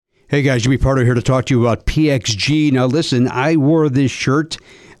Hey guys, Jimmy Pardo here to talk to you about PXG. Now listen, I wore this shirt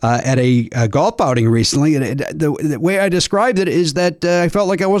at a golf outing recently, and the way I described it is that I felt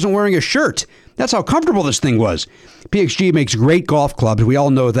like I wasn't wearing a shirt. That's how comfortable this thing was. PXG makes great golf clubs. We all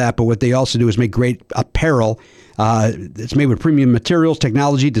know that, but what they also do is make great apparel. It's made with premium materials,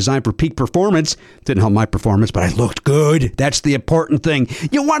 technology, designed for peak performance. Didn't help my performance, but I looked good. That's the important thing.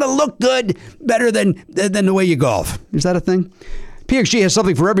 You want to look good better than the way you golf. Is that a thing? PXG has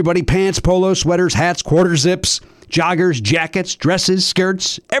something for everybody. Pants, polos, sweaters, hats, quarter zips, joggers, jackets, dresses,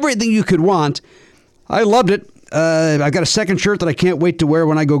 skirts, everything you could want. I loved it. I've got a second shirt that I can't wait to wear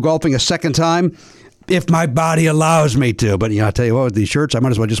when I go golfing a second time, if my body allows me to. But, I'll tell you what, with these shirts, I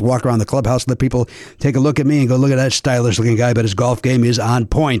might as well just walk around the clubhouse and let people take a look at me and go, look at that stylish-looking guy, but his golf game is on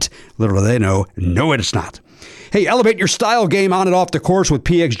point. Little do they know, no, it's not. Hey, elevate your style game on and off the course with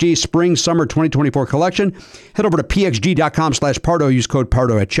PXG Spring Summer 2024 collection. Head over to pxg.com/Pardo. Use code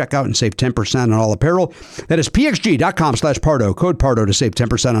Pardo at checkout and save 10% on all apparel. That is pxg.com/Pardo. Code Pardo to save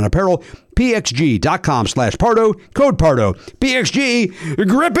 10% on apparel. pxg.com/Pardo. Code Pardo. PXG,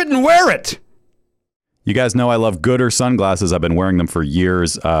 grip it and wear it. You guys know I love Goodr sunglasses. I've been wearing them for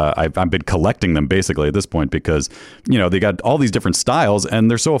years. I've been collecting them basically at this point because, they got all these different styles and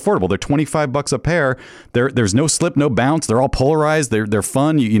they're so affordable. They're $25 a pair. There's no slip, no bounce. They're all polarized. They're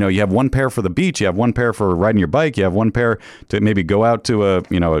fun. You have one pair for the beach. You have one pair for riding your bike. You have one pair to maybe go out to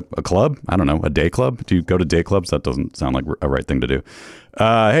a club. I don't know, a day club. Do you go to day clubs? That doesn't sound like a right thing to do.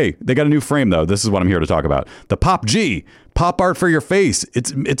 Hey, they got a new frame though. This is what I'm here to talk about. The Pop G. Pop art for your face.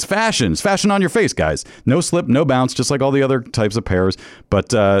 It's fashion. It's fashion on your face, guys. No slip, no bounce, just like all the other types of pairs. But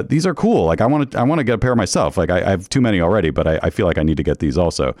these are cool. Like I want to get a pair myself. Like I have too many already, but I feel like I need to get these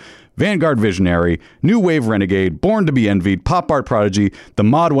also. Vanguard Visionary, New Wave Renegade, Born to be Envied, Pop Art Prodigy. The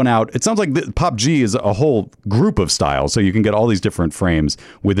mod went out. It sounds like the Pop G is a whole group of styles, so you can get all these different frames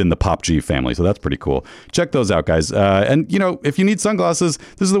within the Pop G family. So that's pretty cool. Check those out, guys. And if you need sunglasses,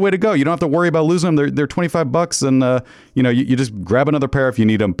 this is the way to go. You don't have to worry about losing them. They're $25, and you just grab another pair if you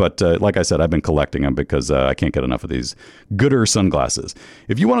need them. But like I said, I've been collecting them because I can't get enough of these Goodr sunglasses.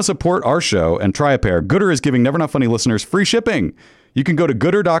 If you want to support our show and try a pair, Goodr is giving Never Not Funny listeners free shipping. You can go to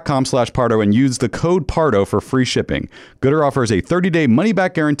goodr.com/Pardo and use the code Pardo for free shipping. Goodr offers a 30-day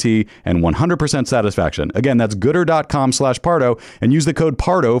money-back guarantee and 100% satisfaction. Again, that's goodr.com/Pardo and use the code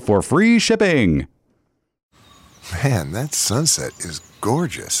Pardo for free shipping. Man, that sunset is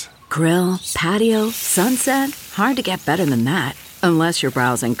gorgeous. Grill, patio, sunset. Hard to get better than that. Unless you're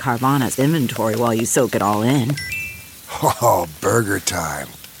browsing Carvana's inventory while you soak it all in. Oh, burger time.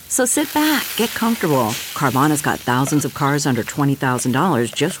 So sit back, get comfortable. Carvana's got thousands of cars under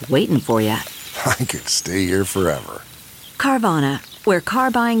 $20,000 just waiting for you. I could stay here forever. Carvana, where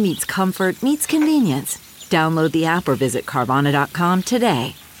car buying meets comfort, meets convenience. Download the app or visit Carvana.com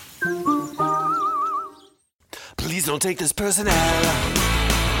today. Please don't take this person out.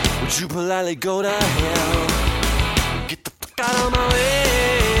 Would you politely go to hell? Get the fuck out of my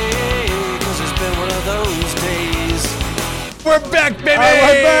way, 'cause it's been one of those days. We're back, baby!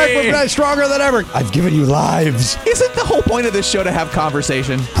 We're back! We're back stronger than ever. I've given you lives. Isn't the whole point of this show to have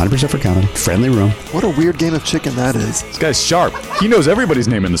conversation? 100% for comedy. Friendly room. What a weird game of chicken that is. This guy's sharp. He knows everybody's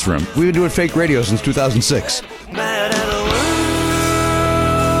name in this room. We've been doing fake radio since 2006. Mad at the world.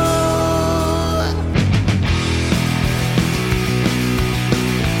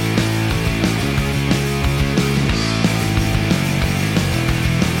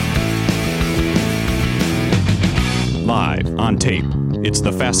 Live on tape. It's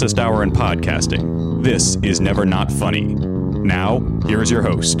the fastest hour in podcasting. This is Never Not Funny. Now, here's your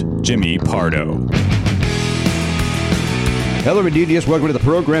host, Jimmy Pardo. Hello, indeed. Yes, welcome to the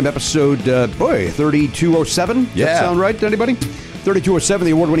program, episode, 3207. Does that sound right to anybody? 3207,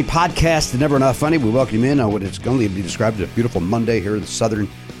 the award-winning podcast, Never Not Funny. We welcome you in on what is going to be described as a beautiful Monday here in Southern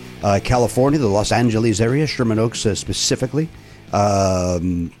California, the Los Angeles area, Sherman Oaks specifically.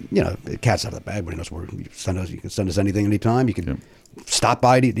 Cat's out of the bag. Everybody knows where you can send us anything anytime. You can stop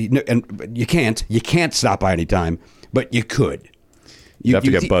by, and you can't stop by anytime, but you could. You have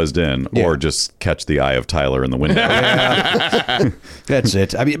to get buzzed in, or just catch the eye of Tyler in the window. That's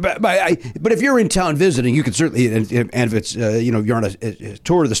it. I mean, but if you're in town visiting, you can certainly, and if it's you're on a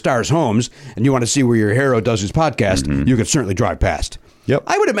tour of the Stars Homes and you want to see where your hero does his podcast, you can certainly drive past. Yep.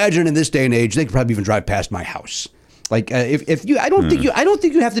 I would imagine in this day and age, they could probably even drive past my house. Like if you, I don't think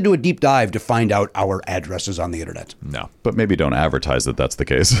you have to do a deep dive to find out our addresses on the internet. No, but maybe don't advertise that that's the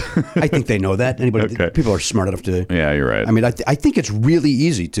case. I think they know that. People are smart enough to. Yeah, you're right. I mean, I think it's really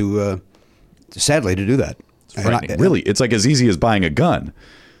easy sadly, to do that. Really, it's like as easy as buying a gun.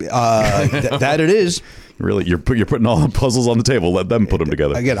 That it is. Really, you're putting all the puzzles on the table. Let them put them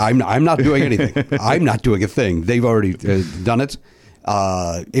together. Again, I'm not doing anything. I'm not doing a thing. They've already done it.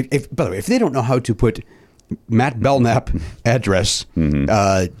 By the way, if they don't know how to put Matt Belknap address,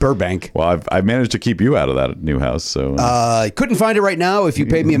 Burbank. Well, I've managed to keep you out of that new house, so couldn't find it right now. If you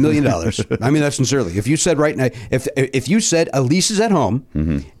paid me $1 million, I mean that sincerely. If you said right now, if you said Elise is at home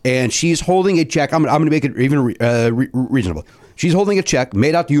and she's holding a check, I'm going to make it even reasonable. She's holding a check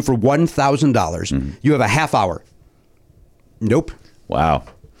made out to you for $1,000. You have a half hour. Nope. wow.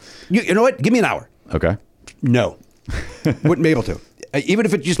 You know what? Give me an hour. Okay. No, wouldn't be able to. Even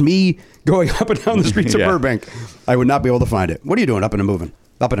if it's just me going up and down the streets of Yeah. Burbank, I would not be able to find it. What are you doing up and a moving?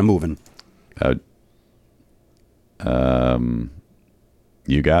 Up and a moving.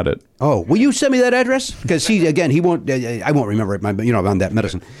 You got it. Oh, will you send me that address? Because he won't. I won't remember it. I'm on that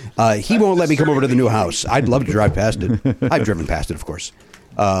medicine. He won't let me come over to the new house. I'd love to drive past it. I've driven past it, of course.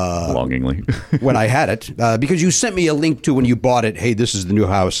 Longingly. When I had it, because you sent me a link to when you bought it. Hey, this is the new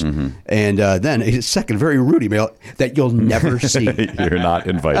house, and then a second very rude email that you'll never see. You're not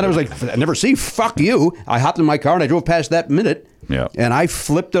invited. And I was like, I never see. Fuck you. I hopped in my car and I drove past that minute. Yeah. And I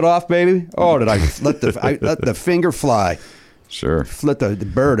flipped it off, baby. Oh, did I let the finger fly? Sure. Let the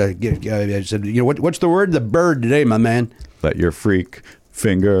bird. I said, what's the word? The bird today, my man. Let your freak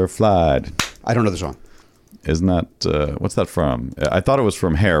finger fly. I don't know the song. Isn't that what's that from? I thought it was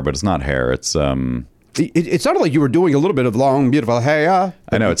from Hair, but it's not Hair. It's It sounded like you were doing a little bit of long, beautiful hey. I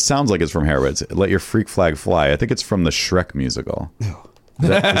know it sounds like it's from Hair, but it's Let Your Freak Flag Fly. I think it's from the Shrek musical. Is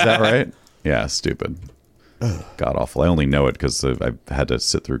that right? Yeah, stupid. God awful. I only know it because I've had to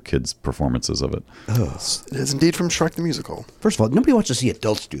sit through kids' performances of it. It is indeed from Shrek the Musical. First of all, nobody wants to see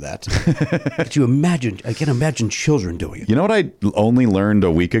adults do that. But I can imagine children doing it. You know what I only learned a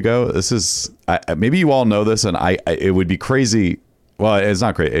week ago? This is maybe you all know this, and it would be crazy. Well, it's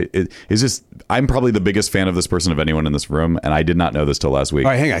not great. It's just I'm probably the biggest fan of this person of anyone in this room, and I did not know this till last week.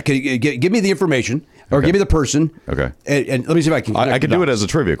 All right, hang on. Can you give me the information, or give me the person? Okay. And let me see if I can. I can do it as a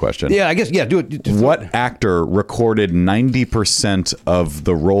trivia question. Yeah, I guess. Yeah, do it. What actor recorded 90% of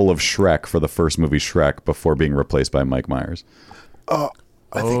the role of Shrek for the first movie Shrek before being replaced by Mike Myers?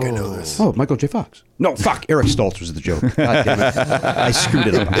 I think I know this. Oh, Michael J. Fox. No, fuck. Eric Stoltz was the joke. God damn it. I screwed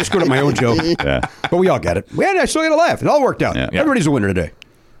it up. I screwed up my own joke. Yeah. But we all got it. I still got a laugh. It all worked out. Yeah. Everybody's a winner today.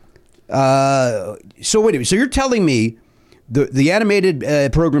 So wait a minute. So you're telling me the animated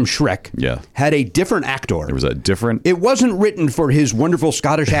program Shrek had a different actor. There was a different... It wasn't written for his wonderful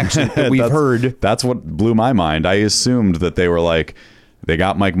Scottish accent that we've heard. That's what blew my mind. I assumed that they were like... They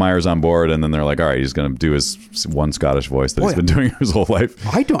got Mike Myers on board, and then they're like, all right, he's going to do his one Scottish voice that he's been doing his whole life.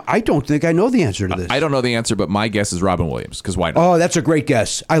 I don't think I know the answer to this. I don't know the answer, but my guess is Robin Williams, because why not? Oh, that's a great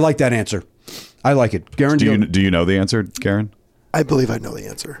guess. I like that answer. I like it. Garen, Do you know the answer, Karen? I believe I know the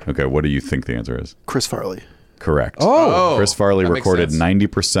answer. Okay, what do you think the answer is? Chris Farley. Correct. Oh. Chris Farley that makes recorded sense.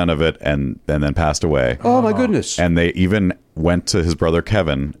 90% of it and then passed away. Oh, my goodness. And they even went to his brother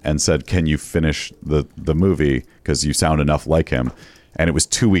Kevin and said, can you finish the movie because you sound enough like him? And it was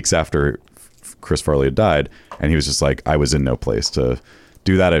 2 weeks after Chris Farley had died, and he was just like, I was in no place to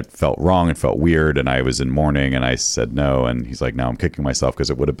do that. It felt wrong. It felt weird, and I was in mourning, and I said no. And he's like, now I'm kicking myself because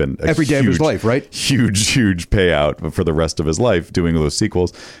it would have been Every day of his life, right? Huge payout for the rest of his life doing those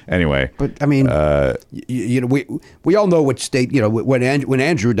sequels. Anyway. But I mean, we all know what state, when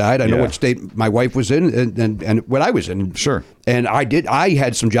Andrew died, I know what state my wife was in and what I was in. Sure. And I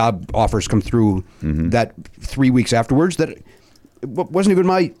had some job offers come through that 3 weeks afterwards that wasn't even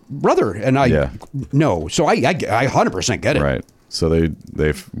my brother. And no. So I 100% get it. Right. So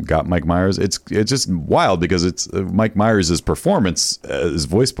they've got Mike Myers. It's just wild because it's Mike Myers' performance, his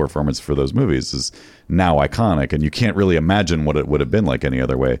voice performance for those movies is now iconic, and you can't really imagine what it would have been like any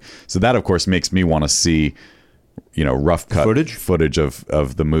other way. So that, of course, makes me want to see, rough cut footage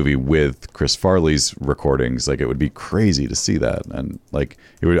of the movie with Chris Farley's recordings. Like, it would be crazy to see that, and like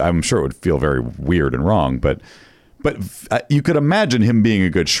I'm sure it would feel very weird and wrong, but you could imagine him being a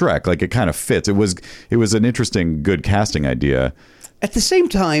good Shrek. Like, it kind of fits. It was an interesting, good casting idea. At the same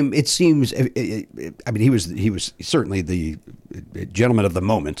time, it seems. I mean, he was certainly the gentleman of the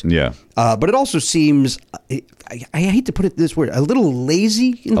moment. Yeah. But it also seems. I hate to put it this way, a little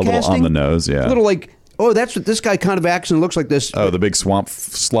lazy in casting. A little on the nose. Yeah. A little like, oh, that's what this guy kind of acts and looks like this. Oh, the big swamp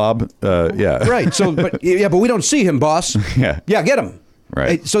slob. Yeah. Right. So, but we don't see him, boss. Yeah. Yeah. Get him.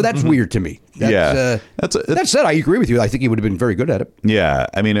 Right. So that's weird to me. That said, I agree with you. I think he would have been very good at it. Yeah,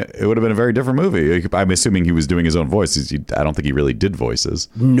 I mean, it would have been a very different movie. I'm assuming he was doing his own voice. I don't think he really did voices.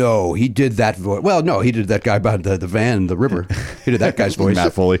 No, he did that voice. Well, no, he did that guy behind the van, the river. He did that guy's voice.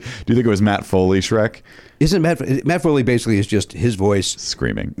 Matt Foley. Do you think it was Matt Foley, Shrek? Isn't Matt Foley basically is just his voice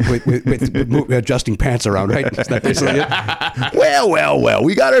screaming with adjusting pants around, right? Is that basically it? Well,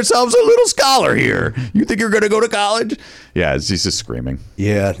 we got ourselves a little scholar here. You think you're going to go to college? Yeah, he's just screaming.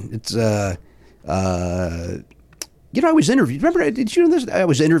 Yeah, it's I was interviewed. Remember, did you know this? I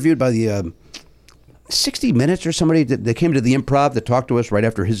was interviewed by the 60 Minutes or somebody that came to the Improv that talked to us right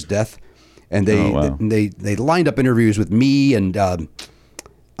after his death, and they lined up interviews with me and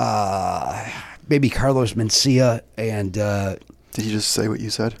maybe Carlos Mencia and. Did you just say what you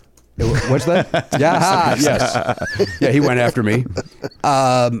said? What's that? Yeah, yes. Yeah, he went after me.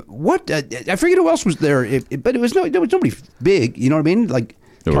 I forget who else was there, but there was nobody big. You know what I mean? Like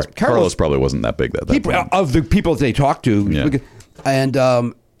Carlos probably wasn't that big that point. Of the people they talked to, yeah.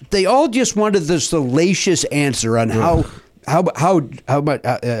 And they all just wanted the salacious answer on how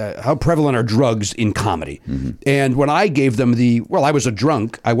prevalent are drugs in comedy. Mm-hmm. And when I gave them I was a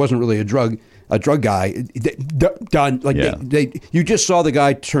drunk. I wasn't really a drug guy. Done. You just saw the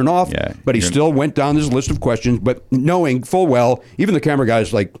guy turn off, but he still went down this list of questions, but knowing full well, even the camera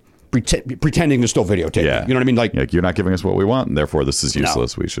guy's like pretending to still videotape. Yeah. You know what I mean? Like you're not giving us what we want, and therefore this is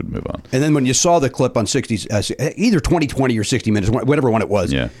useless. No. We should move on. And then when you saw the clip on 60, either 2020 or 60 Minutes, whatever one it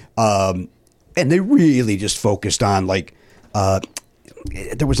was, and they really just focused on like.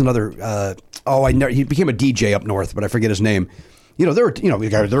 There was another. He became a DJ up north, but I forget his name. There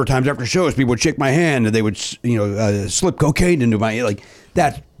were times after shows people would shake my hand and they would slip cocaine into my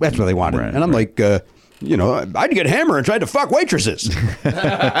that's what they wanted, right, and I'm like, I'd get hammered and tried to fuck waitresses.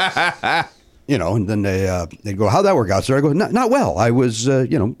 And then they'd go, how'd that work out, sir? I go, not well. I was,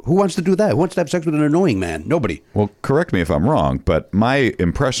 who wants to do that? Who wants to have sex with an annoying man? Nobody. Well, correct me if I'm wrong, but my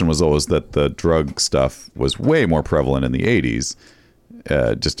impression was always that the drug stuff was way more prevalent in the 80s,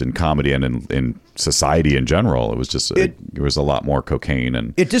 just in comedy and in society in general. It was just, it was a lot more cocaine.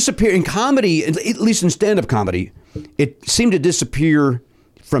 And it disappeared in comedy, at least in stand-up comedy. It seemed to disappear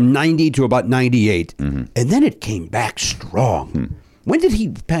from 90 to about 98. Mm-hmm. And then it came back strong. When did he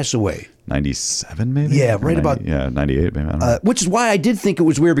pass away? 97 maybe? Yeah, right about... Yeah, 98 maybe. I don't know. Which is why I did think it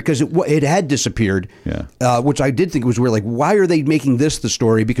was weird, because it had disappeared. Yeah. Which I did think was weird. Like, why are they making this the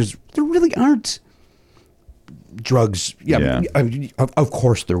story? Because there really aren't drugs. Yeah. I mean, of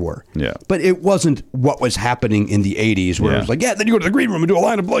course there were. Yeah. But it wasn't what was happening in the 80s where it was like, then you go to the green room and do a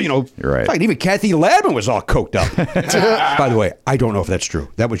line of blood, You're right. Fact, even Kathy Ladman was all coked up. By the way, I don't know if that's true.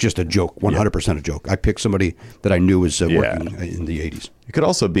 That was just a joke, 100% a joke. I picked somebody that I knew was working in the 80s. It could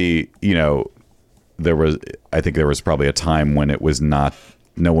also be, I think there was probably a time when it was not,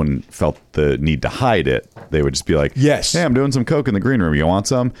 no one felt the need to hide it. They would just be like, yes, hey, I'm doing some coke in the green room. You want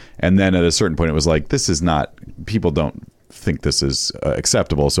some? And then at a certain point, it was like, this is not, people don't think this is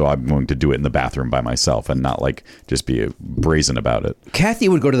acceptable, so I'm going to do it in the bathroom by myself and not like just be brazen about it. Kathy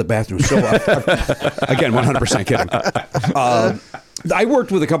would go to the bathroom so again, 100% kidding. I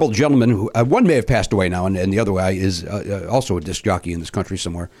worked with a couple of gentlemen who, one may have passed away now, and the other guy is also a disc jockey in this country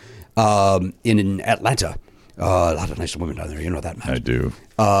somewhere, in Atlanta. A lot of nice women down there, you know that, Matt. I do.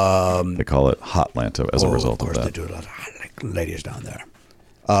 They call it Hotlanta as a result of that. Of course they do. A lot of hot ladies down there.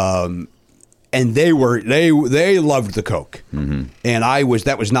 And they loved the coke. Mm-hmm. And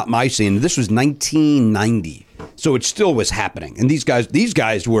that was not my scene. This was 1990. So it still was happening. And these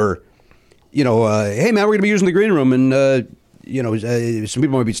guys were, hey man, we're going to be using the green room, and some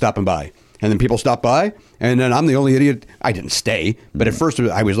people might be stopping by. And then people stop by, and then I'm the only idiot. I didn't stay, but at first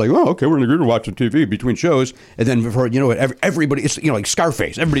I was like, "Oh, okay, we're in the green room watching TV between shows." And then before everybody, it's like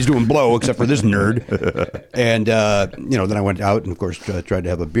Scarface. Everybody's doing blow except for this nerd. And then I went out and of course tried to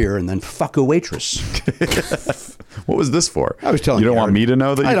have a beer and then fuck a waitress. What was this for? I was telling you. You don't want me to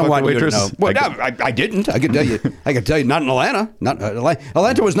know that you fucked a waitress? You to know. Well, I didn't. I could tell you. Not in Atlanta.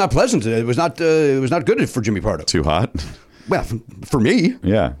 Atlanta was not pleasant. It was not good for Jimmy Pardo. Too hot. Well, for me.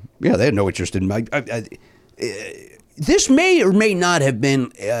 Yeah. Yeah, they had no interest in my. This may or may not have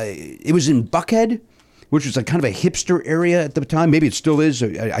been. It was in Buckhead, which was a kind of a hipster area at the time. Maybe it still is.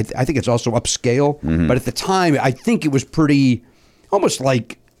 I think it's also upscale. Mm-hmm. But at the time, I think it was pretty, almost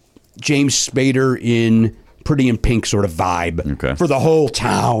like James Spader in Pretty in Pink sort of vibe for the whole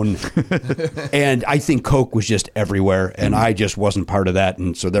town. And I think coke was just everywhere, and I just wasn't part of that,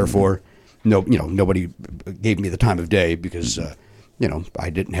 and so therefore, nobody gave me the time of day because. I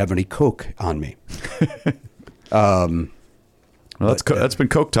didn't have any coke on me. Well, that's been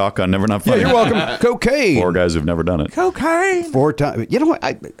Coke talk on Never Not Yeah, Funny. you're welcome. Cocaine. 4 guys who've never done it. Okay. 4 times. You know what?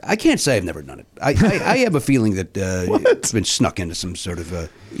 I can't say I've never done it. I have a feeling that it's been snuck into some sort of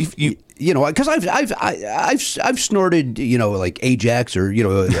you know, because I've snorted, you know, like Ajax or, you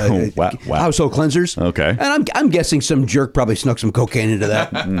know, Wow. household cleansers. Okay. And I'm guessing some jerk probably snuck some cocaine into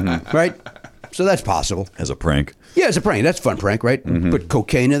that, right? So that's possible. As a prank. Yeah, it's a prank. That's a fun prank, right? Put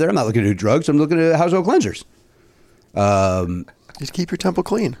cocaine in there. I'm not looking to do drugs. I'm looking at household cleansers. Just keep your temple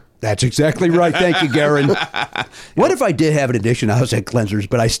clean. That's exactly right. Thank you, Garen. What if I did have an addiction to household cleansers,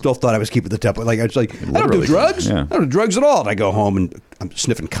 but I still thought I was keeping the temple? Like I was like, I don't do Literally, drugs. yeah. I don't do drugs at all. And I go home and I'm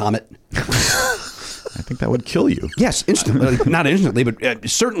sniffing Comet. I think that would kill you. Yes, instantly. Not instantly, but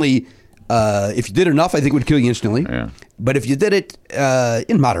certainly, if you did enough, I think it would kill you instantly. Yeah. But if you did it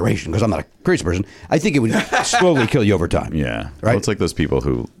in moderation, because I'm not a crazy person, I think it would slowly kill you over time. Yeah. Right? Well, it's like those people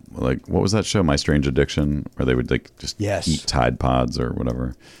who, like, what was that show, My Strange Addiction, where they would, like, just Yes. eat Tide Pods or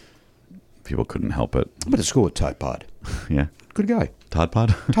whatever. People couldn't help it. I went to school with Tide Pod. Yeah. Good guy. Tide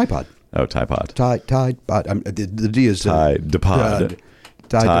Pod? Tide Pod. Oh, Tide Pod. Tide Pod. The D is Tide Pod.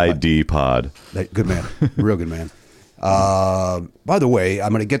 Tide D Pod. Good man. Real good man. By the way, I'm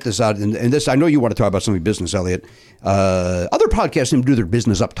going to get this out, and this, I know you want to talk about something business, Elliot. Other podcasts seem to do their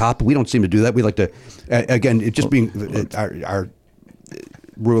business up top. We don't seem to do that. We like to, again, it just being our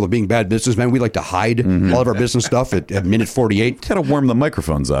rule of being bad businessmen, we like to hide all of our business stuff at minute 48. Got to warm the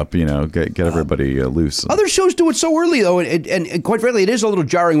microphones up, you know, get everybody loose. Other shows do it so early, though, and quite frankly, it is a little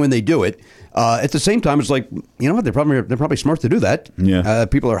jarring when they do it. At the same time, it's like, you know what, they're probably smart to do that. Yeah.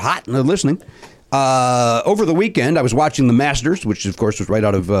 People are hot and they're listening. Over the weekend, I was watching the Masters, which of course was right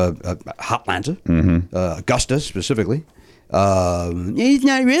out of Hotlanta, Augusta specifically. He's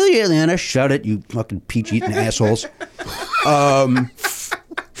not really Atlanta. Shut it, you fucking peach-eating assholes.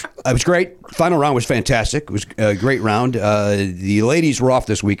 It was great. Final round was fantastic. It was a great round. The ladies were off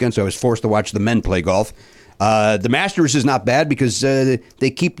this weekend, so I was forced to watch the men play golf. The Masters is not bad because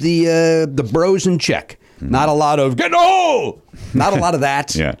they keep the bros in check. Not a lot of get no, not a lot of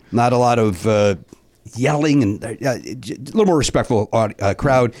that. Yeah. Not a lot of yelling and a little more respectful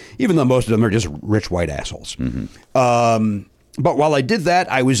crowd. Even though most of them are just rich white assholes. But while I did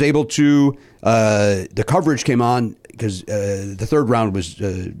that, I was able to. The coverage came on because the third round was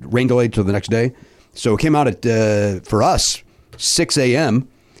rain delayed till the next day, so it came out at for us 6 a.m.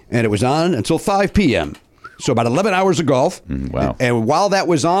 and it was on until 5 p.m. So about 11 hours of golf. Wow! And while that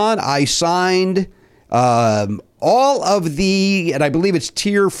was on, I signed all of the, and I believe it's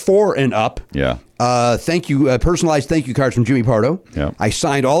tier 4 and up. Yeah. Thank you, personalized thank you cards from Jimmy Pardo. Yeah. I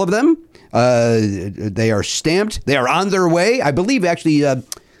signed all of them. They are stamped. They are on their way. I believe actually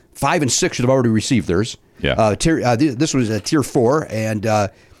 5 and 6 should have already received theirs. Yeah. This was a tier 4, and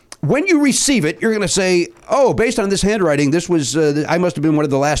when you receive it, you're going to say, "Oh, based on this handwriting, this was I must have been one of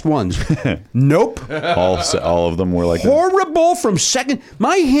the last ones." Nope. All of them were like that. Horrible from second.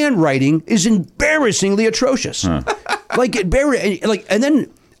 My handwriting is embarrassingly atrocious. Like, and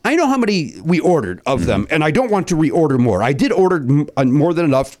then I know how many we ordered of them, and I don't want to reorder more. I did order more than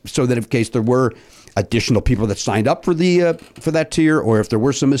enough so that in case there were additional people that signed up for the for that tier, or if there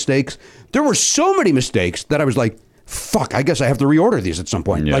were some mistakes, there were so many mistakes that I was like, "Fuck! I guess I have to reorder these at some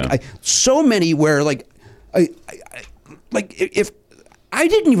point." Yeah. Like, so many where if I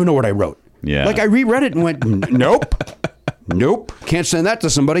didn't even know what I wrote. Yeah. Like I reread it and went, "Nope, nope, can't send that to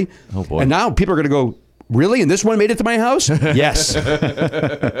somebody." Oh, boy. And now people are going to go, "Really? And this one made it to my house?" Yes.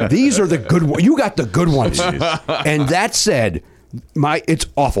 These are the good ones. You got the good ones. And that said, it's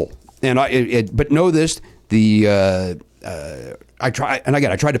awful. And but know this, I tried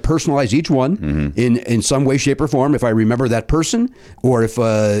to personalize each one in some way, shape, or form. If I remember that person, or if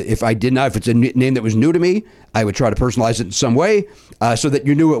I did not, if it's a name that was new to me, I would try to personalize it in some way, so that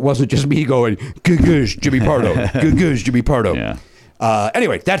you knew it wasn't just me going, "Good Jimmy Pardo, good Jimmy Pardo." Yeah.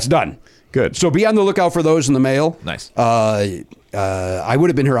 Anyway, that's done. Good. So be on the lookout for those in the mail. Nice. I would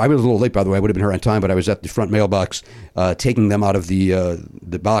have been here. I was a little late, by the way. I would have been here on time, but I was at the front mailbox, taking them out of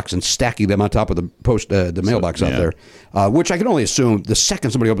the box and stacking them on top of the mailbox out there. Which I can only assume the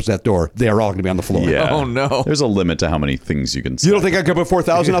second somebody opens that door, they are all going to be on the floor. Yeah. Oh, no. There's a limit to how many things you can say. You don't think I could put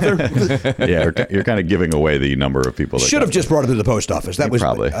 4,000 out there? Yeah, you're kind of giving away the number of people that Should have got just brought it to the post office. That was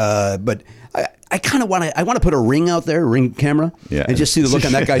probably. But I kind of want to put a ring out there, a ring camera, Yeah. and just see the look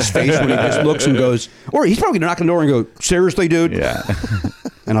on that guy's face when he just looks and goes, or he's probably going to knock on the door and go, "Seriously, dude?" Yeah.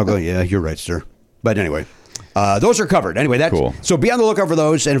 And I'll go, "Yeah, you're right, sir." But anyway, those are covered. Anyway, that's Cool. So be on the lookout for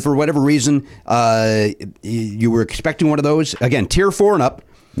those. And for whatever reason, you were expecting one of those, again, tier 4 and up.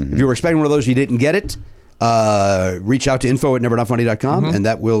 If you were expecting one of those, you didn't get it. reach out to info@nevernotfunny.com, and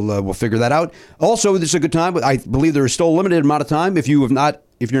that we'll figure that out. Also, this is a good time. I believe there is still a limited amount of time. If you're not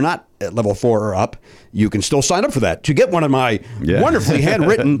at level 4 or up, you can still sign up for that to get one of my wonderfully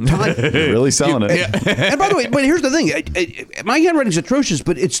handwritten time. Really selling it. And by the way, but here's the thing: my handwriting's atrocious,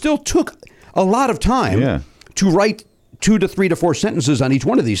 but it still took a lot of time to write 2 to 3 to 4 sentences on each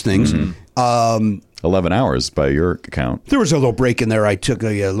one of these things. 11 hours by your account. There was a little break in there. I took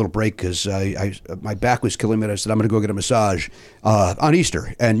a little break because my back was killing me. And I said, I'm going to go get a massage on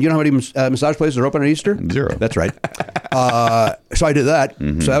Easter. And you know how many massage places are open on Easter? 0. That's right. So I did that.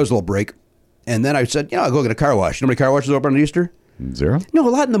 So that was a little break. And then I said, I'll go get a car wash. You know how many car washes are open on Easter? 0? No, a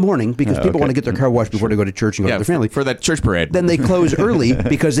lot in the morning because people want to get their car washed before they go to church and go to their family. For that church parade. Then they close early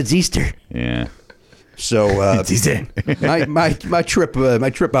because it's Easter. Yeah. So my trip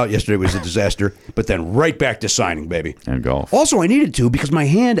out yesterday was a disaster, but then right back to signing, baby. And golf. Also, I needed to because my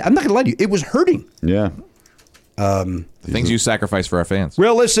hand, I'm not going to lie to you, it was hurting. Yeah. Things you sacrifice for our fans.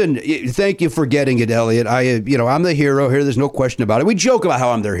 Well, listen, thank you for getting it, Elliot. I'm the hero here. There's no question about it. We joke about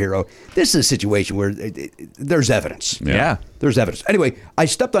how I'm their hero. This is a situation where there's evidence. Yeah. There's evidence. Anyway, I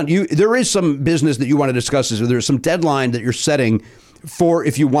stepped on you. There is some business that you want to discuss. There's some deadline that you're setting for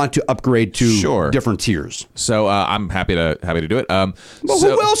if you want to upgrade to different tiers. So I'm happy to do it. Well,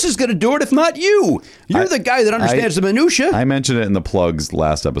 who else is going to do it if not you? You're the guy that understands the minutia. I mentioned it in the plugs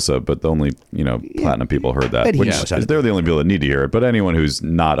last episode, but only platinum people heard that. Which they're the only people that need to hear it. But anyone who's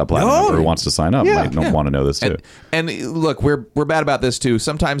not a platinum member who wants to sign up might want to know this too. And look, we're bad about this too.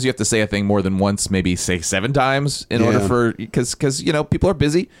 Sometimes you have to say a thing more than once, maybe say 7 times in order for because people are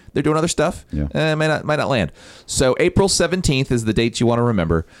busy. They're doing other stuff. Might not land. So April 17th is the date you want to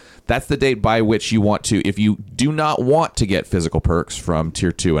remember. That's the date by which you want to, if you do not want to get physical perks from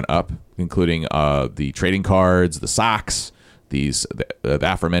tier 2 and up, including the trading cards, the socks, the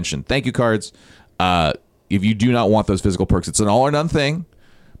aforementioned thank you cards. If you do not want those physical perks, it's an all or none thing,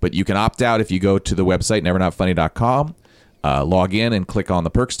 but you can opt out if you go to the website nevernotfunny.com, log in and click on the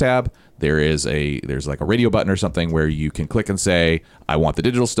perks tab. There's like a radio button or something where you can click and say, I want the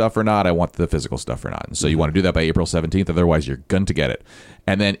digital stuff or not, I want the physical stuff or not. And so you want to do that by April 17th, otherwise you're going to get it.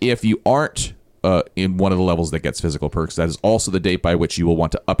 And then if you aren't in one of the levels that gets physical perks, that is also the date by which you will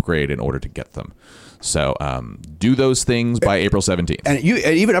want to upgrade in order to get them. So do those things by April 17th. And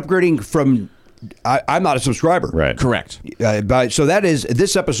even upgrading from... I'm not a subscriber. Right. Correct. So that is,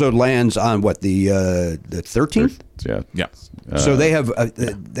 this episode lands on what, the 13th? Yeah. So they have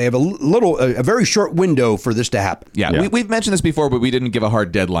a very short window for this to happen. Yeah. We've mentioned this before, but we didn't give a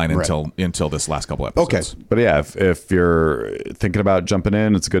hard deadline until this last couple episodes. Okay. But yeah, if you're thinking about jumping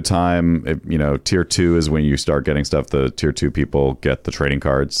in, it's a good time. Tier 2 is when you start getting stuff. The tier 2 people get the trading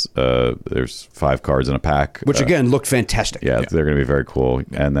cards. There's 5 cards in a pack. Which again, looked fantastic. Yeah, they're going to be very cool.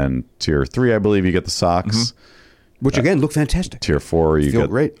 Yeah. And then tier 3, I believe you get the socks. Which again, look fantastic. Tier 4, you Feel get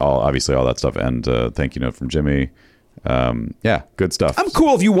great. Obviously all that stuff. And thank you note from Jimmy. Good stuff. I'm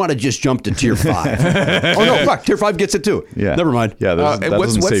cool if you want to just jump to tier 5. Oh no, fuck, tier 5 gets it too. Yeah. Never mind. Yeah, that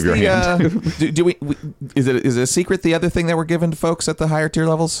doesn't save your hand. Is it a secret the other thing that we're giving to folks at the higher tier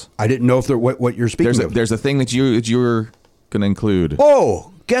levels? I didn't know if they're what you're speaking of. There's a thing that you're going to include.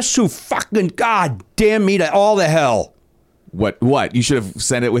 Oh, guess who fucking God damn me to all the hell. What? You should have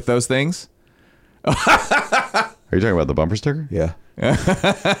sent it with those things? Are you talking about the bumper sticker? Yeah.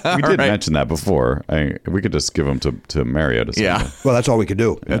 We did mention that before. We could just give them to Mario to send them. Well, that's all we could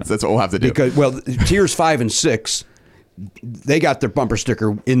do. That's what we'll have to do. Because, tiers 5 and 6, they got their bumper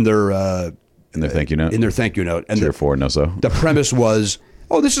sticker in their thank you note. In their thank you note. And tier 4, no so. The premise was,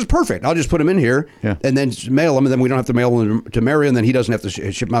 this is perfect. I'll just put them in here and then mail them, and then we don't have to mail them to Mario, and then he doesn't have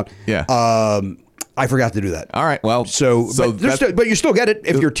to ship them out. Yeah. I forgot to do that. All right. Well, but you still get it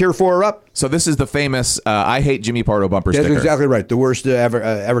if you're tier 4 or up. So this is the famous I hate Jimmy Pardo bumper sticker. That's exactly right. The worst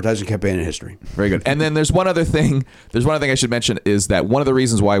advertising campaign in history. Very good. And then there's one other thing. There's one other thing I should mention is that one of the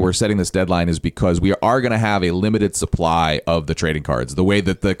reasons why we're setting this deadline is because we are going to have a limited supply of the trading cards, the way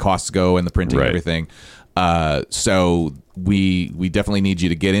that the costs go and the printing and everything. So we definitely need you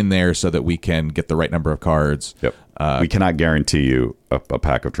to get in there so that we can get the right number of cards. Yep. We cannot guarantee you a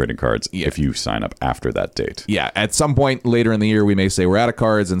pack of trading cards if you sign up after that date. Yeah. At some point later in the year, we may say we're out of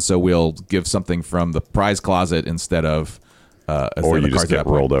cards, and so we'll give something from the prize closet instead of or you just get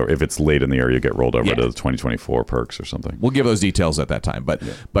rolled over. If it's late in the year, you get rolled over to the 2024 perks or something. We'll give those details at that time.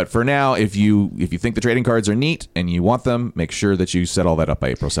 But for now, if you think the trading cards are neat and you want them, make sure that you set all that up by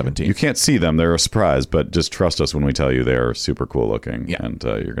April 17th. You can't see them. They're a surprise, but just trust us when we tell you they're super cool looking and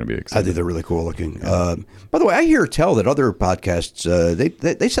you're going to be excited. I think they're really cool looking. By the way, I hear tell that other podcasts,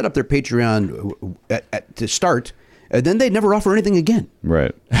 they set up their Patreon to start and then they never offer anything again.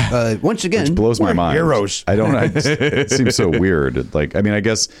 Right. Once again, Which blows my we're mind. heroes. It seems so weird. Like, I mean, I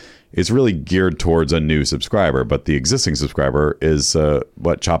guess it's really geared towards a new subscriber, but the existing subscriber is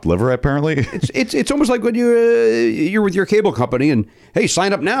chopped liver apparently. It's almost like when you're with your cable company and hey,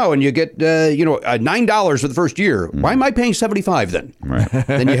 sign up now and you get $9 for the first year. Why am I paying $75 then? Right.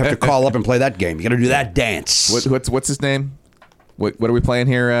 Then you have to call up and play that game. You got to do that dance. What's his name? What are we playing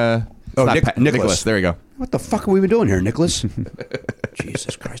here? Nicholas. There you go. What the fuck are we been doing here, Nicholas?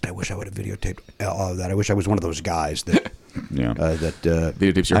 Jesus Christ! I wish I would have videotaped all of that. I wish I was one of those guys that. Yeah.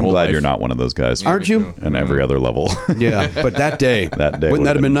 Videotapes your I'm whole glad life. you're not one of those guys. Aren't you? On every other level. Yeah, but that day That day wouldn't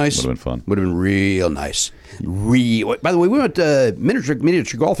that have been nice? Would have been fun. Would have been real nice. By the way, we went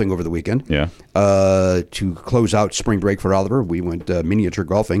miniature golfing over the weekend. Yeah. To close out spring break for Oliver, we went miniature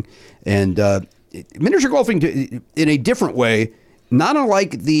golfing, and miniature golfing in a different way, not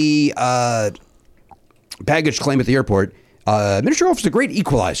unlike the baggage claim at the airport. Miniature golf is a great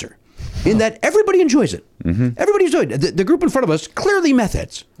equalizer. In that everybody enjoys it. Mm-hmm. Everybody enjoyed it. The group in front of us, clearly meth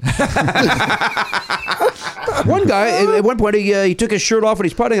heads. One guy, at one point, he took his shirt off when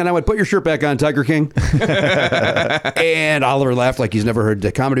he's putting, and I went, "Put your shirt back on, Tiger King." And Oliver laughed like he's never heard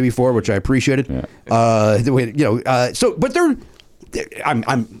comedy before, which I appreciated. Yeah. But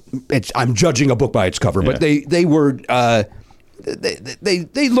I'm judging a book by its cover, but they were.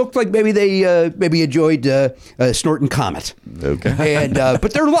 They looked like maybe they enjoyed snorting Comet. Okay. And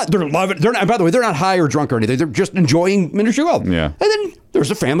but they're loving. And by the way, they're not high or drunk or anything. They're just enjoying miniature golf. Yeah. And then there's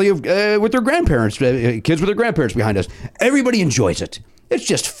a family of with their grandparents, kids with their grandparents behind us. Everybody enjoys it. It's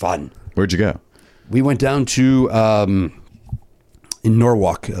just fun. Where'd you go? We went down to in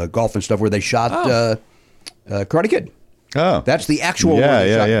Norwalk, golf and stuff, where they shot Karate Kid. Oh, That's the actual one.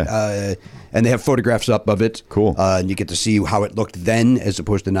 Yeah. And they have photographs up of it. Cool. And you get to see how it looked then as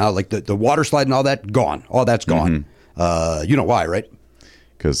opposed to now. Like the water slide and all that, gone. All that's gone. You know why, right?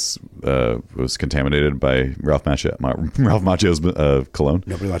 Because it was contaminated by Ralph Macchio's cologne.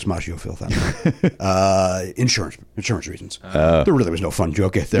 Nobody wants Machio filth out. Insurance reasons. There really was no fun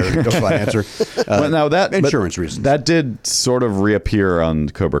joke there. No fun answer. Well, now insurance reasons. That did sort of reappear on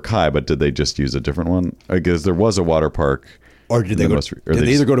Cobra Kai, but did they just use a different one? Because there was a water park. Or did they go? Did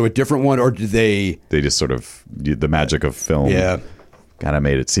they either go to a different one, or did they? They just sort of the magic of film. Yeah. Kind of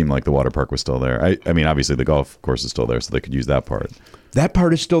made it seem like the water park was still there. I mean, obviously the golf course is still there, so they could use that part. That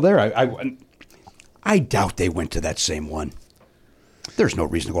part is still there. I doubt they went to that same one. There's no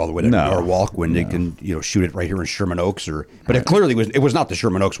reason to go all the way to Norwalk when they can shoot it right here in Sherman Oaks. But it clearly was. It was not the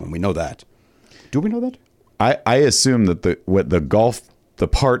Sherman Oaks one. We know that. Do we know that? I assume that the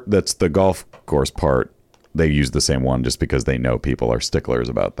part that's the golf course part, they use the same one just because they know people are sticklers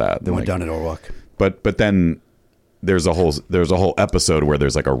about that. They went down to Norwalk. But then there's a whole episode where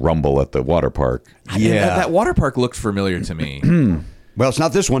there's like a rumble at the water park. Yeah, that water park looked familiar to me. Well, it's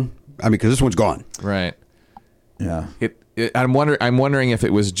not this one. I mean, because this one's gone. Right. Yeah. I'm wondering if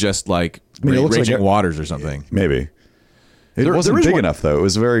it was just like Raging Waters or something. Maybe. It wasn't big enough though. It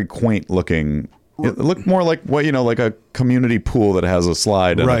was very quaint looking. It looked more like like a community pool that has a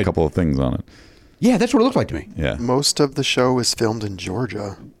slide and a couple of things on it. Yeah, that's what it looked like to me. Yeah. Most of the show is filmed in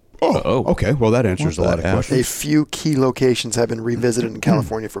Georgia. Oh, okay. Well, that answers a lot of questions. A few key locations have been revisited in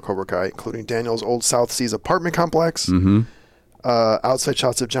California for Cobra Kai, including Daniel's old South Seas apartment complex, outside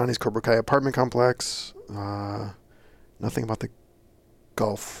shots of Johnny's Cobra Kai apartment complex, nothing about the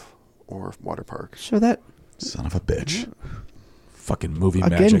golf or water park. So that... Son of a bitch. Fucking movie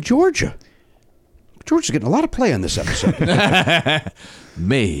again, magic. Georgia. Georgia's getting a lot of play on this episode.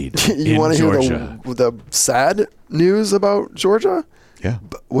 Made You in want to Georgia. hear the sad news about Georgia? Yeah.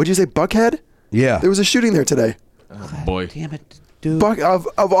 What'd you say, Buckhead? Yeah. There was a shooting there today. Boy. Damn it, dude. Of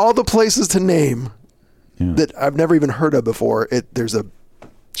all the places to name that I've never even heard of before, there's a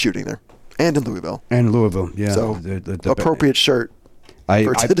shooting there. And in Louisville. And Louisville, yeah. So, appropriate shirt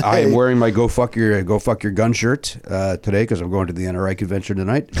for today. I am wearing my Go Fuck Your Gun shirt today because I'm going to the NRI convention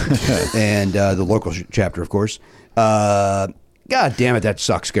tonight. And the local chapter, of course. God damn it, that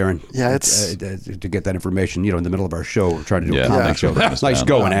sucks, Garen. Yeah, it's... to get that information, in the middle of our show, we're trying to do a comic show. Thanks Nice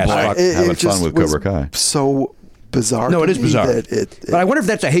going, ass fuck. Having fun with Cobra Kai. So bizarre. No, it is bizarre. But I wonder if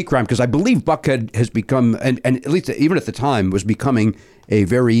that's a hate crime, because I believe Buckhead has become, and at least even at the time, was becoming a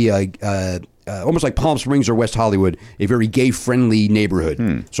very, almost like Palm Springs or West Hollywood, a very gay-friendly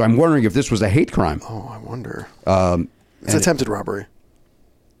neighborhood. So I'm wondering if this was a hate crime. Oh, I wonder. It's attempted robbery.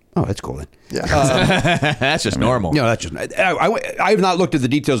 Oh, that's cool then. Yeah. That's just normal. No, that's just. I have not looked at the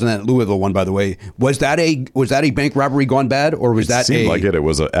details on that Louisville one, by the way. Was that a bank robbery gone bad, or was that seemed like it? It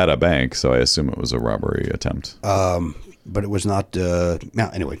was at a bank, so I assume it was a robbery attempt. but it was not.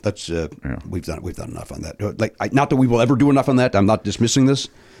 Anyway, let's. We've done enough on that. Not that we will ever do enough on that. I'm not dismissing this.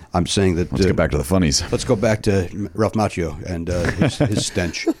 I'm saying that. Let's get back to the funnies. Let's go back to Ralph Macchio and his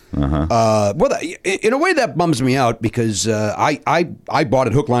stench. Well, in a way, that bums me out because I bought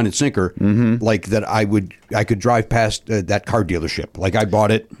it hook, line, and sinker. Like that, I could drive past that car dealership. Like I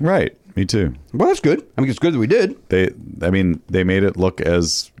bought it. Right. Me too. Well, that's good. I mean, it's good that we did. They made it look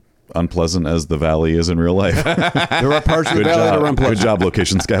as unpleasant as the valley is in real life. There are parts of the valley that are unpleasant. Good job,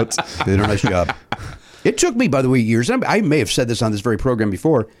 location scouts. They did a nice job. It took me, by the way, years. And I may have said this on this very program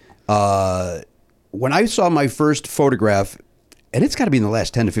before. When I saw my first photograph, and it's got to be in the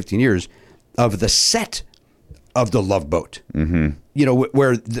last 10 to 15 years, of the set of the Love Boat. You know,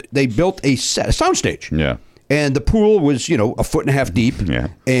 where they built a soundstage. Yeah. And the pool was, you know, 1.5 feet deep. Yeah.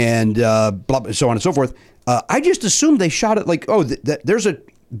 And so on and so forth. I just assumed they shot it like, there's a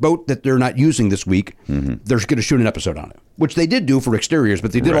boat that they're not using this week. They're going to shoot an episode on it, which they did do for exteriors,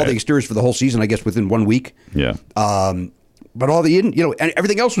 but they did all the exteriors for the whole season, I guess, within 1 week. Yeah. But all the, you know, and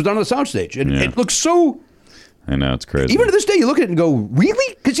everything else was done on the soundstage. And it looks so... I know, it's crazy. Even to this day, you look at it and go,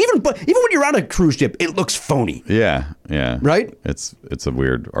 really? Because even when you're on a cruise ship, it looks phony. Yeah, yeah. Right? It's a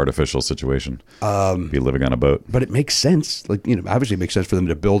weird artificial situation. Be living on a boat. But it makes sense. Like, you know, obviously it makes sense for them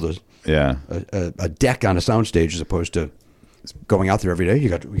to build a deck on a soundstage as opposed to going out there every day.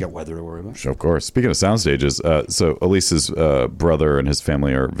 We got weather to worry about. Of course. Speaking of sound stages, so Elise's brother and his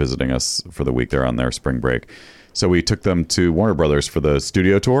family are visiting us for the week. They're on their spring break. So we took them to Warner Brothers for the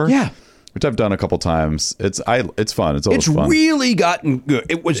studio tour. Yeah. Which I've done a couple times. It's fun. It's always fun. It's really gotten good.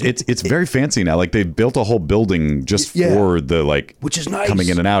 It's very fancy now. Like they built a whole building just for the which is nice, coming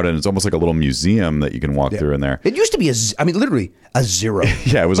in and out, and it's almost like a little museum that you can walk through in there. It used to be literally a zero.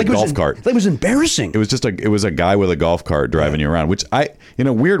 Yeah, it was like a golf cart. It was embarrassing. It was a guy with a golf cart driving you around, which in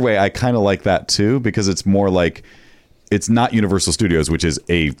a weird way I kind of like that too, because it's more like it's not Universal Studios, which is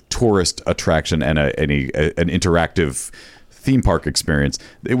a tourist attraction and an interactive theme park experience.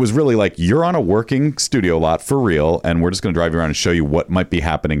 It was really like you're on a working studio lot for real, and we're just going to drive you around and show you what might be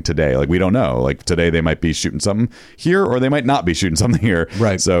happening today. Like we don't know. Like today they might be shooting something here, or they might not be shooting something here.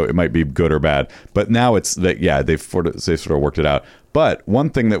 Right. So it might be good or bad. But now it's that they've sort of worked it out. But one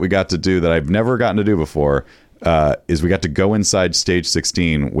thing that we got to do that I've never gotten to do before is we got to go inside Stage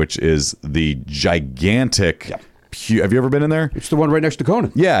 16, which is the gigantic. Yeah. Have you ever been in there? It's the one right next to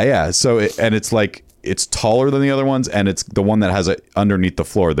Conan. Yeah. So it's like. It's taller than the other ones, and it's the one that has it underneath the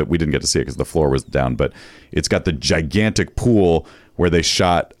floor that we didn't get to see it because the floor was down. But it's got the gigantic pool where they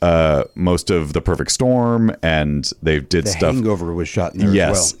shot most of The Perfect Storm, and they did stuff. The Hangover was shot in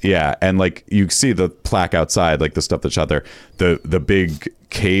there as well. Yeah, and like you see the plaque outside, like the stuff that's shot there. The big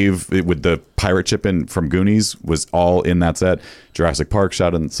cave with the pirate ship in from Goonies was all in that set. Jurassic Park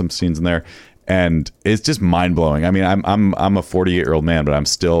shot in some scenes in there. And it's just mind blowing. I mean, I'm a 48-year-old man, but I'm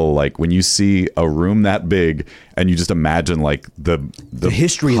still like when you see a room that big and you just imagine like the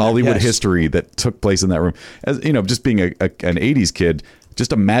history, Hollywood history that took place in that room. As you know, just being an 80s kid,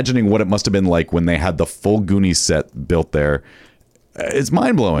 just imagining what it must have been like when they had the full Goonies set built there. It's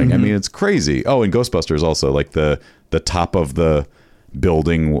mind blowing. I mean, it's crazy. Oh, and Ghostbusters also, like the top of the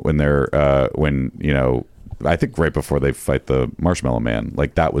building when they're I think right before they fight the Marshmallow Man,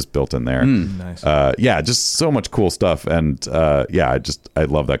 like that was built in there. Nice. Just so much cool stuff, and I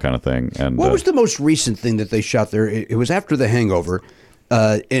love that kind of thing. And what was the most recent thing that they shot there? It was after The Hangover,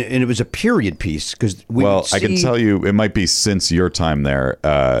 and it was a period piece because I can tell you it might be since your time there.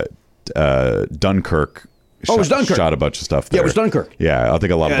 Dunkirk. It was Dunkirk. Shot a bunch of stuff there. Yeah, it was Dunkirk. Yeah, I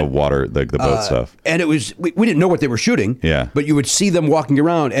think a lot of the water, the boat stuff. And it was, we didn't know what they were shooting. Yeah. But you would see them walking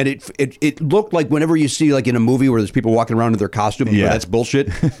around, and it looked like whenever you see, like in a movie where there's people walking around in their costume, that's bullshit.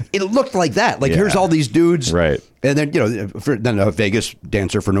 It looked like that. Like, here's all these dudes. Right. And then, then a Vegas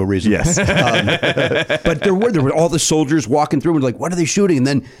dancer for no reason. Yes. But there were all the soldiers walking through and like, what are they shooting? And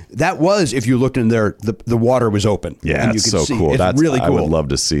then that was, if you looked in there, the water was open. Yeah, and you it's could so see. cool. It's really cool. I would love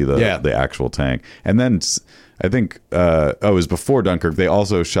to see the actual tank. And then I think, it was before Dunkirk, they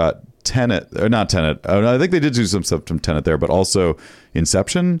also shot Tenet, or not Tenet. Oh, no, I think they did do some stuff from Tenet there, but also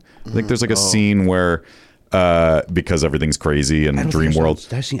Inception. I think there's like a scene where, because everything's crazy and Dream World.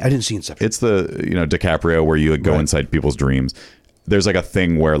 I didn't see Inception. It's the, DiCaprio where you go inside people's dreams. There's like a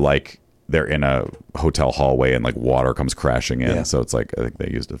thing where like they're in a hotel hallway and like water comes crashing in. Yeah. So it's like, I think they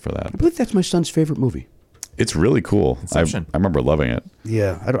used it for that. I believe that's my son's favorite movie. It's really cool. I remember loving it.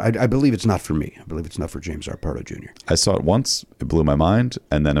 Yeah, I believe it's not for me. I believe it's not for James R. Pardo Jr. I saw it once. It blew my mind.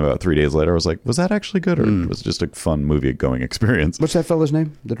 And then about 3 days later, I was like, was that actually good? Or was it just a fun movie-going experience? What's that fella's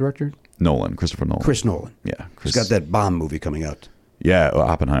name, the director? Christopher Nolan. Chris Nolan. Yeah. He's got that Bomb movie coming out. Yeah,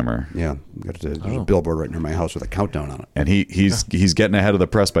 Oppenheimer. Yeah, there's a billboard right near my house with a countdown on it. And he's getting ahead of the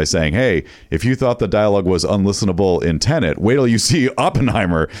press by saying, hey, if you thought the dialogue was unlistenable in Tenet, wait till you see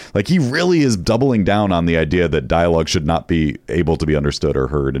Oppenheimer. Like, he really is doubling down on the idea that dialogue should not be able to be understood or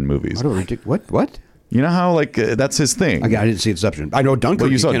heard in movies. What? You know how, like, that's his thing. I didn't see Inception. I know Dunkirk.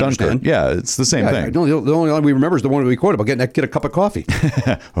 Well, you saw can't Dunkirk. understand. Yeah, it's the same thing. The only line we remember is the one we quote about get a cup of coffee.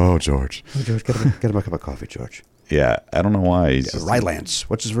 Oh, George. Oh, George, get him a cup of coffee, George. Yeah, I don't know why. He's just Rylance.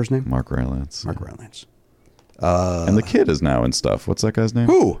 What's his first name? Mark Rylance. Mark Rylance. And the kid is now in stuff. What's that guy's name?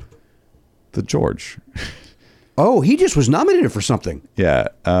 Who? The George. Oh, he just was nominated for something. Yeah.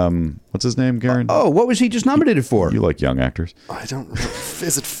 What's his name, Garen? What was he just nominated for? You like young actors. I don't remember.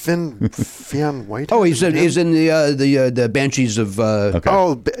 Is it Fionn White? Oh, he's in the Banshees of. Okay.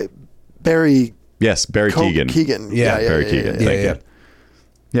 Oh, Barry. Yes, Barry Keoghan. Keegan. Yeah, Barry Keoghan. Thank you.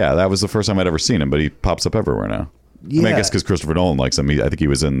 Yeah, that was the first time I'd ever seen him, but he pops up everywhere now. Yeah. I mean, I guess because Christopher Nolan likes him. I think he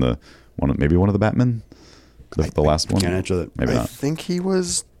was in maybe one of the Batman, the last one. Can't answer that. Maybe I not. think he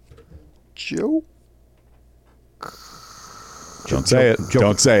was Joe. Don't say it.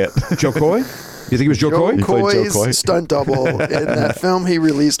 Don't say it. Joe Coy? You think he was Joe Coy? He played Joe Coy's Coy? stunt double in that film he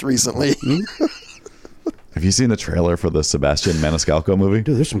released recently. Have you seen the trailer for the Sebastian Maniscalco movie?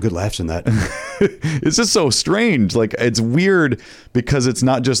 Dude, there's some good laughs in that. It's just so strange. Like, it's weird because it's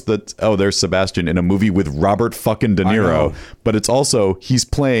not just that, there's Sebastian in a movie with Robert fucking De Niro, but it's also he's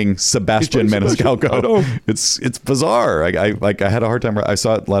playing Sebastian Maniscalco. It's bizarre. I had a hard time. I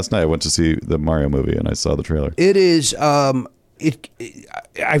saw it last night. I went to see the Mario movie and I saw the trailer. It is. I've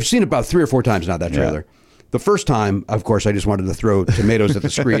seen it about 3 or 4 times now, that trailer. Yeah. The first time, of course, I just wanted to throw tomatoes at the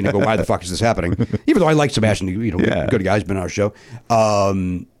screen and go, "Why the fuck is this happening?" Even though I like Sebastian, good guy, he's been on our show,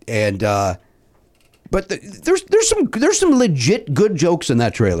 but there's some legit good jokes in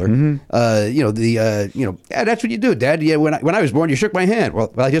that trailer. Mm-hmm. That's what you do, Dad. Yeah, when I was born, you shook my hand.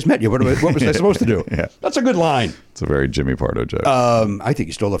 Well, I just met you. What was I supposed to do? Yeah. That's a good line. It's a very Jimmy Pardo joke. I think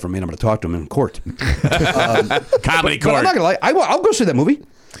he stole it from me, and I'm going to talk to him in court. Comedy court. But I'm not going to lie. I'll go see that movie.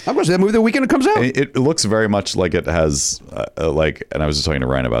 I'm going to see that movie the weekend it comes out. It looks very much like it has, and I was just talking to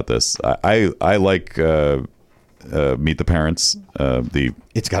Ryan about this. I like Meet the Parents.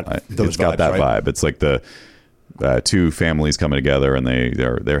 It's got that vibe. It's like the two families coming together, and they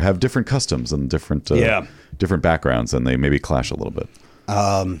have different customs and different backgrounds, and they maybe clash a little bit.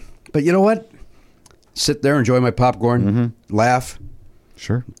 But you know what? Sit there, enjoy my popcorn, laugh.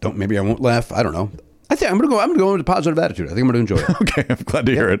 Sure. Maybe I won't laugh. I don't know. I think I'm going to go with a positive attitude. I think I'm going to enjoy it. Okay, I'm glad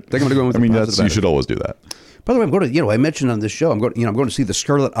to hear it. I think I'm going to go with a positive attitude. You should always do that. By the way, I'm going to. I mentioned on this show, I'm going to see the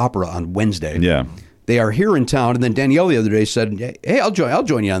Scarlet Opera on Wednesday. Yeah. They are here in town, and then Danielle the other day said, "Hey, I'll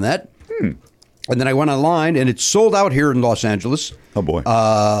join you on that." And then I went online, and it's sold out here in Los Angeles. Oh boy!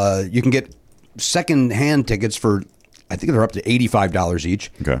 You can get second-hand tickets for, I think they're up to $85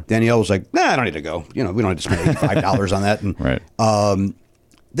 each. Okay. Danielle was like, "Nah, I don't need to go. We don't have to spend $85 on that." And, right.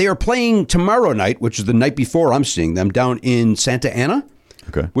 They are playing tomorrow night, which is the night before I'm seeing them, down in Santa Ana,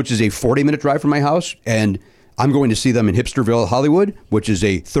 which is a 40-minute drive from my house, and I'm going to see them in Hipsterville, Hollywood, which is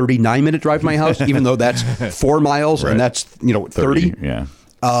a 39-minute drive from my house, even though that's 4 miles and that's 30. Yeah.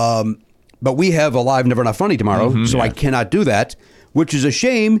 But we have a live Never Not Funny tomorrow, so I cannot do that, which is a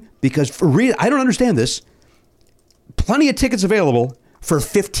shame because for real, I don't understand this. Plenty of tickets available for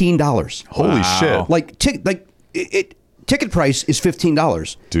 $15. Holy shit! Ticket price is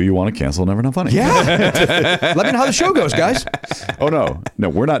 $15. Do you want to cancel Never Not Funny? Yeah. Let me know how the show goes, guys. Oh no,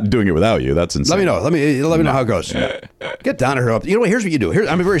 we're not doing it without you. That's insane. Let me know. Let me know how it goes. Get Danaher up. You know what? Here's what you do.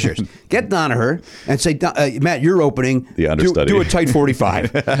 I'm very serious. Get Danaher and say, Matt, you're opening. The understudy. Do a tight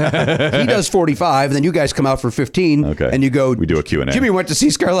 45. He does 45, and then you guys come out for 15. Okay. And you go. We do a Q&A. Jimmy went to see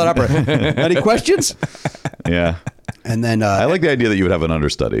Scarlet Opera. Any questions? Yeah. And then I like the idea that you would have an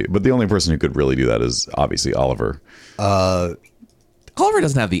understudy, but the only person who could really do that is obviously Oliver. Oliver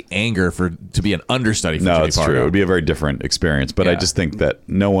doesn't have the anger to be an understudy for No, Jimmy it's Pardo. true. It would be a very different experience, but I just think that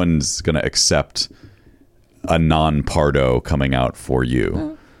no one's going to accept a non-Pardo coming out for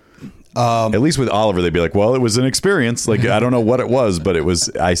you. At least with Oliver, they'd be like, well, it was an experience. Like, I don't know what it was, but it was.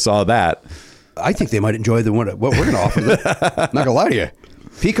 I saw that. I think they might enjoy what we're going to offer them. Not going to lie to you.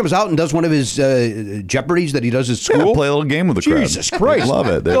 If he comes out and does one of his Jeopardies that he does at school, Yeah, play a little game with the crowd. Jesus Christ, They love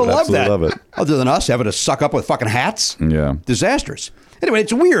it. They They'll love absolutely that. love it. Other than us having to suck up with fucking hats. Yeah. Disastrous. Anyway,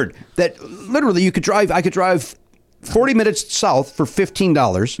 it's weird that literally I could drive 40 minutes south for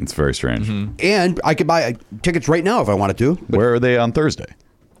 $15. It's very strange. And I could buy tickets right now if I wanted to. But Where are they on Thursday?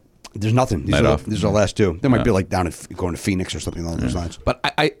 there's nothing. These are the last two. There might be like down going to Phoenix or something along those lines. But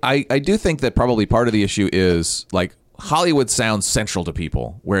I do think that probably part of the issue is like Hollywood sounds central to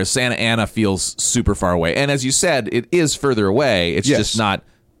people, whereas Santa Ana feels super far away. And as you said, it is further away. It's just not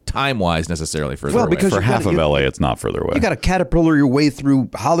time-wise necessarily further away. because For you half gotta- of LA, it's not further away. You got to caterpillar your way through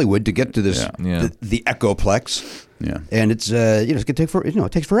Hollywood to get to this Yeah. the Echoplex. Yeah. And it's it's gonna take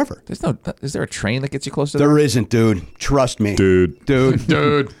it takes forever. Is there a train that gets you close to There isn't, dude. Trust me, Dude.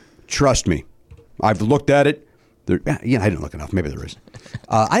 Trust me. I've looked at it. I didn't look enough. Maybe there is.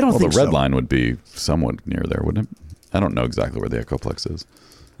 I don't Well, think the red so. line would be somewhat near there, wouldn't it? I don't know exactly where the Echoplex is.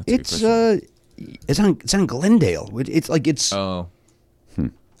 It's on Glendale. It's like it's. Oh.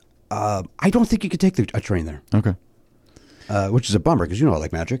 I don't think you could take a train there, Okay. which is a bummer because I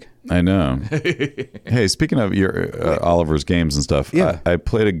like magic. I know. Hey, speaking of your Oliver's games and stuff, Yeah. I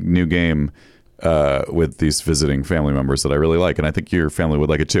played a new game with these visiting family members that I really like, and I think your family would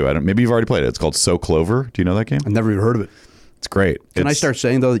like it too. Maybe you've already played it. It's called So Clover. Do you know that game? I've never even heard of it. It's great. Can I start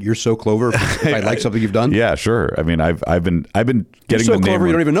saying though that you're so clover if I like something you've done? Yeah, sure. I mean, I've been getting so the name clover you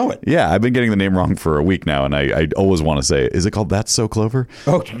wrong. don't even know it. Yeah, I've been getting the name wrong for a week now, and I always want to say, is it called That's So Clover?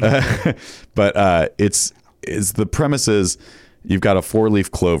 Okay. But it's the premise is you've got a 4-leaf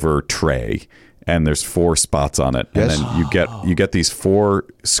clover tray, and there's 4 spots on it, Yes. and then you get these 4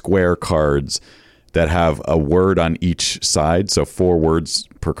 square cards that have a word on each side, so 4 words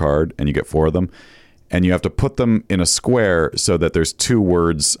per card, and you get 4 of them. And you have to put them in a square so that there's 2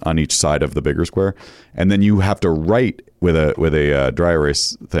 words on each side of the bigger square, and then you have to write with a dry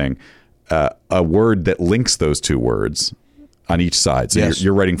erase thing a word that links those 2 words on each side. So Yes.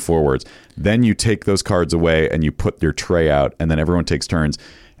 you're writing 4 words. Then you take those cards away and you put your tray out, and then everyone takes turns,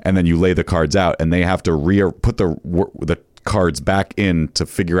 and then you lay the cards out, and they have to put the cards back in to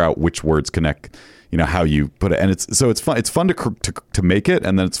figure out which words connect. How you put it, and it's fun. It's fun to make it,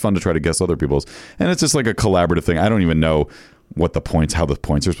 and then it's fun to try to guess other people's. And it's just like a collaborative thing. I don't even know how the points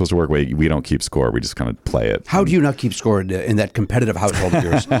are supposed to work. We don't keep score. We just kind of play it. How do you not keep score in that competitive household of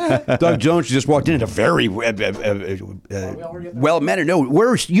yours? Doug Jones just walked in at a very well-mannered. No, where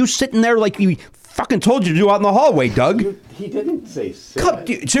are you sitting there like you fucking told you to do out in the hallway, Doug? He didn't say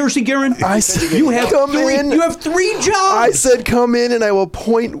sit. Seriously, Garen? I said, you have come three. in. You have 3 jobs. I said, come in and I will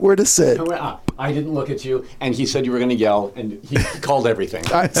point where to sit. I didn't look at you, and he said you were going to yell, and he called everything.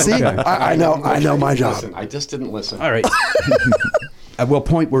 I know my job. Listen, I just didn't listen. All right. We'll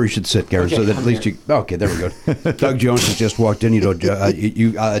point where you should sit, Garen, so that at least you. Okay, there we go. Doug Jones has just walked in. Doug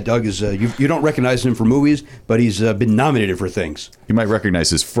is. You don't recognize him from movies, but he's been nominated for things. You might recognize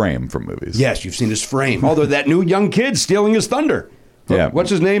his frame from movies. Yes, you've seen his frame. Although that new young kid stealing his thunder. Yeah. What's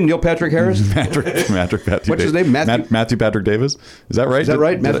his name? Neil Patrick Harris. What's his name? Matthew Patrick Davis. Is that right? Is that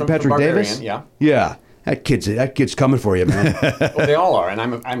right? Matthew Patrick Barbarian, Davis. yeah. Yeah. That kid's coming for you, man. Well, they all are, and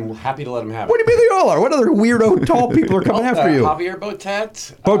I'm happy to let him have it. What do you mean they all are? What other weirdo tall people are coming after you? Javier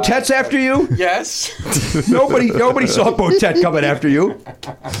Botet. Botet's after you? Yes. Nobody saw Botet coming after you.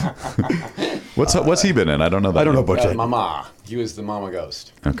 What's he been in? I don't know that. I don't know Botet. Mama. He was the Mama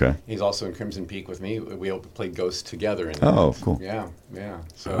Ghost. Okay. He's also in Crimson Peak with me. We all played Ghost together. In Oh, cool. Yeah.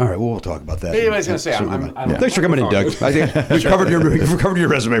 So. All right, well, we'll talk about that. Anyways, I was going to say, I'm Thanks for coming in, Doug. I think we've covered your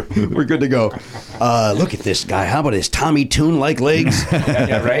resume. We're good to go. Look at this guy. How about his Tommy Tune-like legs?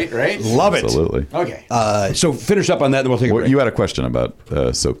 yeah, right? Love it. Absolutely. Okay. So finish up on that, and then we'll take a break. You had a question about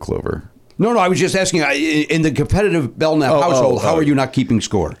So Clover. No, I was just asking, in the competitive Belknap household, how are you not keeping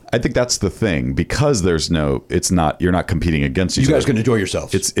score? I think that's the thing, because you're not competing against each You other. guys can enjoy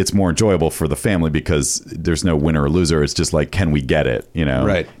yourselves. It's more enjoyable for the family because there's no winner or loser. It's just like, can we get it?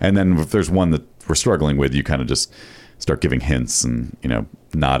 Right. And then if there's one that we're struggling with, you kind of just start giving hints and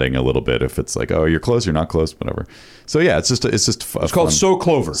nodding a little bit if it's like, oh, you're close, you're not close, whatever. So yeah, it's called So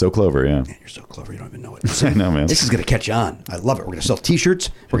Clover. So Clover, yeah. Man, you're so clever, you don't even know it. I know, man. This is going to catch on. I love it. We're going to sell T-shirts.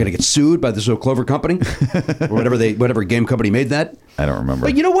 We're going to get sued by the So Clover company, or whatever game company made that. I don't remember.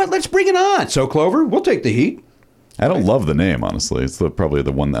 But you know what? Let's bring it on. So Clover, we'll take the heat. I don't love the name, honestly. It's probably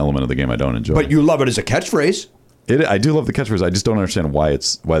the one element of the game I don't enjoy. But you love it as a catchphrase. I do love the catchphrase. I just don't understand why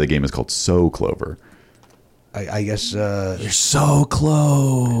the game is called So Clover. I guess You're so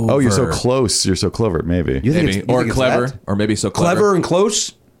close. Oh, you're so close. You're so clever. Maybe. You think Maybe. it's- you Or think it's clever. that? Or maybe so clever. Clever and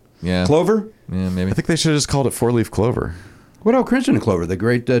close. Yeah. Clover. Yeah, maybe. I think they should have just called it 4-leaf clover. What about Crimson and Clover, the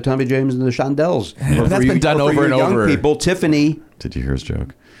great Tommy James and the Shondells? Or that's for been done or for over you and young over. people, Tiffany. Did you hear his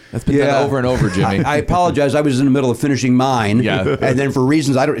joke? That's been done over and over, Jimmy. I apologize. I was in the middle of finishing mine. Yeah. And then for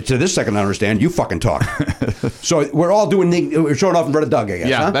reasons to this second I understand, you fucking talk. So we're all we're showing off in front of Doug, I guess.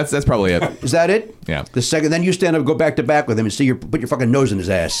 yeah, huh? that's probably it. Is that it? Yeah. The second, then you stand up, go back to back with him, and put your fucking nose in his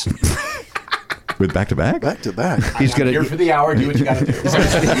ass. With back to back? Back to back. He's I'm gonna. here for the hour. Do what you got to do.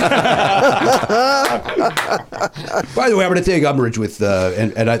 By the way, I'm going to take umbrage with,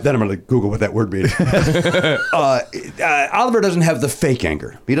 then I'm going to Google what that word means. Oliver doesn't have the fake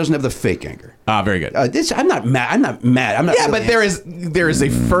anger. He doesn't have the fake anger. Very good. I'm not mad. I'm not mad. I'm not. Yeah, really but there is a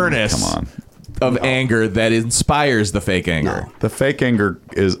furnace Come on. of anger that inspires the fake anger. The fake anger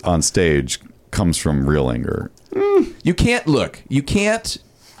is on stage comes from real anger. You can't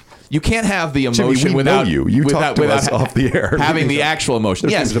have the emotion Jimmy, we without know you talk to us off the air. having the actual emotion.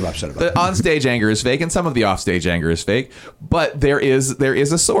 There's Yes, things I'm upset about. the on-stage anger is fake, and some of the off-stage anger is fake. But there is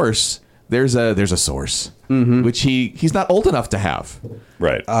a source. There's a source which he's not old enough to have.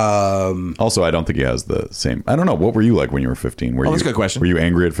 Right. Also, I don't think he has the same. I don't know. What were you like when you were 15? Were that's a good question. Were you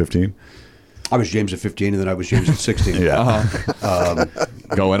angry at 15? I was James at 15, and then I was James at 16. Yeah.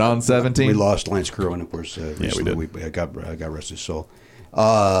 Going on 17. We lost Lance Kerwin, of course. Recently. we did. God rest his soul.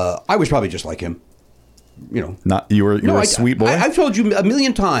 I was probably just like him. You know. Not you were a sweet boy. I've told you a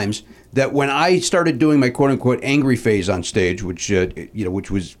million times that when I started doing my quote unquote angry phase on stage, which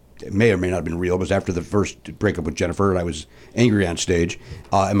was may or may not have been real, it was after the first breakup with Jennifer, and I was angry on stage.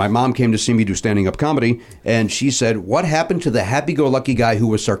 And my mom came to see me do standing up comedy, and she said, "What happened to the happy-go-lucky guy who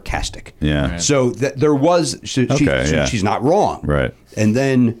was sarcastic?" Yeah. Right. So there was. She's not wrong. Right. And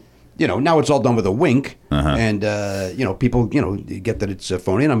then. Now it's all done with a wink, and people, get that it's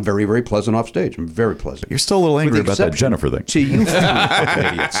phony, and I'm very, very pleasant off stage. I'm very pleasant. You're still a little angry about that Jennifer thing. See, you fucking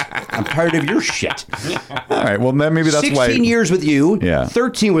idiots. I'm tired of your shit. All right, well, then maybe that's 16 why. 16 years with you, Yeah.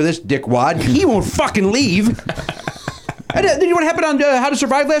 13 with this dickwad. He won't fucking leave. And you know what happened on How to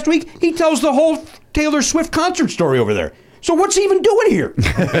Survive last week? He tells the whole Taylor Swift concert story over there. So what's he even doing here?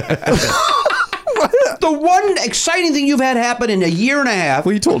 The one exciting thing you've had happen in a year and a half.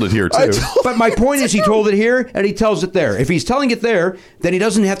 Well, you told it here, too. But my point is he told it here and he tells it there. If he's telling it there, then he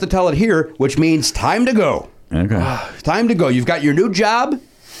doesn't have to tell it here, which means time to go. Okay. Time to go. You've got your new job.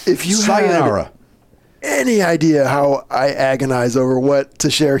 If you sayonara. had any idea how I agonize over what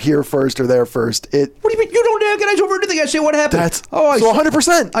to share here first or there first, What do you mean? You don't agonize over anything. I say what happened. so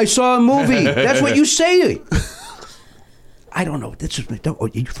 100%. I saw a movie. That's what you say. I don't know.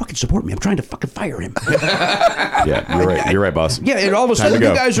 You fucking support me. I'm trying to fucking fire him. Yeah, you're right. You're right, boss. Yeah, and all of a Time sudden to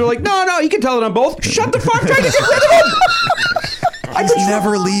the go. guys are like, no, you can tell it on both. Shut the fuck! I'm trying to get rid of him. He's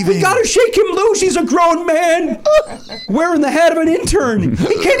never leaving. We gotta shake him loose. He's a grown man wearing the hat of an intern. He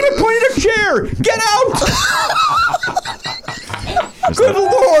can't even point at a chair. Get out! Good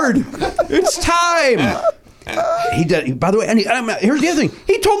Lord! It's time. He did. By the way, here's the other thing.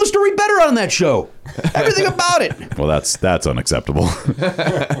 He told the story better on that show. Everything about it. Well, that's unacceptable.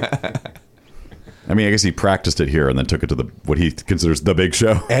 I mean, I guess he practiced it here and then took it to what he considers the big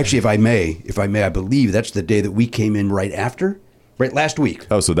show. Actually, if I may, I believe that's the day that we came in right after, right last week.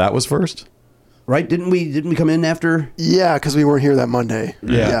 Oh, so that was first? Right? Didn't we come in after? Yeah, because we weren't here that Monday.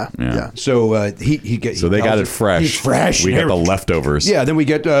 Yeah. So So they got it fresh. He's fresh. We got the leftovers. Yeah. Then we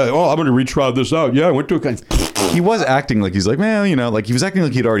get. I'm going to retry this out. Yeah, I went to a. He was acting like he's like, man, like he was acting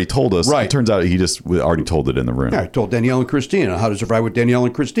like he'd already told us. Right. It turns out he just already told it in the room. Yeah, I told Danielle and Christine on How to Survive with Danielle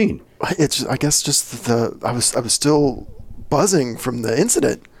and Christine. It's I guess just I was still buzzing from the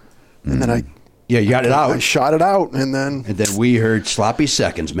incident, and then I you got it out. I shot it out, and then we heard sloppy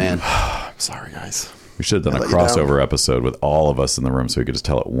seconds, man. I'm sorry, guys. We should have done I a let you down. crossover episode with all of us in the room so we could just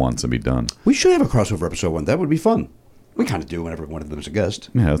tell it once and be done. We should have a crossover episode one. That would be fun. We kind of do whenever one of them is a guest.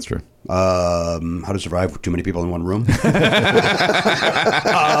 Yeah, that's true. How to Survive with Too Many People in One Room.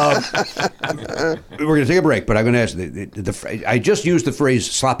 We're going to take a break, but I'm going to ask. I just used the phrase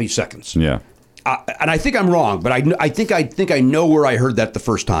 "sloppy seconds." Yeah. And I think I'm wrong, but I think I know where I heard that the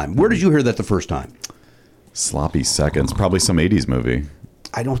first time. Where did you hear that the first time? Sloppy seconds. Probably some 80s movie.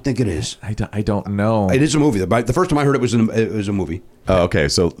 I don't think it is. I don't know. It is a movie. The first time I heard it was a movie. Oh, okay.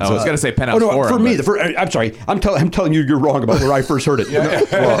 So I was going to say Penthouse Oh no! Forum, For me, but- I'm sorry. I'm telling you, you're wrong about where I first heard it.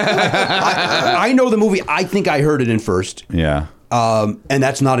 I know the movie. I think I heard it in first. yeah. And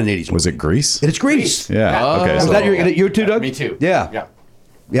that's not an 80s movie. Was it Grease? It's Grease. Yeah. Okay. Was So, that you too, Doug? Me too. Yeah. Yeah.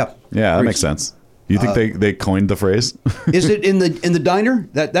 Yep. yeah, that Grease. makes sense. You think they coined the phrase? Is it in the diner?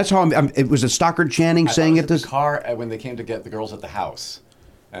 That's how it was. A Stockard Channing saying it. The car when they came to get the girls at the house,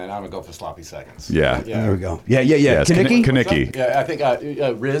 and I'm gonna go for sloppy seconds. Yeah. There we go. Yeah. it's Kinnicky? Kinnicky. Yeah, I think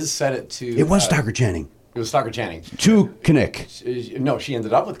Riz said it to. It was Stockard Channing. It was Stockard Channing. To Kinnick. No, she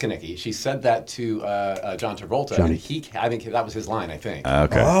ended up with Kinnicky. She said that to John Travolta. Johnny. And I think that was his line. I think.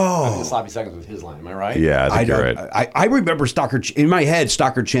 Okay. I think the sloppy seconds was his line. Am I right? Yeah, I think you're right. I remember Stockard in my head.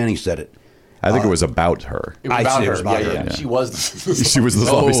 Stockard Channing said it. I think it was about her. It was I'd about say it her. was about yeah, her. yeah. She was She was the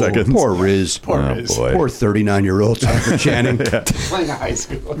sloppy seconds. Poor Riz. Poor Oh, Riz. boy. Poor 39-year-old Tucker Channing. playing high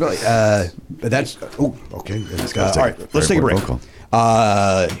school. That's okay. gotta All take right, it let's take a very break. vocal.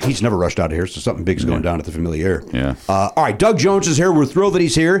 He's never rushed out of here, so something big's going down at the Familiar. Yeah. All right, Doug Jones is here. We're thrilled that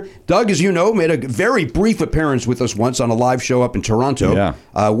he's here. Doug, as you know, made a very brief appearance with us once on a live show up in Toronto.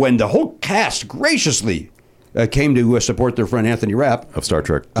 Yeah. When the whole cast graciously came to support their friend Anthony Rapp. Of Star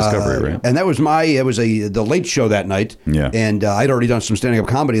Trek Discovery, right? And that was the Late Show that night. Yeah. And I'd already done some standing up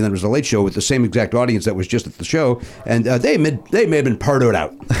comedy, and then it was the Late Show with the same exact audience that was just at the show, and they may have been pardoed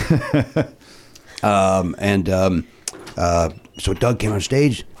out. So Doug came on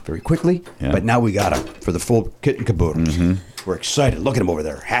stage very quickly, Yeah. but now we got him for the full kit and caboodle. Mm-hmm. We're excited. Look at him over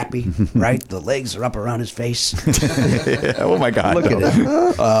there, happy, right? The legs are up around his face. Yeah, oh my God. Look no. at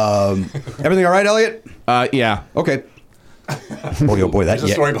it. Everything all right, Elliot? Yeah. Okay. Boy, oh boy, that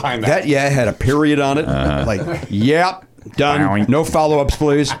There's a story behind that. That yeah had a period on it. Like, yep, done. No follow-ups,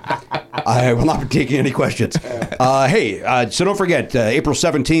 please. I will not be taking any questions. So don't forget, April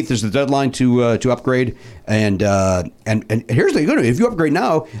 17th is the deadline to upgrade, and here's the good news: if you upgrade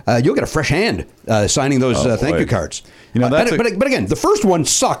now, you'll get a fresh hand signing those thank boy. you cards. You know, that's but again, the first one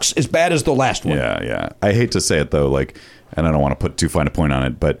sucks as bad as the last one. Yeah. I hate to say it though, and I don't want to put too fine a point on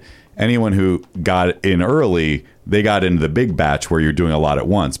it, but anyone who got in early, they got into the big batch where you're doing a lot at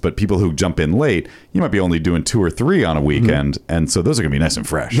once. But people who jump in late, you might be only doing 2 or 3 on a weekend, and so those are going to be nice and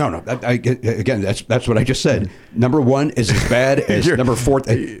fresh. No. Again, that's what I just said. Number 1 is as bad as number 4.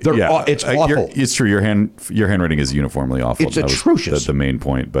 It's awful. It's true. Your handwriting is uniformly awful. It's That was atrocious. the main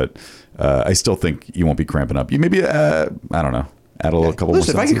point, but I still think you won't be cramping up. You maybe I don't know. Add a little couple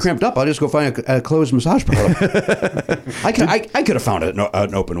Listen, if more I get cramped up, I'll just go find a closed massage parlor. I could have found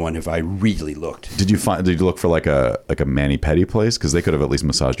an open one if I really looked. Did you look for like a mani-pedi place? Because they could have at least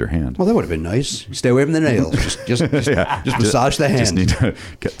massaged your hand. Well, that would have been nice. Stay away from the nails. Just massage the hand. Just need to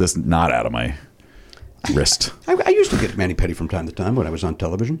get this knot out of my wrist. I used to get mani-pedi from time to time when I was on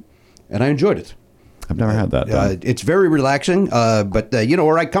television, and I enjoyed it. I've never had that. done. It's very relaxing, but you know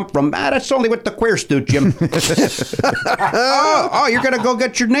where I come from. That's only with the queer stooge, Jim. You're gonna go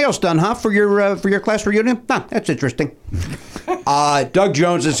get your nails done, huh? For your class reunion? Huh, that's interesting. Doug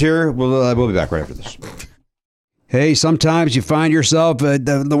Jones is here. We'll be back right after this. Hey, sometimes you find yourself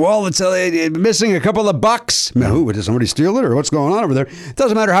the wallet's missing a couple of bucks. Did somebody steal it or what's going on over there? It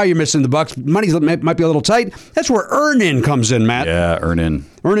doesn't matter how you're missing the bucks. Money might be a little tight. That's where Earnin comes in, Matt. Yeah, Earnin.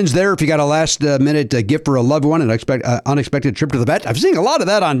 Earnin's there if you got a last-minute gift for a loved one, an unexpected trip to the vet. I'm seeing a lot of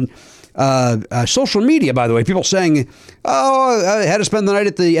that on social media, by the way. People saying, I had to spend the night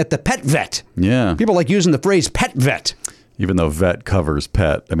at the pet vet. Yeah. People like using the phrase pet vet. Even though vet covers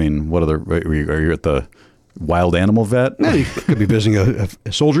pet. I mean, what other... Are you at the... wild animal vet? Yeah, you could be visiting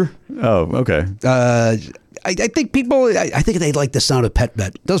a soldier. Oh, okay. I think I think they like the sound of pet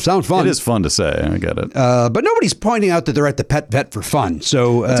vet. It does sound fun. It is fun to say. I get it. But nobody's pointing out that they're at the pet vet for fun.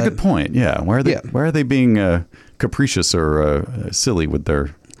 So That's a good point. Yeah. Why are they being capricious or silly with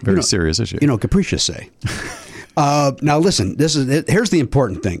their very serious issue? Capricious say. Now listen, here's the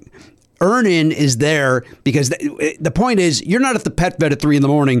important thing. Earnin is there because the point is you're not at the pet vet at 3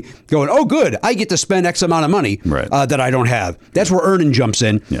 a.m. going, oh, good, I get to spend X amount of money that I don't have. That's where Earnin jumps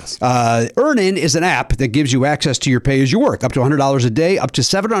in. Yes. Earnin is an app that gives you access to your pay as you work, up to $100 a day, up to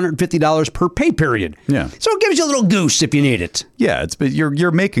 $750 per pay period. Yeah. So it gives you a little goose if you need it. Yeah, but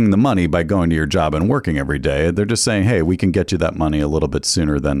you're making the money by going to your job and working every day. They're just saying, hey, we can get you that money a little bit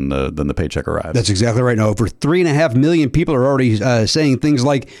sooner than the paycheck arrives. That's exactly right. Now, over 3.5 million people are already saying things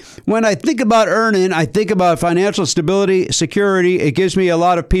like, when I think about Earnin, I think about financial stability, security. It gives me a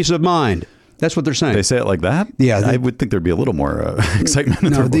lot of peace of mind. That's what they're saying. They say it like that? Yeah. I would think there'd be a little more excitement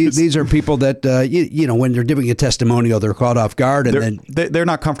in their voice. These are people that, when they're giving a testimonial, they're caught off guard. And they're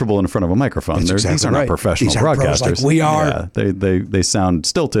not comfortable in front of a microphone. These are not professional These aren't pros broadcasters. like we are. Yeah, they sound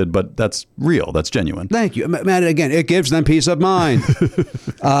stilted, but that's real. That's genuine. Thank you. Matt, again, it gives them peace of mind.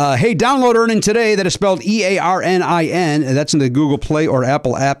 Hey, download Earnin today. That is spelled EARNIN. That's in the Google Play or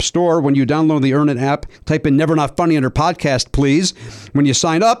Apple App Store. When you download the Earnin app, type in Never Not Funny under podcast, please. When you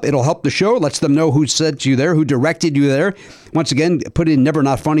sign up, it'll help the show. Lets them know who sent you there, who directed you there. Once again, put in Never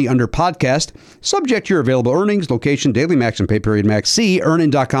Not Funny under podcast. Subject to your available earnings, location, daily max, and pay period max. See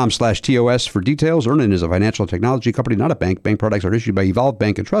earnin.com/TOS for details. Earnin is a financial technology company, not a bank. Bank products are issued by Evolve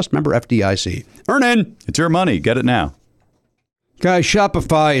Bank and Trust, member FDIC. Earnin. It's your money. Get it now. Guys,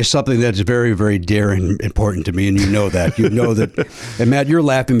 Shopify is something that's very, very dear and important to me, and you know that. You know that. And Matt, you're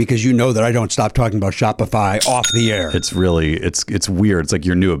laughing because you know that I don't stop talking about Shopify off the air. It's really, it's weird. It's like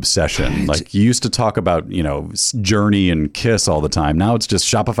your new obsession. Like you used to talk about, Journey and Kiss all the time. Now it's just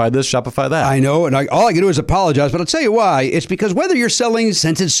Shopify this, Shopify that. I know, and all I can do is apologize, but I'll tell you why. It's because whether you're selling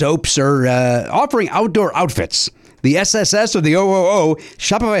scented soaps or offering outdoor outfits, the SSS or the OOO,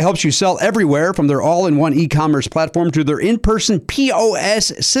 Shopify helps you sell everywhere from their all-in-one e-commerce platform to their in-person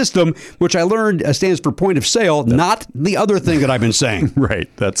POS system, which I learned stands for point of sale, not the other thing that I've been saying. Right.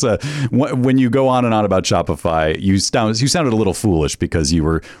 That's when you go on and on about Shopify, you sounded a little foolish because you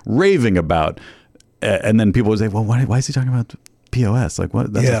were raving about, and then people would say, well, why is he talking about POS? Like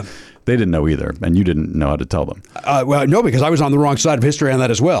what? They didn't know either, and you didn't know how to tell them. Well, no, because I was on the wrong side of history on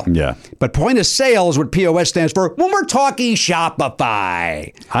that as well. Yeah. But point of sale is what POS stands for when we're talking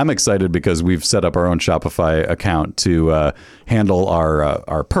Shopify. I'm excited because we've set up our own Shopify account to handle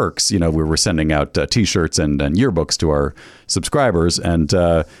our perks. We're sending out T-shirts and yearbooks to our subscribers, and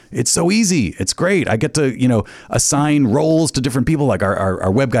it's so easy. It's great. I get to assign roles to different people. Like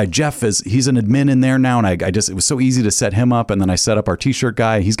our web guy Jeff he's an admin in there now, and it was so easy to set him up. And then I set up our T-shirt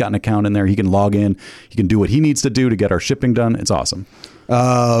guy. He's got an account in there. He can log in. He can do what he needs to do to get our shipping done. It's awesome.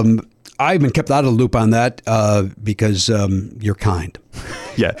 I've been kept out of the loop on that because you're kind.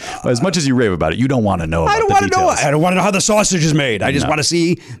 Yeah. As much as you rave about it, you don't want to know about the details. I don't want to know how the sausage is made. I just want to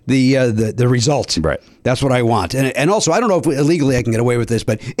see the result. Right. That's what I want. And also, I don't know if illegally I can get away with this,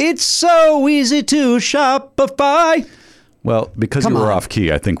 but it's so easy to Shopify. Well, because you were off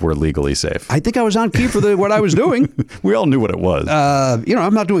key, I think we're legally safe. I think I was on key for what I was doing. We all knew what it was.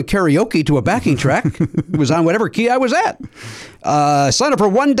 I'm not doing karaoke to a backing track. It was on whatever key I was at. Sign up for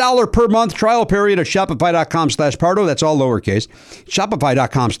 $1 per month trial period at Shopify.com/Pardo. That's all lowercase.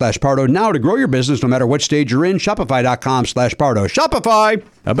 Shopify.com/Pardo. Now to grow your business no matter what stage you're in. Shopify.com/Pardo. Shopify.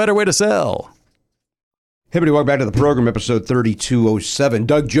 A better way to sell. Hey, everybody, welcome back to the program, episode 3207.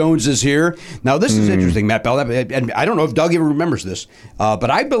 Doug Jones is here. Now, this is interesting, Matt Bell, and I don't know if Doug even remembers this,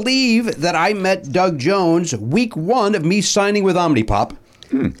 but I believe that I met Doug Jones week one of me signing with Omnipop.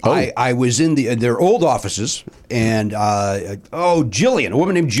 I was in their old offices, and, Jillian, a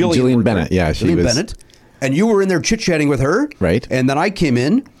woman named Jillian. Jillian Bennett, yeah. Jillian Bennett. And you were in there chit-chatting with her. Right. And then I came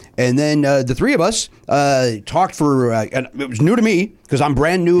in, and then the three of us talked for, and it was new to me, because I'm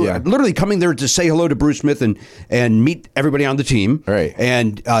brand new, literally coming there to say hello to Bruce Smith and meet everybody on the team. Right.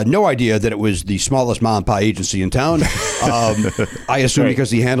 And no idea that it was the smallest mom and pop agency in town. I assumed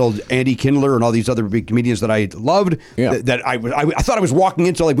because he handled Andy Kindler and all these other big comedians that I loved, that I thought I was walking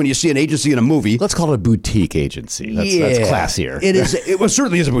into, like when you see an agency in a movie. Let's call it a boutique agency. That's classier. It is. It was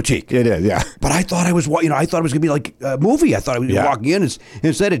certainly is a boutique. It is, yeah. But I thought I was, I thought it was going to be like a movie. I thought I was walking in.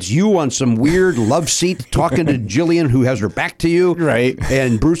 Instead, it's you on some weird love seat talking to Jillian, who has her back to you. Right.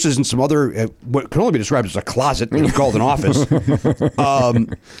 And Bruce is in some other, what can only be described as a closet, but it's called an office.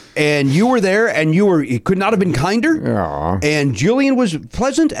 And you were there, and it could not have been kinder. Aww. And Jillian was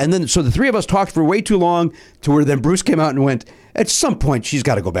pleasant. And then, so the three of us talked for way too long to where then Bruce came out and went, at some point, she's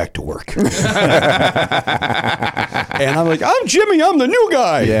got to go back to work. And I'm like, I'm Jimmy, I'm the new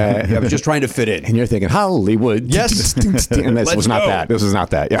guy. Yeah. I was just trying to fit in. And you're thinking, Hollywood. Yes. And this was not that. This was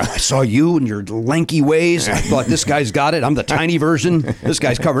not that, yeah. I saw you and your lanky ways. I thought, this guy's got it. I'm the tiny version. This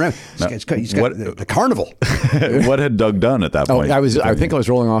guy's covering it. He's got the carnival. What had Doug done at that point? I think I was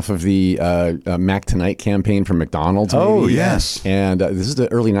rolling off of the Mac Tonight campaign from McDonald's. Oh, maybe. yes. And this is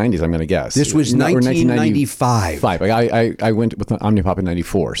the early 90s, I'm going to guess. This was 1995. I went with Omnipop in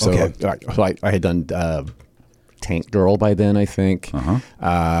 94. So, so I had done Tank Girl by then, I think.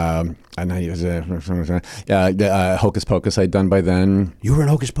 Hocus Pocus I'd done by then. You were in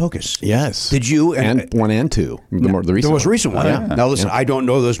Hocus Pocus? Yes. Did you? And 1 and 2. The most recent one. Yeah. Now listen, I don't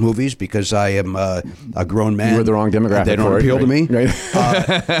know those movies because I am a grown man. You were the wrong demographic. They don't appeal to me. Right.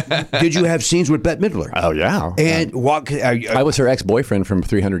 Did you have scenes with Bette Midler? Oh yeah. And I was her ex-boyfriend from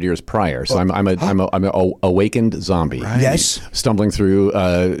 300 years prior, so I'm a awakened zombie. Right. Yes. Stumbling through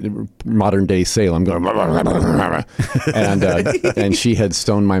modern day Salem, going and she had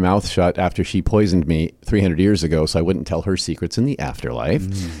stoned my mouth shut after she poisoned me 300 years ago, so I wouldn't tell her secrets in the afterlife.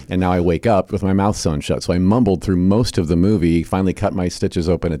 And now I wake up with my mouth sewn shut. So I mumbled through most of the movie, finally cut my stitches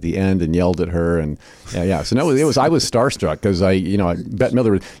open at the end and yelled at her. And so no, I was starstruck because Bette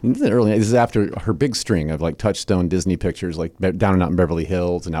Midler was early. This is after her big string of like Touchstone Disney pictures, like Down and Out in Beverly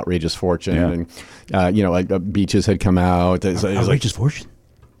Hills and Outrageous Fortune, and Beaches had come out. Outrageous Fortune.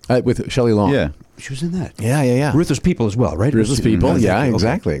 With Shelley Long. Yeah. She was in that. Yeah. Ruthless People as well, right? Ruthless People. Yeah, Okay.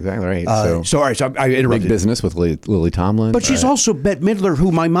 exactly right. So all right, so I interrupted. Big Business with Lily Tomlin. But she's also Bette Midler,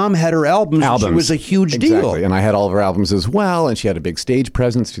 who my mom had her albums. She was a huge deal. And I had all of her albums as well. And she had a big stage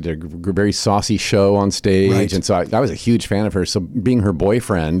presence. She did a very saucy show on stage. Right. And so I was a huge fan of her. So being her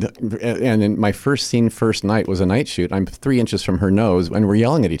boyfriend, and in my first scene, first night was a night shoot. I'm 3 inches from her nose, and we're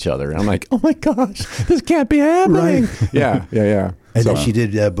yelling at each other. And I'm like, oh my gosh, this can't be happening. Right. Yeah. And then she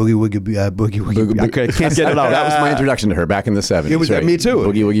did Boogie Woogie. I can't get it out. That was my introduction to her back in the 70s. It was right? me too.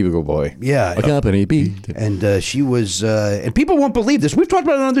 Boogie Woogie Boogie Boy. Yeah. A company beat. And she was, and people won't believe this. We've talked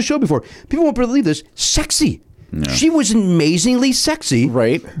about it on the show before. People won't believe this. Sexy. Yeah. She was amazingly sexy.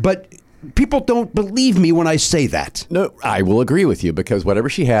 Right. But people don't believe me when I say that. No, I will agree with you because whatever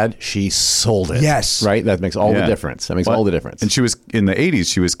she had, she sold it. Yes. Right? That makes all the difference. That makes all the difference. And she was, in the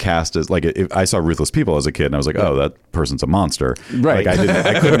 80s, she was cast as, like, if I saw Ruthless People as a kid, and I was like, oh, that person's a monster. Right. Like,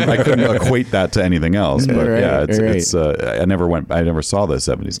 I couldn't equate that to anything else. But it's I never saw the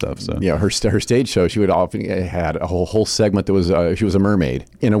 70s stuff. So yeah, her stage show, she would often had a whole segment that was she was a mermaid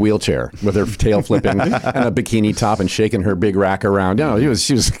in a wheelchair with her tail flipping and a bikini top and shaking her big rack around.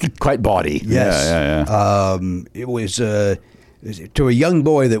 She was quite body. Yes. Yeah. It was to a young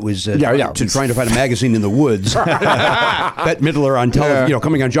boy that was trying to find a magazine in the woods. Bette Midler on television,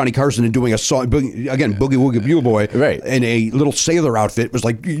 coming on Johnny Carson and doing a song again, Boogie Woogie Bugle Boy, right, in a little sailor outfit was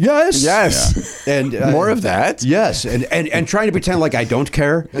like yes, and more of that, yes, and trying to pretend like I don't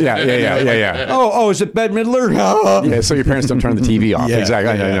care. Yeah. Oh, is it Bette Midler? Yeah, so your parents don't turn the TV off. Exactly.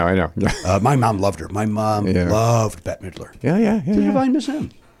 I know. My mom loved her. My mom loved Bette Midler. Yeah. Did you find Miss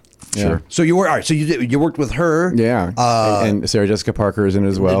M? Sure. Yeah. So you were all right. So you worked with her. Yeah. And Sarah Jessica Parker is in it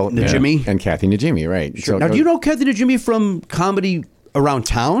as well. Najimy. And Kathy Najimy, right. Sure. Now, do you know Kathy Najimy from comedy around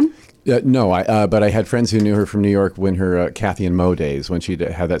town? No, but I had friends who knew her from New York when her Kathy and Mo days, when she'd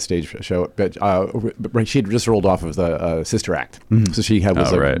had that stage show. But she'd just rolled off of the Sister Act. Mm-hmm. So she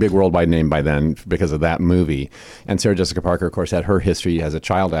was a big worldwide name by then because of that movie. And Sarah Jessica Parker, of course, had her history as a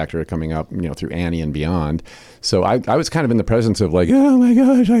child actor coming up, through Annie and beyond. So I was kind of in the presence of like, oh my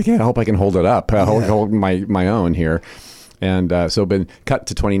gosh, I hope I can hold it up, hold my own here. And so been cut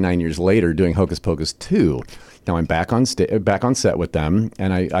to 29 years later doing Hocus Pocus 2. Now I'm back on set with them,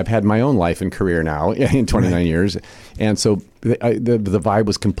 and I've had my own life and career now in 29 years, and so the vibe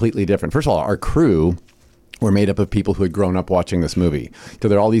was completely different. First of all, our crew were made up of people who had grown up watching this movie. So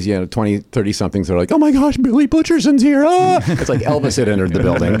there are all these 20, 30 somethings that are like, oh my gosh, Billy Butcherson's here. It's like Elvis had entered the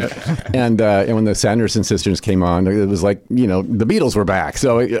building. And when the Sanderson sisters came on, it was like, the Beatles were back.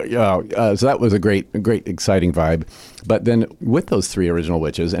 So so that was a great, exciting vibe. But then with those 3 original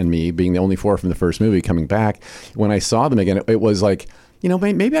witches and me being the only 4 from the first movie coming back, when I saw them again, it was like,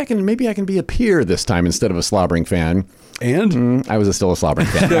 maybe I can be a peer this time instead of a slobbering fan. And I was still a slobbering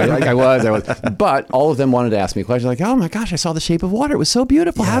fan. I was. But all of them wanted to ask me questions like, oh my gosh, I saw The Shape of Water. It was so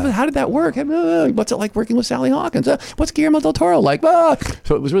beautiful. Yeah. How did that work? What's it like working with Sally Hawkins? What's Guillermo del Toro like?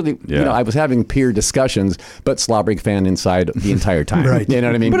 So it was really, I was having peer discussions, but slobbering fan inside the entire time. Right. You know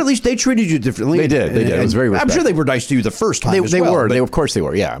what I mean? But at least they treated you differently. They did. It was very respectful. I'm sure they were nice to you the first time They were. Of course they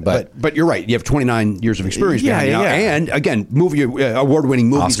were, yeah. But you're right. You have 29 years of experience behind you now. And again, award-winning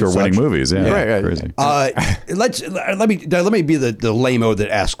movies. Oscar-winning movies, yeah. Right. Crazy. Let me be the lame-o that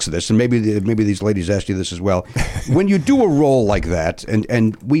asks this, and maybe these ladies asked you this as well. When you do a role like that,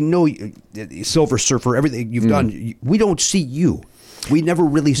 and we know Silver Surfer, everything you've done, we don't see you. We never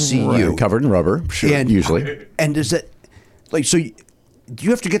really see you. Covered in rubber, sure, usually. And is that so? Do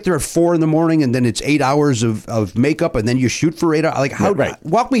you have to get there at 4 a.m. and then it's 8 hours of makeup and then you shoot for 8 hours? Like how? Right.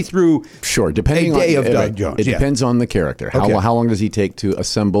 Walk me through. Sure, depending a day on of Doug Jones. It depends on the character. How long does he take to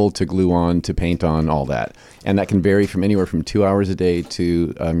assemble, to glue on, to paint on, all that, and that can vary from anywhere from 2 hours a day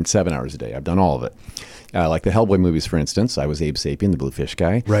to 7 hours a day. I've done all of it. Like the Hellboy movies, for instance, I was Abe Sapien, the blue fish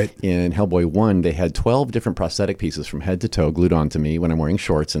guy. Right. In Hellboy 1, they had 12 different prosthetic pieces from head to toe glued onto me when I'm wearing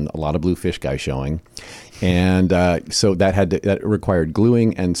shorts and a lot of blue fish guy showing. And so that required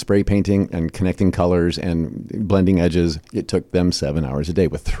gluing and spray painting and connecting colors and blending edges. It took them 7 hours a day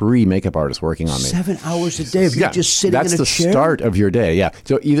with 3 makeup artists working on me. 7 hours a day of you just sitting in a chair? That's the start of your day, yeah.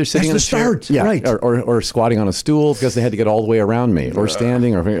 So either sitting in a chair, right. or squatting on a stool because they had to get all the way around me, or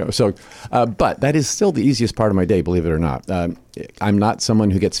standing, but that is still the easiest part of my day, believe it or not. I'm not someone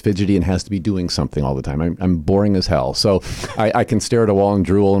who gets fidgety and has to be doing something all the time. I'm boring as hell. So I can stare at a wall and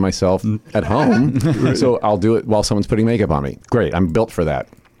drool on myself at home. So I'll do it while someone's putting makeup on me. Great. I'm built for that.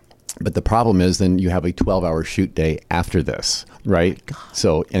 But the problem is then you have a 12-hour shoot day after this, right? God.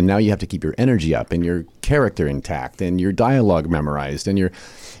 So, and now you have to keep your energy up and your character intact and your dialogue memorized and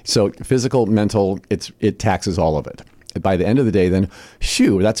so physical, mental, it taxes all of it. By the end of the day, then,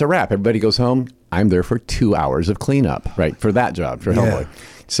 that's a wrap. Everybody goes home. I'm there for 2 hours of cleanup, right, for that job, for Hellboy.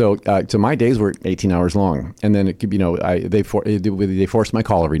 So my days were 18 hours long, and then they forced my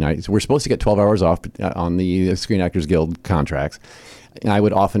call every night. So we're supposed to get 12 hours off on the Screen Actors Guild contracts. And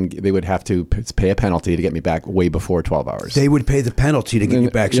they would have to pay a penalty to get me back way before 12 hours. They would pay the penalty to get you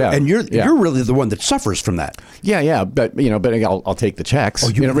back. So, and you're really the one that suffers from that. Yeah. But I'll take the checks. Oh,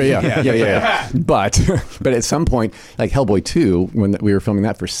 yeah. But at some point, like Hellboy 2, when we were filming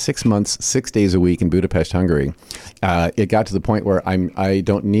that for 6 months, 6 days a week in Budapest, Hungary, it got to the point where I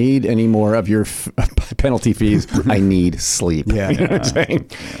don't need any more of your penalty fees. I need sleep. Yeah. You know what I'm saying?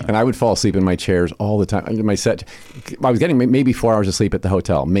 And I would fall asleep in my chairs all the time. My set, I was getting maybe 4 hours of sleep at the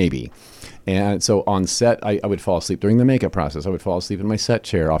hotel, maybe. And so on set, I would fall asleep during the makeup process. I would fall asleep in my set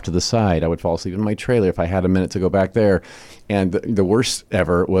chair off to the side. I would fall asleep in my trailer if I had a minute to go back there. And the worst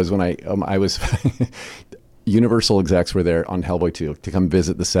ever was when I was... Universal execs were there on Hellboy 2 to come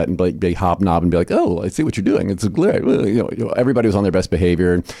visit the set and be hobnob and be like, "Oh, I see what you're doing. It's great." Everybody was on their best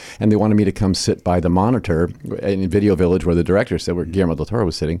behavior, and they wanted me to come sit by the monitor in Video Village where the director said, where Guillermo del Toro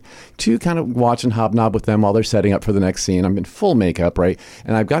was sitting, to kind of watch and hobnob with them while they're setting up for the next scene. I'm in full makeup, right?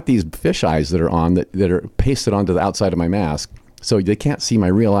 And I've got these fish eyes that are on that are pasted onto the outside of my mask. So they can't see my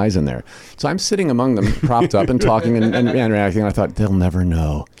real eyes in there. So I'm sitting among them, propped up and talking and interacting. And I thought, they'll never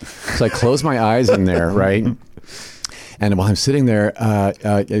know. So I closed my eyes in there, right? And while I'm sitting there,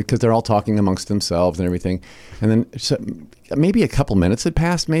 because they're all talking amongst themselves and everything. And then maybe a couple minutes had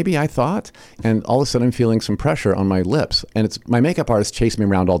passed, maybe, I thought. And all of a sudden I'm feeling some pressure on my lips. And it's my makeup artist chased me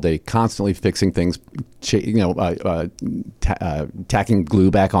around all day, constantly fixing things, tacking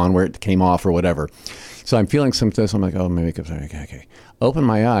glue back on where it came off or whatever. So I'm feeling something. So I'm like, oh, my makeup's okay. Open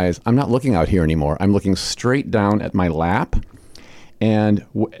my eyes. I'm not looking out here anymore. I'm looking straight down at my lap. And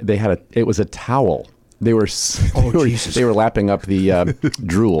it was a towel. They were lapping up the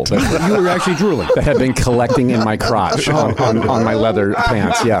drool. You were actually drooling. That had been collecting in my crotch on my leather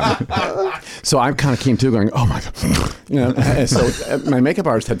pants. Yeah. So I kind of came to going, oh my God. So my makeup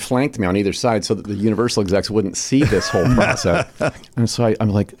artist had flanked me on either side so that the Universal execs wouldn't see this whole process. And so I'm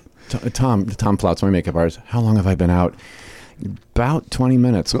like, Tom Plouts, my makeup artist, how long have I been out? About 20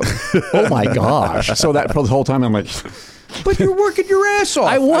 minutes. Oh my gosh. So that for the whole time I'm like... But you're working your ass off.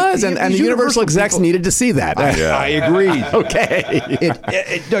 I was, and the Universal execs needed to see that. I agreed. Okay.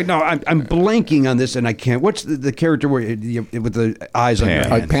 I'm blanking on this, and I can't. What's the character with the eyes on your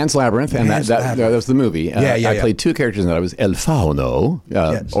hands? Pan's Labyrinth, and that was the movie. I played two characters in that. I was El Fauno,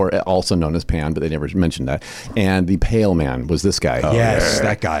 or also known as Pan, but they never mentioned that. And the Pale Man was this guy. Yes,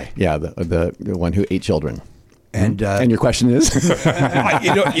 that guy. Yeah, the one who ate children. And your question is?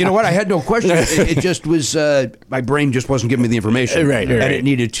 you know what? I had no question. It just was my brain just wasn't giving me the information, right. And it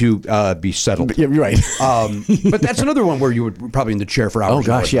needed to be settled. Yeah, right. But that's another one where you were probably in the chair for hours. Oh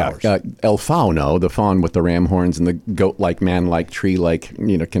gosh, yeah. El Fauno, the faun with the ram horns and the goat-like, man-like, tree-like,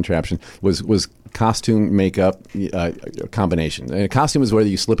 contraption, was costume, makeup combination. And a costume is where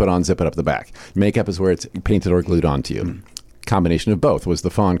you slip it on, zip it up the back. Makeup is where it's painted or glued onto you. Combination of both was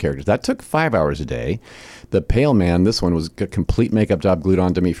the faun characters. That took 5 hours a day. The Pale Man, this one was a complete makeup job glued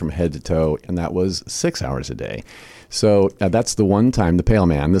onto me from head to toe, and that was 6 hours a day. So that's the one time, the Pale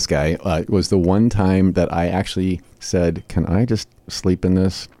Man, this guy, was the one time that I actually said, can I just sleep in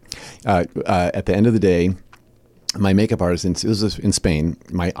this? At the end of the day, my makeup artist, it was in Spain,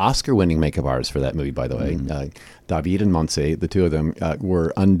 my Oscar-winning makeup artist for that movie, by the way, David and Montse, the two of them,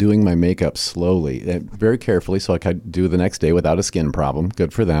 were undoing my makeup slowly, very carefully, so I could do the next day without a skin problem.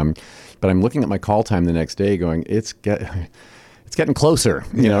 Good for them. But I'm looking at my call time the next day going, it's getting closer,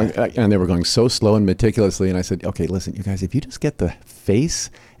 and they were going so slow and meticulously. And I said, okay, listen, you guys, if you just get the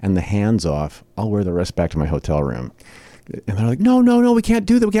face and the hands off, I'll wear the rest back to my hotel room. And they're like, no, we can't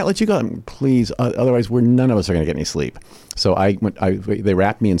do that. We can't let you go. Please, otherwise none of us are going to get any sleep. So they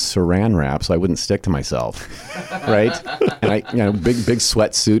wrapped me in saran wrap so I wouldn't stick to myself, right? And I, big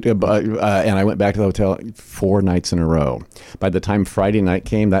sweatsuit, and I went back to the hotel 4 nights in a row. By the time Friday night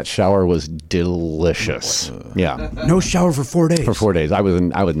came, that shower was delicious. Yeah, no shower for 4 days. For 4 days, I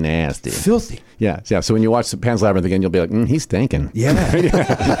was nasty, filthy. Yeah. So when you watch Pan's Labyrinth again, you'll be like, he's stinking. Yeah,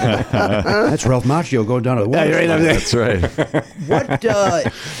 that's Ralph Macchio going down to the water. Yeah, that's right. What?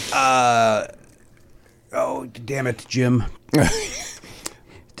 Oh, damn it, Jim.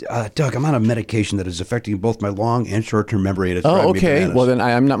 Doug, I'm on a medication that is affecting both my long and short-term memory. And oh, okay. Well, then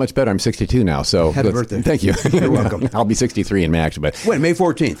I'm not much better. I'm 62 now. So happy birthday. Thank you. You're welcome. I'll be 63 in May, actually. But wait, May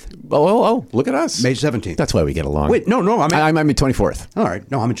 14th. Oh, look at us. May 17th. That's why we get along. Wait, no. I'm in 24th. All right.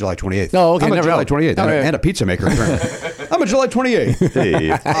 No, I'm in July 28th. Oh, okay. I'm in July 28th. And a pizza maker. I'm in July 28th. Hey.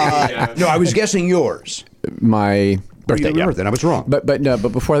 No, I was guessing yours. My Birthday, yeah. Then I was wrong. But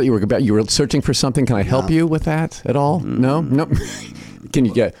before that, you were searching for something. Can I help you with that at all? No. Can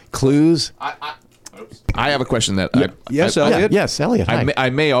you get clues? I have a question that Yes, Elliot. Yes, Elliot. Hi. I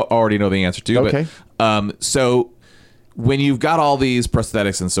may already know the answer to. Okay. But, so when you've got all these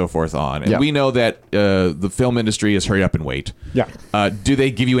prosthetics and so forth on, and we know that the film industry is hurry up and wait. Yeah. Do they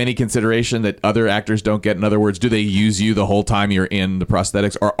give you any consideration that other actors don't get? In other words, do they use you the whole time you're in the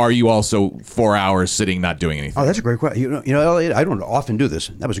prosthetics, or are you also 4 hours sitting not doing anything? Oh, that's a great question. You know, Elliot, I don't often do this.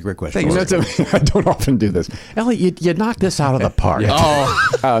 That was a great question. I don't often do this. Elliot, you knocked this out of the park.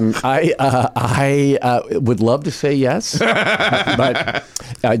 I would love to say yes, but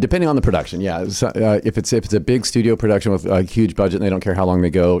depending on the production, yeah. So, if it's a big studio production with a huge budget and they don't care how long they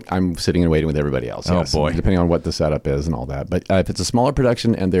go, I'm sitting and waiting with everybody else. Oh, yes, boy. Depending on what the setup is and all that. But if it's a smaller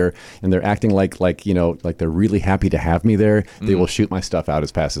production and they're acting like they're really happy to have me there, they will shoot my stuff out as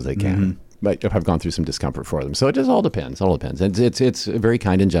fast as they can. But if I've gone through some discomfort for them, so it just all depends. It's very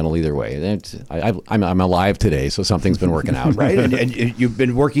kind and gentle either way. I'm alive today, so something's been working out. Right, and you've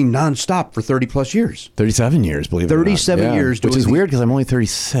been working nonstop for 30 plus years. 37 years, believe it or not. 37 years, which is weird because I'm only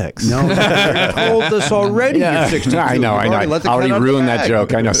 36. No, you told us already. You're 62. I know. I already ruined that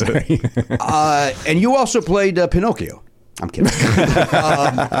joke. I know. Sorry. And you also played Pinocchio. I'm kidding.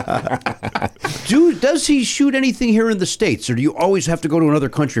 Does he shoot anything here in the States, or do you always have to go to another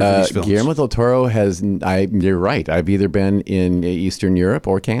country for these films? Guillermo del Toro has. You're right. I've either been in Eastern Europe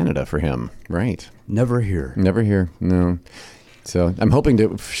or Canada for him. Right. Never here. Never here. No. So I'm hoping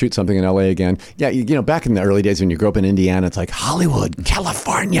to shoot something in LA again. Yeah, you know, back in the early days when you grew up in Indiana, it's like Hollywood,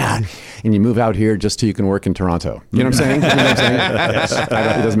 California, and you move out here just so you can work in Toronto. You know what I'm saying? It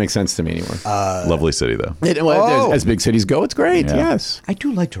doesn't make sense to me anymore. Lovely city, though. As big cities go, it's great. Yeah. Yes, I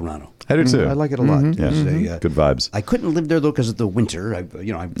do like Toronto. I do too. I like it a lot. Yeah. Good vibes. I couldn't live there though because of the winter. I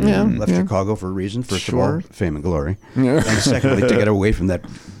left Chicago for a reason. First of all, fame and glory, and secondly, to get away from that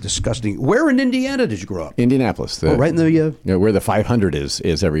disgusting. Where in Indiana did you grow up? Indianapolis. Right in the where the 500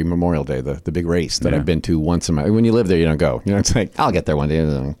 is every Memorial Day, the big race that I've been to once in my. When you live there, you don't go. You know, it's like I'll get there one day.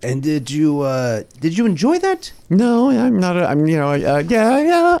 And did you enjoy that? No, I'm not.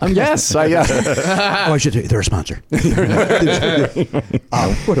 Yes. I should say they're a sponsor.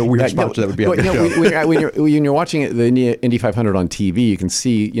 What a weird sponsor that would be. When you're watching the Indy 500 on TV, you can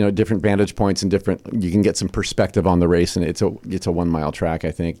see different vantage points and you can get some perspective on the race, and it's a 1 mile track,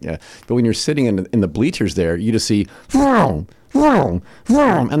 I think. Yeah. But when you're sitting in the bleachers there, you just see.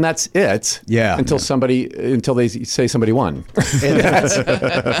 And that's it. Yeah. Until they say somebody won.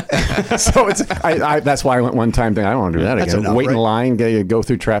 So that's why I went one time. I don't want to do that again. Wait in line, go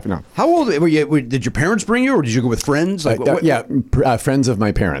through traffic. No. How old were you? Did your parents bring you, or did you go with friends? Friends of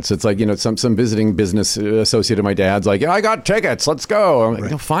my parents. It's like some visiting business associate of my dad's. Like, I got tickets. Let's go. I'm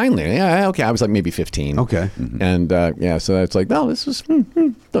like, finally, yeah, okay. I was like maybe 15. Okay. And so it's like, no, this was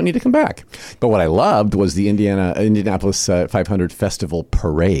don't need to come back. But what I loved was the Indianapolis 500 Festival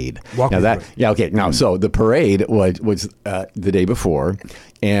Parade. So the parade was the day before,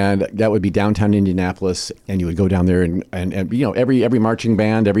 and that would be downtown Indianapolis, and you would go down there and every marching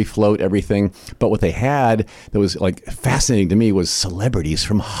band, every float, everything. But what they had that was like fascinating to me was celebrities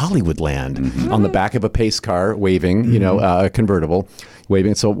from Hollywoodland on the back of a pace car waving, a convertible.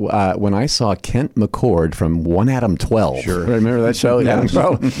 Waving. So when I saw Kent McCord from One Atom 12, sure, remember that show?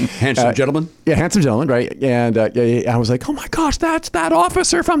 Handsome Gentleman. Yeah, Handsome Gentleman, right? And I was like, oh my gosh, that's that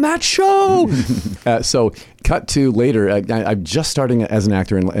officer from that show. So cut to later. I'm just starting as an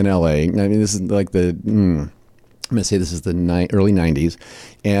actor in LA. I mean, this is like I'm going to say this is the early 90s.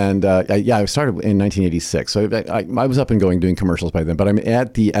 And I started in 1986. So I was up and going doing commercials by then. But I'm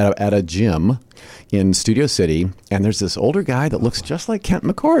at a gym in Studio City, and there's this older guy that looks just like Kent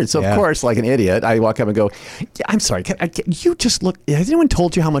McCord. So, of course, like an idiot, I walk up and go, I'm sorry, you just look, has anyone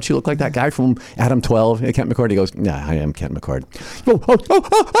told you how much you look like that guy from Adam 12, Kent McCord? He goes, yeah, I am Kent McCord.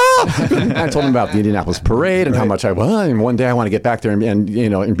 I told him about the Indianapolis Parade and how much I was. And one day I want to get back there and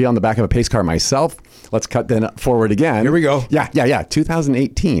be on the back of a pace car myself. Let's cut then forward again. Here we go. Yeah.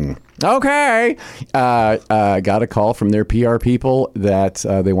 2018. Okay. Got a call from their PR people that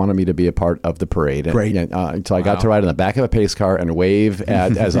they wanted me to be a part of the parade. Great. So I got to ride on the back of a pace car and wave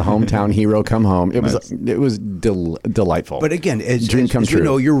as a hometown hero come home. It was delightful. But again, dream come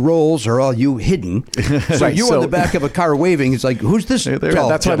true. Your roles are all you hidden. So you on the back of a car waving. It's like, who's this?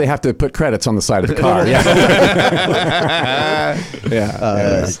 That's why they have to put credits on the side of the car.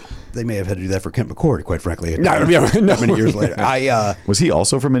 They may have had to do that for Kent McCord, quite frankly. No. Many years later. Was he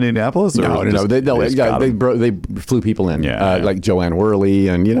also from Indianapolis? Or no. They flew people in, like Joanne Worley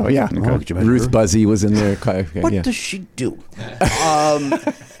and Ruth Buzzy was in there. What does she do?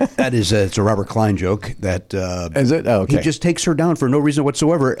 That is it's a Robert Klein joke. That Is it? Oh, okay. He just takes her down for no reason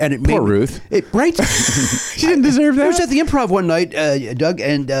whatsoever, and it Poor made Ruth. Right? She didn't deserve that. I was at the Improv one night, Doug,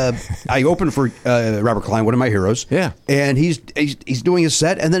 and I opened for Robert Klein, one of my heroes. Yeah. And he's doing his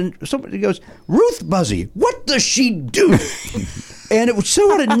set, and then somebody goes, "Ruth Buzzy, what does she do?" And it was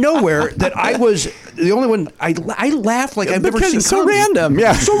so out of nowhere that I was the only one. I laughed like I've never Because seen. it's so comedy. random.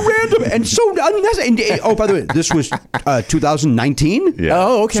 Yeah. So random and so unnecessary. And, oh, by the way, this was 2019. Yeah.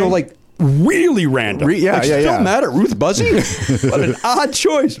 Oh, okay. So like really random. Like, still mad at Ruth Buzzy. What an odd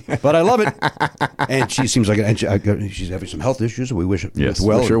choice, but I love it. And she seems like she's having some health issues. We wish Yes. Ruth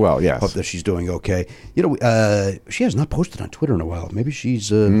well. Wish her well, yes. Hope that she's doing okay. You know, she has not posted on Twitter in a while. Maybe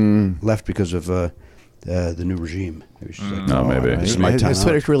she's left because of the new regime. Maybe she's like, No, maybe. This is my time. Has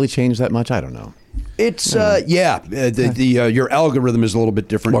Twitter really changed that much? I don't know. It's your algorithm is a little bit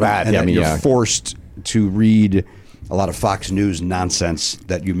different. Well, that, and yeah, I mean, you're yeah. forced to read a lot of Fox News nonsense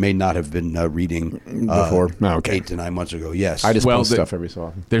that you may not have been reading Before. Oh, okay. 8 to 9 months ago. Yes, I just Well, post the- stuff every so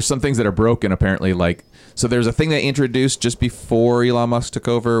often. There's some things that are broken apparently. Like, so there's a thing they introduced just before Elon Musk took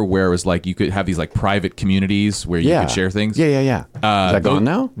over, where it was like you could have these like private communities where you could share things. Yeah. Is that gone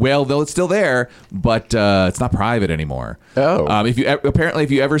now? Well, though it's still there, but it's not private anymore. Oh. If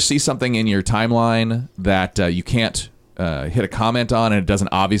you ever see something in your timeline that you can't hit a comment on, and it doesn't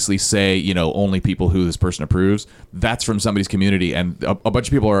obviously say, you know, only people who this person approves, that's from somebody's community, and a bunch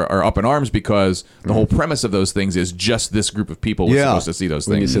of people are up in arms because the whole premise of those things is just this group of people was supposed to see those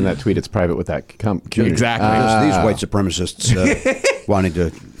When you things. send that tweet, it's private with that community. Exactly. These white supremacists wanting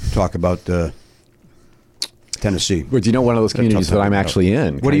to talk about Tennessee. Well, do you know one of those communities that I'm actually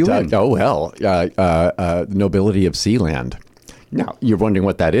in? What are you in? Oh, well, Nobility of Sealand. Now, you're wondering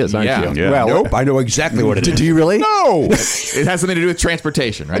what that is, aren't Yeah. you? Yeah. Well, Nope, I know exactly what it is. do you really? No, It has something to do with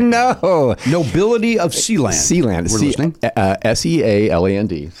transportation, right? No. nobility of Sealand. Sealand. We're listening.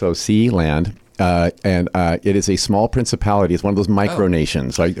 Sealand. So Sealand. And it is a small principality. It's one of those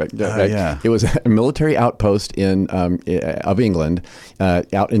micronations. Yeah. It was a military outpost of England,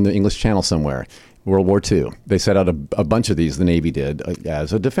 out in the English Channel somewhere. World War II. They set out a bunch of these. The Navy did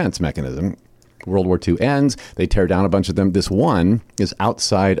as a defense mechanism. World War II ends. They tear down a bunch of them. This one is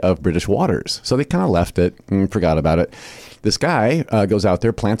outside of British waters, so they kind of left it and forgot about it. This guy goes out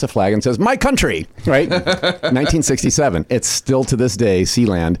there, plants a flag, and says, "My country!" Right? 1967. It's still to this day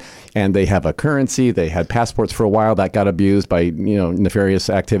Sealand, and they have a currency. They had passports for a while that got abused by nefarious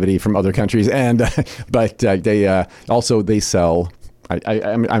activity from other countries, and but they also sell.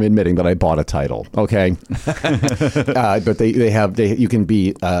 I'm admitting that I bought a title, okay? But you can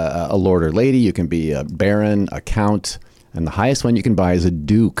be a lord or lady, you can be a baron, a count, and the highest one you can buy is a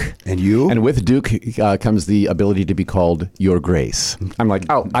duke. And you? And with duke comes the ability to be called Your Grace. I'm like,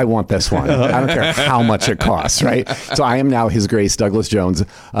 oh, I want this one. I don't care how much it costs, right? So I am now His Grace Douglas Jones,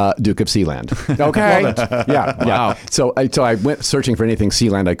 Duke of Sealand. Okay? Yeah. Wow. So I went searching for anything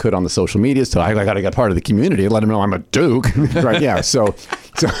Sealand I could on the social media. So I got to get part of the community and let them know I'm a duke. Right? Yeah. So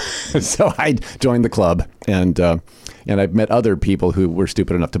I joined the club, and I've met other people who were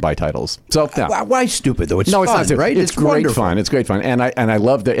stupid enough to buy titles. So yeah. Why stupid though? It's No, fun, it's not stupid. right? It's great wonderful. fun. It's great fun, and I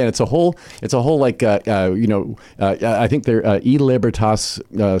love that. And it's a whole like I think they're E Libertas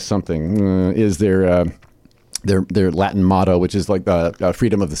something is their Latin motto, which is like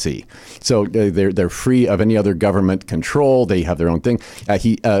freedom of the sea. So they're free of any other government control. They have their own thing.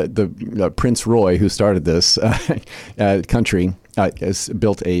 The Prince Roy, who started this country, has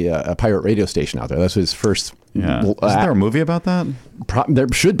built a pirate radio station out there. That's his first. Yeah. Isn't there a movie about that? There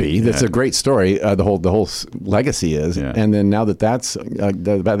should be. That's a great story. The whole legacy is, and then now that's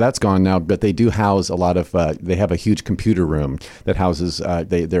gone now, but they do house a lot of. They have a huge computer room that houses.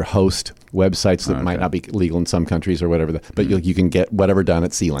 They host websites that might not be legal in some countries or whatever. But you can get whatever done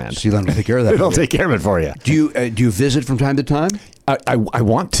at Sealand. Sealand will take care of that. They'll take care of it for you. Do you visit from time to time? I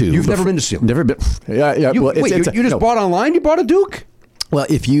want to. You've never been to Sealand? Never been. Yeah. You just bought online? You bought a Duke? Well,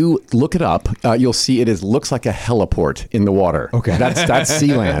 if you look it up, you'll see it looks like a heliport in the water. Okay, that's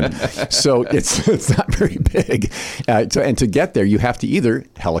Sealand. So it's not very big. And to get there, you have to either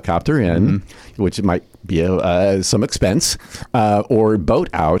helicopter in, which might be some expense, or boat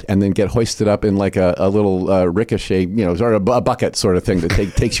out and then get hoisted up in like a little ricochet, sort of a bucket sort of thing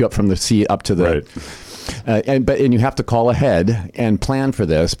that takes you up from the sea up to the. Right. And you have to call ahead and plan for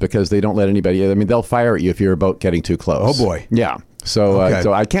this because they don't let anybody. I mean, they'll fire at you if you're a boat getting too close. Oh boy, yeah. So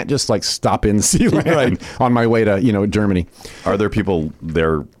so I can't just like stop in Sealand on my way to Germany. Are there people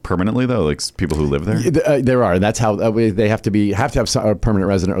there permanently though? Like people who live there? There are. That's how they have to have a permanent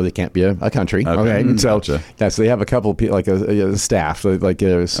resident, or they can't be a country. Okay. So gotcha. they have a couple people, like a staff, like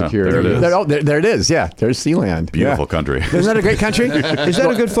security. there it is. There it is. Yeah, there's Sealand. Beautiful country. Isn't that a great country? Is that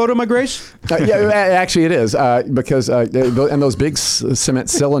a good photo, my Grace? Yeah, actually it is, because and those big cement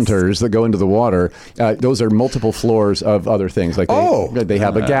cylinders that go into the water, those are multiple floors of other things. Like they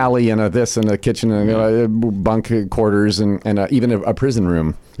have a galley and a this and a kitchen and bunk quarters and even a prison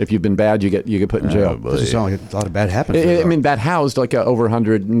room. If you've been bad, you get put in jail. Doesn't sound like a lot of bad happened. I mean, that housed like over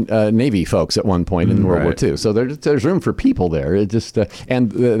 100 Navy folks at one point in World War II. So there's room for people there. It just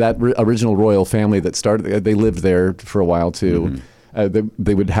and that original royal family that started, they lived there for a while too.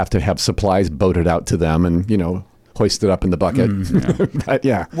 They would have to have supplies boated out to them and hoisted up in the bucket. But,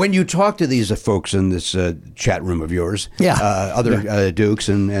 yeah. When you talk to these folks in this chat room of yours, other dukes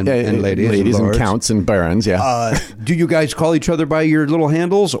and ladies and counts and barons, do you guys call each other by your little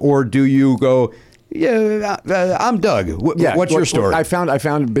handles, or do you go, I'm Doug. What's your story? I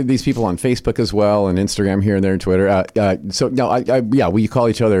found these people on Facebook as well, and Instagram here and there, and Twitter. So no, we call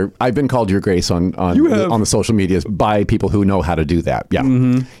each other. I've been called Your Grace on the social medias by people who know how to do that. Yeah,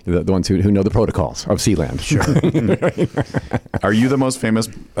 the ones who know the protocols of Sealand. Sure. Are you the most famous?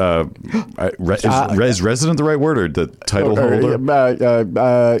 Is resident the right word, or the title holder?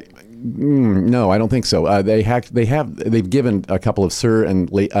 No, I don't think so. They've given a couple of sir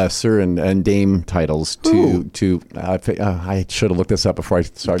and dame titles to. I should have looked this up before I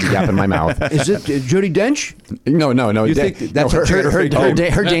started yapping my mouth. Is it Judi Dench? No. You think that's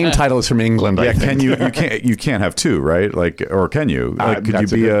her dame title is from England. Yeah, you can't have two, right? Like, or can you? Like, could you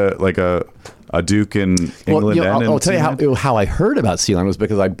be a duke in England? I'll tell you how I heard about Sealand was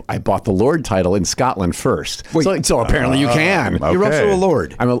because I bought the Lord title in Scotland first. So apparently you can. Okay. You're also a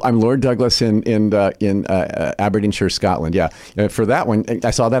Lord. I'm Lord Douglas in Aberdeenshire, Scotland. Yeah, for that one,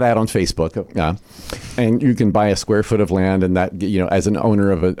 I saw that ad on Facebook. And you can buy a square foot of land, and that as an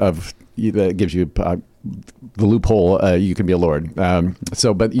owner of that gives you the loophole. You can be a lord.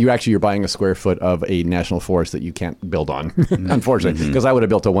 But you're buying a square foot of a national forest that you can't build on, unfortunately, because I would have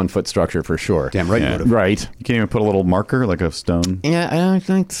built a 1 foot structure for sure. Damn right, you would have. Right. You can't even put a little marker like a stone. Yeah, I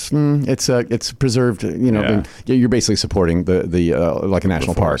think it's preserved. You're basically supporting the like a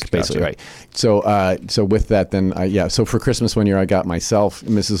national park, basically, right? So with that, then So for Christmas one year, I got myself,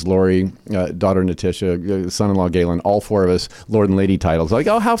 Mrs. Laurie, daughter Natisha, son-in-law Galen, all four of us Lord and Lady titles. Like,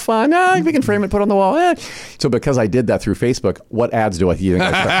 oh, how fun! We can frame it, put it on the wall. So because I did that through Facebook, what ads do I think?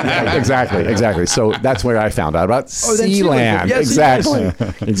 Exactly. So that's where I found out about Sealand. Yes,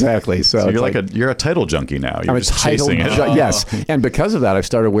 exactly. So you're a title junkie now. You're I'm just a title chasing it. Yes, and because of that, I've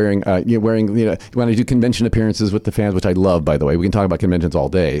started wearing when I do convention appearances with the fans, which I love, by the way. We can talk about conventions all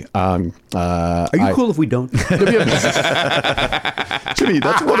day. Are you cool if we don't? Jimmy,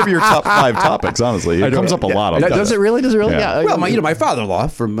 that's one of your top 5 topics. Honestly, it comes up a lot. Does it really? Yeah. Well, my father-in-law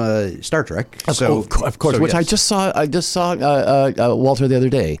from Star Trek. Of course, which I just saw Walter the other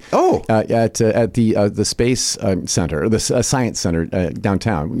day. At the Space Center, the Science Center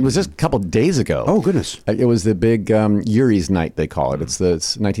downtown. It was just a couple of days ago. Oh goodness! It was the big Yuri's night, they call it. It's the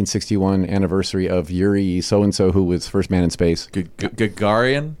 1961 anniversary of Yuri so and so, who was first man in space.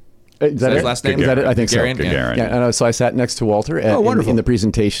 Gagarin. Is that his last name? Is that it? I think Gagarin? so. Gagarin. Yeah, and so I sat next to Walter in the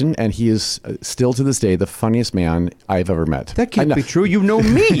presentation, and he is still to this day the funniest man I've ever met. That can't be true. You know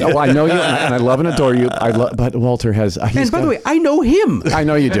me. Oh, I know you, and I love and adore you. But Walter has. And by the way, I know him. I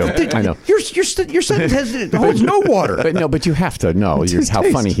know you do. I know. Your sentence holds no water. But you have to know how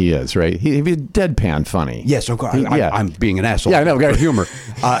funny he is, right? He's deadpan funny. Yes, of course. I'm being an asshole. Yeah, I know. For humor,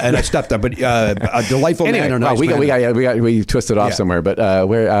 and I stepped up. But a delightful man. Nice we twisted off somewhere, but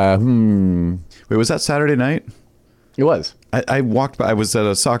where? Wait, was that Saturday night? It was. I walked by. I was at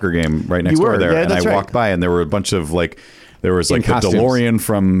a soccer game right next door there, and I walked by, and there were a bunch of there was the DeLorean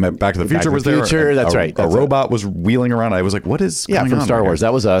from Back to the Future was there. That's right. A robot was wheeling around. I was like, what is going on? From Star Wars.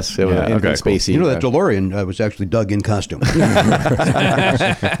 That was us. It was spacey. Cool. You know that DeLorean was actually Doug in costume.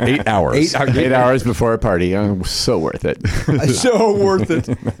 8 hours. 8 hours before a party. So worth it. So worth it.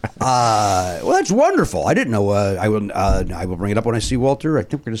 Well, that's wonderful. I didn't know. I will bring it up when I see Walter. I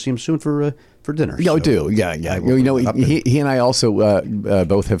think we're going to see him soon for dinner. Yeah, do. Yeah. He and I also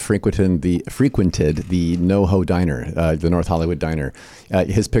both have frequented the NoHo Diner, the North Hollywood Diner.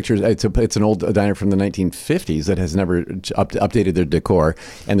 His pictures. It's an old diner from the 1950s that has never updated their decor,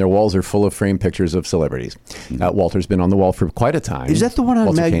 and their walls are full of framed pictures of celebrities. Walter's been on the wall for quite a time. Is that the one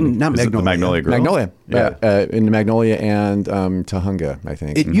on the Magnolia Grill? Magnolia. Yeah. In Magnolia and Tahunga, I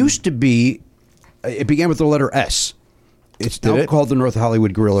think. It used to be. It began with the letter S. It's now called the North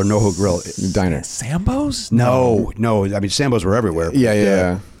Hollywood Grill or NoHo Grill. Diner. Sambo's? No. I mean, Sambo's were everywhere.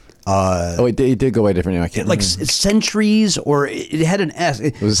 Yeah. It did go away differently. I can't Like remember. Centuries, or it had an S.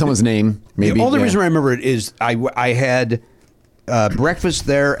 Was it someone's name? Maybe. The only reason I remember it is I had breakfast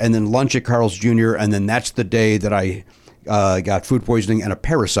there and then lunch at Carl's Jr. and then that's the day that I got food poisoning and a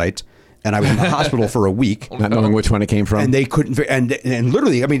parasite, and I was in the hospital for a week, not knowing which one it came from. and they couldn't. And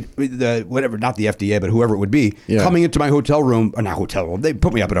literally, I mean, not the FDA, but whoever it would be, coming into my hotel room, or not hotel room. They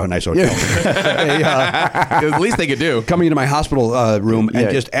put me up at a nice hotel. At least they could do. Coming into my hospital room and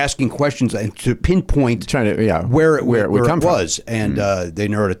just asking questions and to pinpoint trying to where it come from. was, and they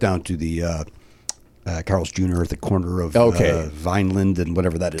narrowed it down to the Carl's Jr. at the corner of Vineland and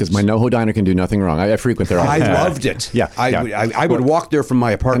whatever that is. Because my NoHo Diner can do nothing wrong. I frequent there all the I time. loved it. Yeah. I would walk there from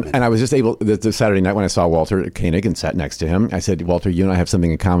my apartment. And I was just able, the Saturday night when I saw Walter Koenig and sat next to him, I said, Walter, you and I have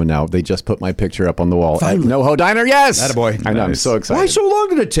something in common now. They just put my picture up on the wall. Finally. At NoHo Diner, yes! Attaboy. I know, I'm so excited. Why so long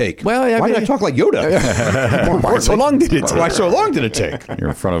did it take? Well, why did I talk like Yoda? Why so long did it take? Why so long did it take? You're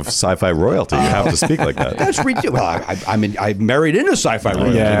in front of sci-fi royalty. You have to speak like that. That's ridiculous. Well, I married into sci-fi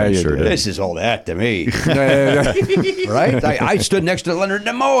royalty. Yeah, you sure did. This is all that to me. Right? I stood next to Leonard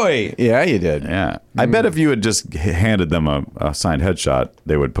Nimoy. Yeah, you did. Yeah. I bet if you had just handed them a signed headshot,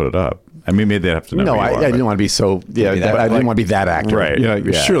 they would put it up. I mean, maybe they'd have to know. No, who you I are, didn't want to be so. Yeah, I didn't want to be that actor. Right. You know,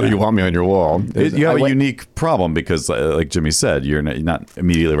 Yeah. surely you want me on your wall. You have a unique problem because, like Jimmy said, you're not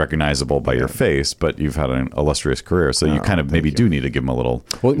immediately recognizable by your face, but you've had an illustrious career, so you kind of maybe do need to give them a little.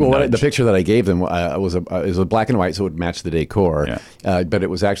 Well, nudge. the picture that I gave them was a black and white, so it would match the decor. Yeah. But it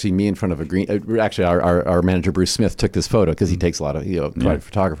was actually me in front of a green. Actually, our manager Bruce Smith took this photo because he takes a lot of private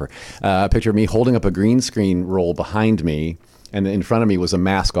photographer. A picture of me holding up a green screen roll behind me. And in front of me was a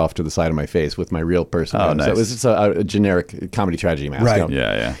mask off to the side of my face with my real person. Oh, nice. So it was just a generic comedy tragedy mask. Right.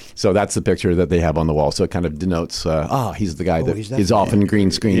 Yeah. So that's the picture that they have on the wall. So it kind of denotes, he's the guy that he's that is often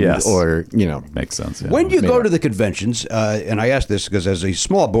green screened Yes. or, Makes sense. Yeah. When you go to the conventions, and I asked this because as a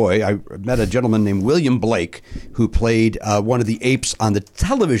small boy, I met a gentleman named William Blake who played one of the apes on the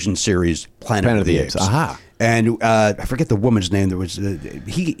television series Planet of the Apes. Aha. And I forget the woman's name. There was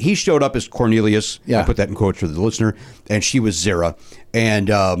he showed up as Cornelius. Yeah. I put that in quotes for the listener, and she was Zira.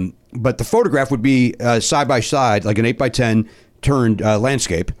 And but the photograph would be side by side, like an 8x10 turned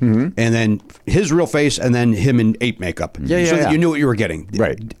landscape, and then his real face, and then him in ape makeup. So that you knew what you were getting.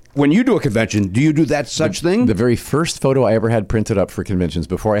 Right. When you do a convention, do you do that such thing? The very first photo I ever had printed up for conventions,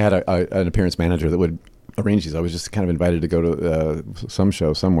 before I had an appearance manager that would arrange these, I was just kind of invited to go to some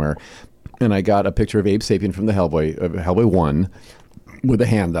show somewhere. And I got a picture of Abe Sapien from the Hellboy 1 with a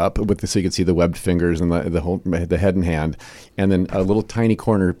hand up, so you could see the webbed fingers and the head and hand, and then a little tiny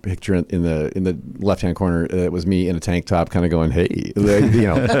corner picture in the left hand corner. It was me in a tank top, kind of going, "Hey,"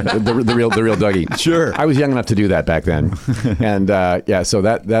 the real Dougie. Sure, I was young enough to do that back then, and so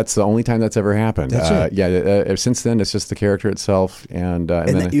that's the only time that's ever happened. That's it. Since then, it's just the character itself, and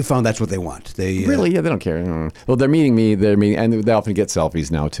then you found that's what they want. They really, they don't care. Well, they're meeting me. And they often get selfies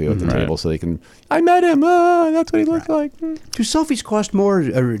now too at the table, so they can. I met him. That's what he looked like. Do selfies cost more,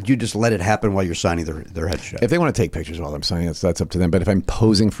 or do you just let it happen while you're signing their headshot? If they want to take pictures while I'm signing, that's up to them. But if I'm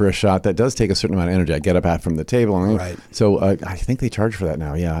posing for a shot, that does take a certain amount of energy. I get up out from the table, Right. So I think they charge for that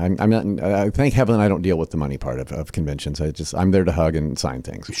now. Yeah, I'm not. Thank heaven I don't deal with the money part of conventions. I'm there to hug and sign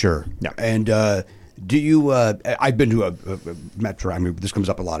things. Sure. Yeah. And do you? I've been to a Metro. I mean, this comes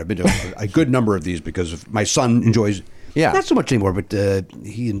up a lot. I've been to a good number of these because my son enjoys. Yeah. Not so much anymore, but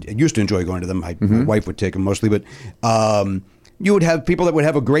he used to enjoy going to them. My wife would take him mostly, but you would have people that would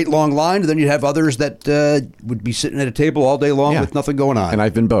have a great long line, and then you'd have others that would be sitting at a table all day long with nothing going on. And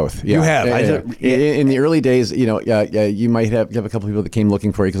I've been both. Yeah. You have. In the early days, you might have a couple people that came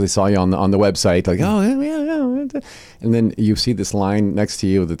looking for you because they saw you on the website, like, oh, yeah. And then you see this line next to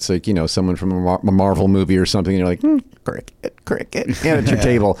you that's like, someone from a Marvel movie or something, and you're like, cricket, and at your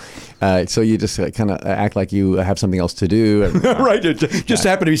table. So you just kind of act like you have something else to do. Right. Just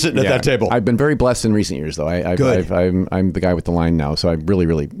happen to be sitting at that table. I've been very blessed in recent years, though. Good. I'm the guy with the line now, so I really,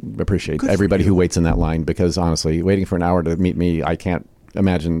 really appreciate everybody who waits in that line, because honestly, waiting for an hour to meet me, I can't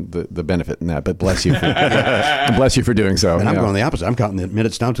imagine the benefit in that. But bless you for doing so. And I'm going the opposite. I'm counting the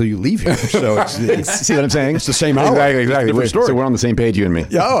minutes down till you leave here. So it's see what I'm saying? It's the same hour. Exactly. Different story. So we're on the same page, you and me.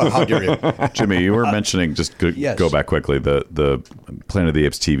 Oh, how dare you? Jimmy, you were mentioning, just go back quickly, the Planet of the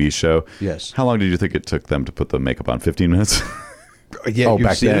Apes TV show. Yes. How long did you think it took them to put the makeup on? 15 minutes? Yeah,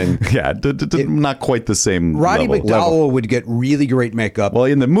 back then. Yeah, not quite the same Roddy level. McDowell would get really great makeup. Well,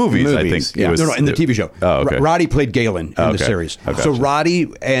 in the movies, I think it was. No, in the TV show. Oh, okay. Roddy played Galen in the series. Okay. So Roddy,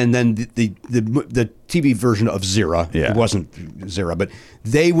 and then the TV version of Zira. Yeah. It wasn't Zira, but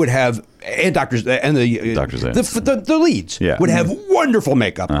they would have, and Doctors, and the Doctors, the leads would have wonderful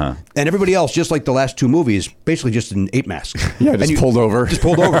makeup, and everybody else, just like the last two movies, basically just in ape masks. Yeah, just pulled over. Just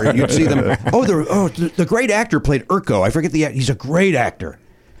pulled over, and you'd see them. The great actor played Urko. I forget he's a great actor.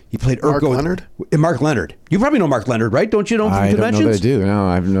 He played Urko. Mark Leonard? Mark Leonard. You probably know Mark Leonard, right? Don't you know him from I don't conventions? know that I do. No,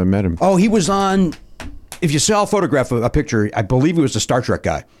 I've never met him. Oh, he was on. If you saw a photograph of a picture, I believe he was the Star Trek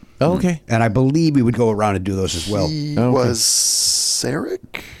guy. Oh, okay. And I believe he would go around and do those as well. He okay. was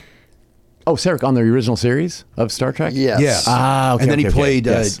Sarek? Oh, Sarek on the original series of Star Trek? Yes. Yeah. Ah, okay. And then he okay, played,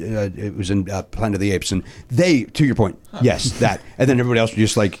 yes. it was in Planet of the Apes. And they, to your point, yes, that. And then everybody else was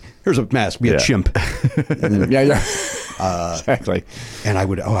just like, here's a mask, be a chimp. yeah. Exactly. And I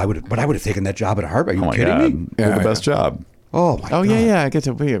would have taken that job at a heartbeat. Are you Oh my kidding God. me? You're the best job. Oh, my God. Yeah. I get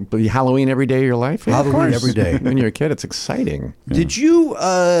to be Halloween every day of your life. Yeah, of Halloween course. every day. When you're a kid, it's exciting. Did you,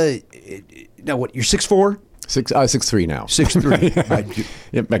 now what, you're 6'4"? 6'3" now. 6'3".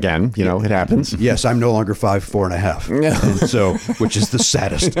 Yep, again, it happens. Yes, I'm no longer 5'4.5". And so, which is the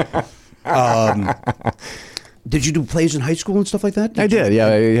saddest. Did you do plays in high school and stuff like that? I did. Yeah,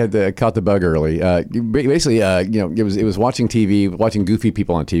 I had caught the bug early. Basically, it was watching TV, watching goofy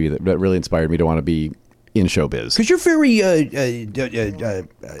people on TV that really inspired me to want to be in showbiz. Because you're very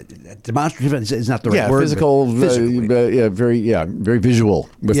demonstrative. Is not the right word. Physical. Very visual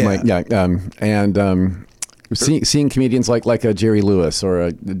with seeing comedians like Jerry Lewis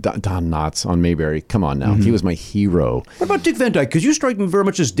or Don Knotts on Mayberry. Come on now, he was my hero. What about Dick Van Dyke? Because you strike me very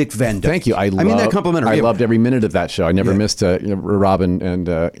much as Dick Van Dyke. Thank you. I mean that complimentary. I loved every minute of that show. I never missed Robin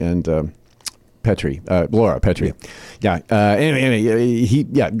and Petrie, Laura Petrie. Yeah. Anyway, he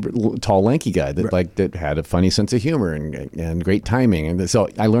tall, lanky guy that had a funny sense of humor and great timing, and so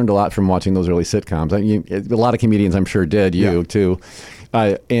I learned a lot from watching those early sitcoms. A lot of comedians, I'm sure, did. You too.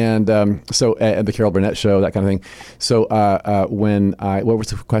 So the Carol Burnett Show, that kind of thing. So what was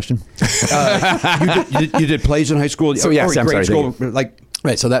the question? You did plays in high school. So yes, I'm sorry. School,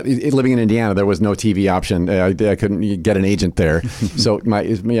 Right, so that living in Indiana, there was no TV option. I couldn't get an agent there. So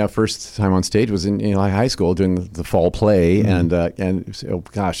my first time on stage was in high school doing the fall play, and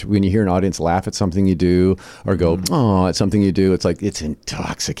when you hear an audience laugh at something you do or go at something you do, it's like it's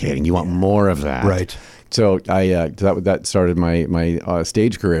intoxicating. You want more of that, right? So that started my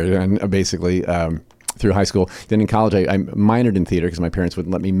stage career, and basically. Through high school. Then in college, I minored in theater because my parents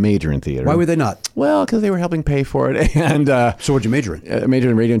wouldn't let me major in theater. Why would they not? Well, because they were helping pay for it. And so what'd you major in? I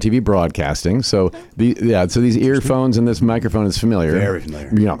majored in radio and TV broadcasting. So these earphones and this microphone is familiar. Very familiar.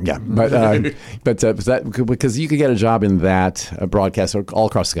 Yeah. But that because you could get a job in that broadcast all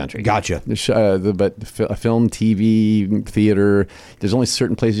across the country. Gotcha. But film, TV, theater, there's only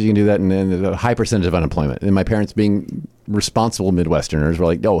certain places you can do that, and then a high percentage of unemployment. And my parents being responsible Midwesterners were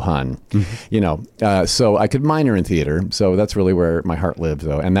like, "Oh, hun," so I could minor in theater. So that's really where my heart lived,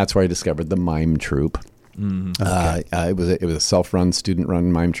 though, and that's where I discovered the mime troupe. Okay. It was a self-run,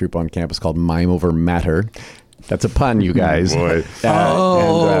 student-run mime troupe on campus called Mime Over Matter. That's a pun, you guys. Boy.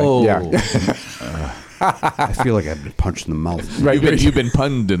 I feel like I've been punched in the mouth. Right, you've been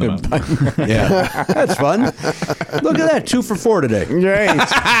punned in the mouth. Yeah, that's fun. Look at that, 2 for 4 today.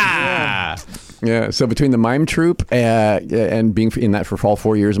 Right. Yeah, so between the mime troupe and being in that for all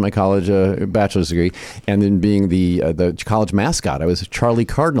 4 years of my college bachelor's degree, and then being the college mascot, I was Charlie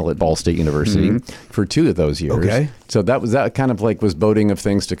Cardinal at Ball State University for 2 of those years. Okay. So that kind of was boding of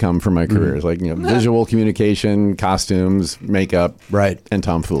things to come for my career. It's visual communication, costumes, makeup, right, and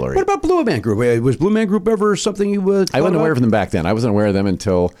tomfoolery. What about Blue Man Group? Was Blue Man Group ever something you I wasn't aware of them back then. I wasn't aware of them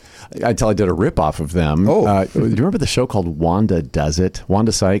until I did a rip-off of them. Oh. Do you remember the show called Wanda Does It?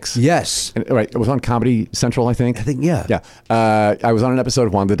 Wanda Sykes? Yes. Right. It was on Comedy Central, I think. Yeah. Yeah. I was on an episode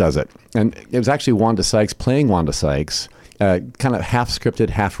of Wanda Does It. And it was actually Wanda Sykes playing Wanda Sykes, kind of half scripted,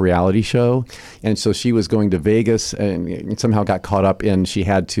 half reality show. And so she was going to Vegas and somehow got caught up in, she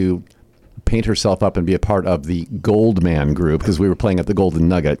had to paint herself up and be a part of the Goldman group because we were playing at the Golden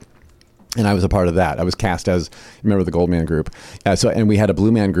Nugget. And I was a part of that. I was cast as a member of the Goldman Group. And we had a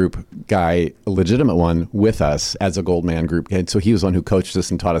Blue Man Group guy, a legitimate one, with us as a Goldman Group. And so he was the one who coached us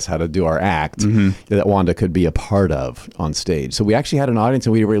and taught us how to do our act that Wanda could be a part of on stage. So we actually had an audience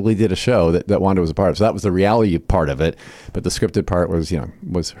and we really did a show that Wanda was a part of. So that was the reality part of it. But the scripted part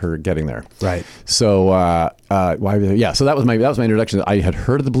was her getting there. Right. So so that was my introduction. I had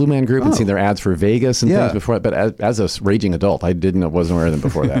heard of the Blue Man Group and seen their ads for Vegas and things before. But as a raging adult, I wasn't aware of them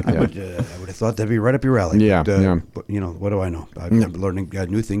before that. Yeah. I would have thought that'd be right up your alley. Yeah, But, you know, what do I know? I'm learning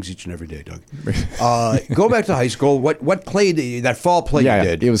new things each and every day, Doug. Go back to high school. What play that fall play you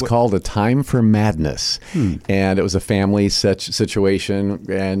did? It was called A Time for Madness. And it was a family situation,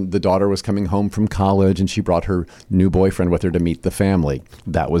 and the daughter was coming home from college, and she brought her new boyfriend with her to meet the family.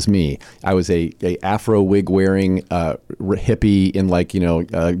 That was me. I was a afro wig wearing hippie in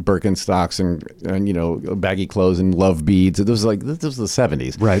Birkenstocks and baggy clothes and love beads. This was the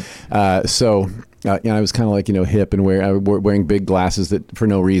 70s, right? I was kind of hip and wearing big glasses that for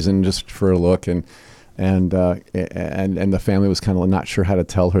no reason, just for a look, and the family was kind of not sure how to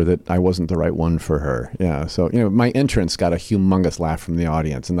tell her that I wasn't the right one for her. Yeah, so my entrance got a humongous laugh from the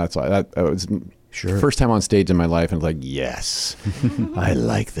audience, and that's why that was. Sure. First time on stage in my life, and I was like, yes, I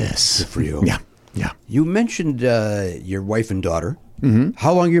like this. Good for you. Yeah. You mentioned your wife and daughter. Mm-hmm.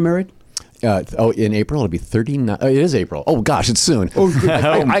 How long are you married? In April, it'll be 39. It is April. Oh, gosh, it's soon.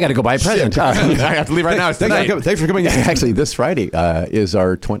 I got to go buy a present. I have to leave right now. Thanks for coming in. Actually, this Friday is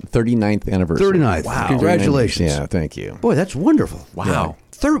our 39th anniversary. 39th. Wow. Congratulations. Yeah, thank you. Boy, that's wonderful. Wow. Yeah.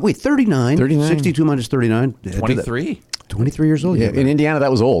 39. 62 minus 39. 23. 23 years old. Yeah, in Indiana, that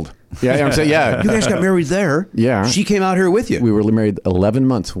was old. Yeah, I'm saying, yeah. You guys got married there. Yeah. She came out here with you. We were married 11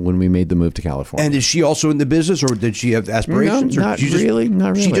 months when we made the move to California. And is she also in the business, or did she have aspirations? No, not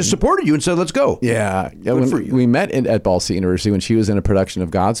really. She just supported you and said, let's go. Yeah. For you. We met at Ball State University when she was in a production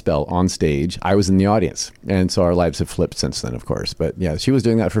of Godspell on stage. I was in the audience. And so our lives have flipped since then, of course. But yeah, she was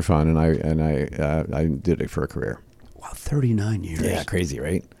doing that for fun, and I did it for a career. Wow, 39 years. Yeah, crazy,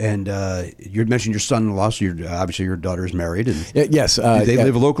 right? And you mentioned your son-in-law, so obviously your daughter is married. And yes. Do they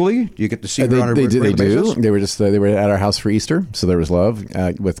live locally? Do you get to see her on a regular basis? They do. They were at our house for Easter, so there was love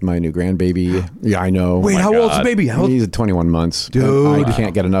with my new grandbaby. Yeah, I know. Wait, how old's the baby? He's 21 months. Dude. I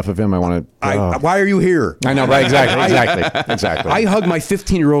can't get enough of him. I want to. Why are you here? I know, right? Exactly. I hug my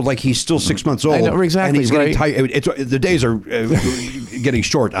 15-year-old like he's still 6 months old. I know, exactly. And he's getting tight. The days are getting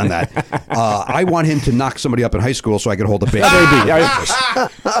short on that. I want him to knock somebody up in high school so I can hold a baby. I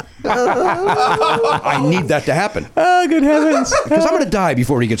need that to happen. Oh, good heavens! Because I'm going to die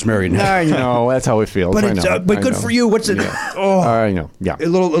before he gets married. I know. That's how it feels. But good for you. What's it? Yeah. Oh, I know. Yeah, a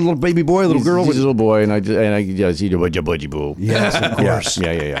little baby boy, a little girl. He's a little boy, and I just eat a budgie boo. Yes, of course.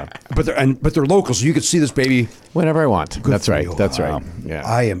 Yeah. But they're local, so you can see this baby whenever I want. That's right. Right. Yeah.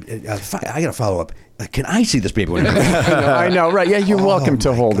 I got to follow up. Can I see this baby? I know, right? Yeah, you're welcome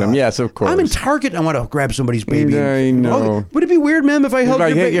to hold him. Yes, of course. I'm in Target. And I want to grab somebody's baby. I know. Would it be weird, ma'am, if I held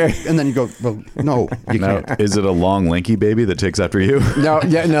your baby? Yeah. And then you go, well, no, you can't. Is it a long, lanky baby that takes after you? No.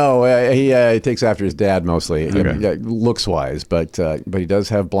 He takes after his dad mostly, looks wise, but he does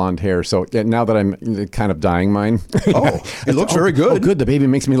have blonde hair. So now that I'm kind of dyeing mine, it looks very good. Oh, good. The baby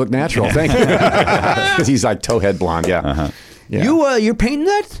makes me look natural. Thank you, because he's like towhead blonde. Yeah. Uh-huh. Yeah. You're painting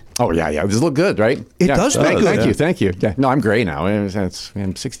that? Oh yeah. Does it look good, right? It does look good. Thank you. Yeah. No, I'm gray now.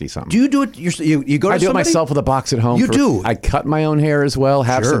 I'm 60 something. Do you do it? You go to I do it myself with a box at home. You do. I cut my own hair as well.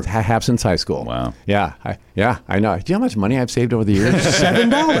 Have since high school. Wow. Yeah. I know. Do you know how much money I've saved over the years? $7.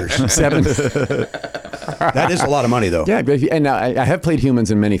 That is a lot of money, though. Yeah, and I have played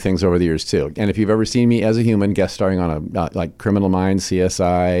humans in many things over the years too. And if you've ever seen me as a human, guest starring on like Criminal Minds,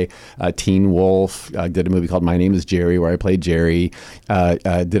 CSI, Teen Wolf, did a movie called My Name Is Jerry, where I played Jerry.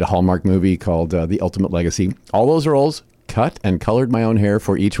 Did a Hallmark movie called The Ultimate Legacy. All those roles, cut and colored my own hair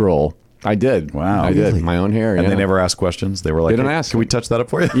for each role. I did. Wow. I did. My own hair. And they never asked questions? They were like, they don't ask. Can we touch that up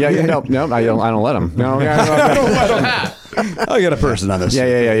for you? Yeah. No, I don't let them. No. I got a person on this. Yeah.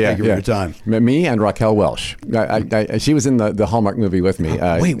 Thank you for your time. Me and Raquel Welch. She was in the Hallmark movie with me.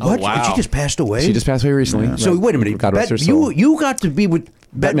 Wait, what? Oh, wow. She just passed away? She just passed away recently. Yeah. So wait a minute. God rest her soul. You got to be with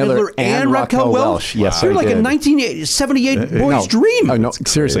Bette Midler and Raquel Welch? Yes, You're I like did. a 1978 boy's dream. Oh, no,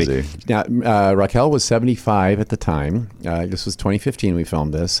 seriously. Crazy. Now, Raquel was 75 at the time. This was 2015 we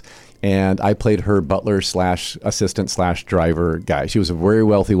filmed this. And I played her butler / assistant / driver guy. She was a very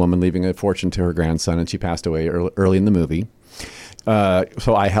wealthy woman leaving a fortune to her grandson, and she passed away early in the movie.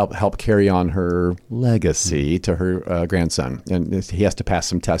 So I help carry on her legacy to her grandson. And he has to pass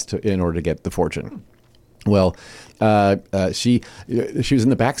some tests in order to get the fortune. Well, she was in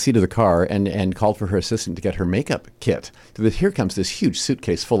the back seat of the car and called for her assistant to get her makeup kit. So here comes this huge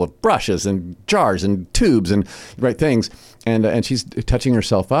suitcase full of brushes and jars and tubes and things. And she's touching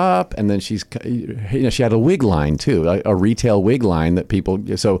herself up, and then she had a wig line too, a retail wig line that people.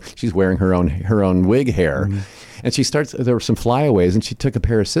 So she's wearing her own wig hair. Mm-hmm. And she starts. There were some flyaways, and she took a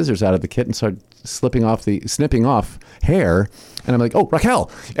pair of scissors out of the kit and started snipping off hair. And I'm like, oh,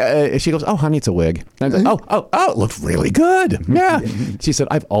 Raquel. She goes, oh, honey, it's a wig. And I'm like, oh, it looks really good. Yeah. She said,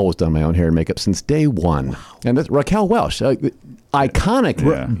 I've always done my own hair and makeup since day one. And that's Raquel Welch,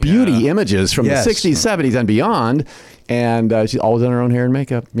 iconic beauty images from the 60s, 70s, and beyond. And she's always done her own hair and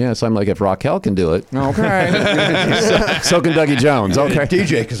makeup. Yeah, so I'm like, if Raquel can do it, okay. so can Dougie Jones. Okay.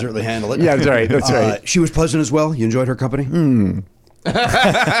 DJ can certainly handle it. Yeah, that's right. That's right. She was pleasant as well. You enjoyed her company?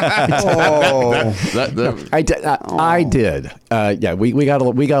 I did. Yeah, we got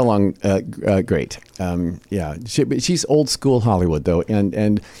along great. She's old school Hollywood though,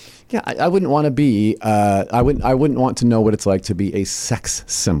 and yeah, I wouldn't want to be. I wouldn't want to know what it's like to be a sex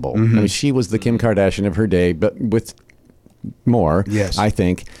symbol. I mean, she was the Kim Kardashian of her day, but with more. Yes, I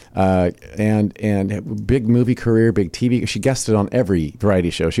think. And big movie career, big TV. She guested on every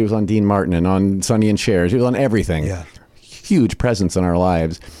variety show. She was on Dean Martin and on Sonny and Cher. She was on everything. Yeah. Huge presence in our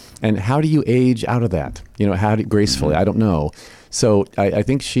lives. And how do you age out of that? You know, how do gracefully? I don't know. So I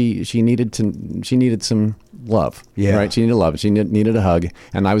think she needed some love. Yeah. Right. She needed love. She needed a hug,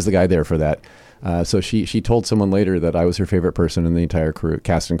 and I was the guy there for that. So she told someone later that I was her favorite person in the entire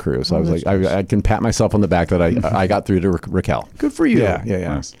cast and crew. So I was like, I can pat myself on the back that I got through to Raquel. Good for you. Yeah.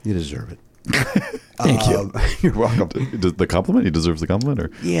 Nice. You deserve it. Thank you. You're welcome. The compliment? He deserves the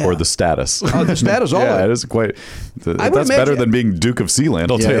compliment, or the status? Oh, the status. Yeah, it is quite. That's better than being Duke of Sealand.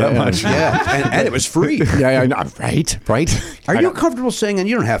 I'll tell you that much. Yeah, and it was free. Yeah, I know. Right. Are you comfortable saying, and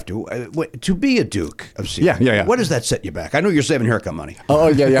you don't have to be a Duke of Sealand? Yeah. What does that set you back? I know you're saving haircut money. Oh,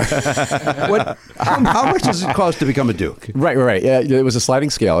 yeah. How much does it cost to become a Duke? Right. Yeah, it was a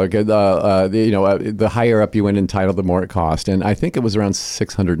sliding scale. The higher up you went in title, the more it cost, and I think it was around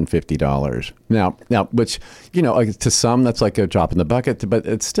 $650. Now, which, to some that's like a drop in the bucket, but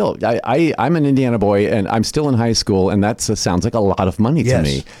it's still, I'm an Indiana boy and I'm still in high school, and that sounds like a lot of money to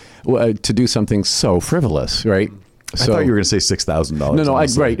me to do something so frivolous, right? I thought you were going to say $6,000. No,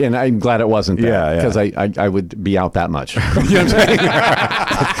 right, and I'm glad it wasn't that, because I would be out that much. You know what I'm saying?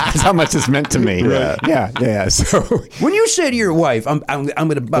 That's how much it's meant to me. Yeah. So when you say to your wife, "I'm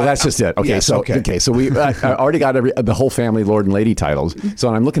going to buy," well, that's just it. Okay, yes, so we I already got the whole family Lord and Lady titles.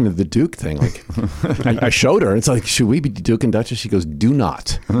 So I'm looking at the Duke thing. Like I showed her. It's like, should we be Duke and Duchess? She goes, do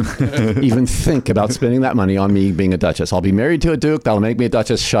not even think about spending that money on me being a Duchess. I'll be married to a Duke. That'll make me a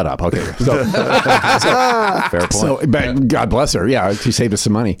Duchess. Shut up. Okay. So fair point. So, but God bless her. Yeah, she saved us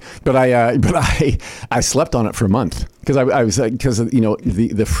some money. But I slept on it for a month because I was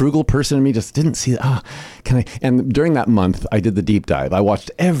the frugal person in me just didn't see that. Can I? And during that month, I did the deep dive. I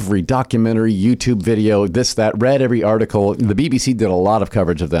watched every documentary, YouTube video, this, that, read every article. The BBC did a lot of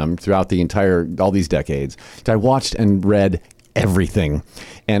coverage of them throughout all these decades. I watched and read everything,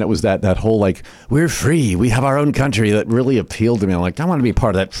 and it was that whole like, we're free, we have our own country, that really appealed to me. I'm like, I want to be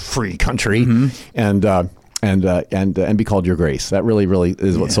part of that free country, and be called Your Grace. That really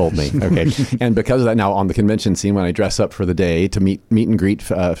is what sold me. Okay, and because of that, now on the convention scene, when I dress up for the day to meet and greet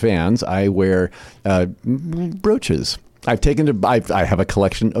fans, I wear brooches. I have a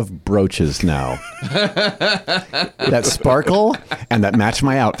collection of brooches now that sparkle and that match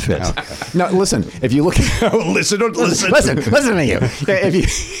my outfit. Okay. Now, listen. If you look, listen to me.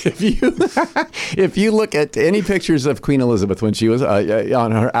 If you look at any pictures of Queen Elizabeth when she was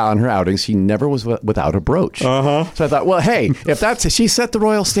on her outings, she never was without a brooch. So I thought, well, hey, she set the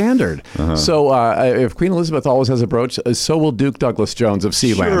royal standard. So if Queen Elizabeth always has a brooch, so will Duke Douglas Jones of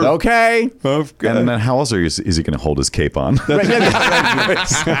Sealand. Sure. Okay. And then how else is he going to hold his cape on?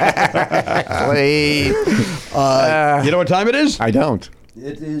 Exactly. You know what time it is? I don't.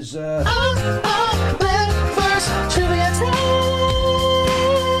 It is.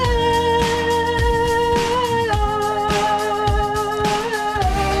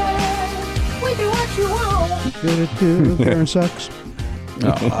 Garen sucks.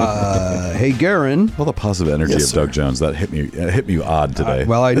 Hey, Garen. All the positive energy of Doug Jones, that hit me odd today.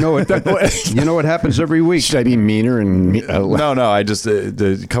 Well, I know it. You know what happens every week. Should I be meaner and No. I just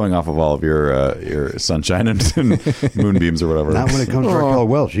coming off of all of your sunshine and moonbeams or whatever. Not when it comes to Raquel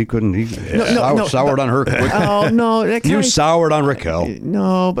Welch. He couldn't. Soured on her quick. Oh no! You soured on Raquel.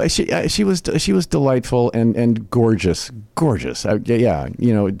 No, but she was delightful and gorgeous. Yeah,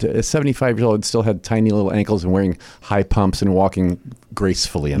 75 years old, still had tiny little ankles and wearing high pumps and walking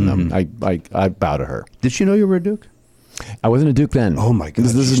gracefully in them. I bow to her. Did she know you were a Duke? I wasn't a Duke then. Oh my God!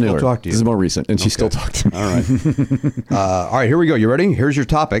 This is newer. Talk to you. This is more recent, and she still talked to me. All right. All right. Here we go. You ready? Here's your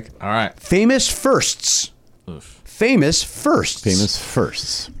topic. All right. Famous firsts. Oof. famous firsts. Famous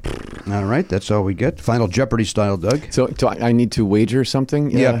firsts. All right, that's all we get. Final Jeopardy style, Doug. So I need to wager something?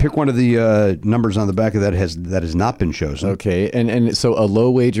 Yeah, pick one of the numbers on the back of that has not been chosen. Okay, and so a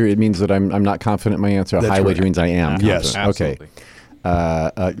low wager, it means that I'm not confident in my answer. A That's high wager correct. means I am confident. Yes, absolutely.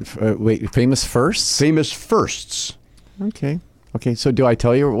 Okay. Wait, famous firsts? Famous firsts. Okay. Okay, so do I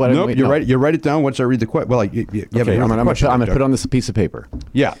tell you what Nope, I'm... you write. You write it down once I read the question. Well, you Okay, haven't heard I'm the going question, to Doug. put on this piece of paper.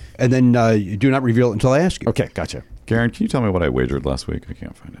 Yeah, and then you do not reveal it until I ask you. Okay, gotcha. Garen, can you tell me what I wagered last week? I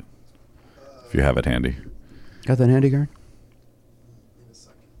can't find it. If you have it handy. Got that handy, Garen?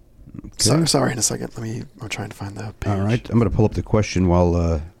 Sorry, in a second. I'm trying to find the page. All right, I'm going to pull up the question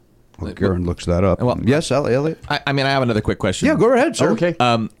while Garen looks that up. Well, yes, Elliot. I mean, I have another quick question. Yeah, go ahead, sir. Okay.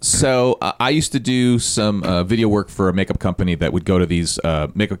 So I used to do some video work for a makeup company that would go to these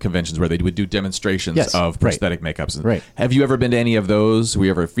makeup conventions where they would do demonstrations Yes, of right. prosthetic makeups. Right. Have you ever been to any of those? Were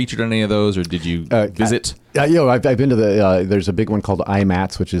you ever featured on any of those, or did you visit? I've been to the. There's a big one called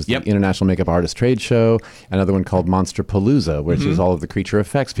IMATS, which is Yep. the International Makeup Artist Trade Show. Another one called Monster Palooza, which is all of the creature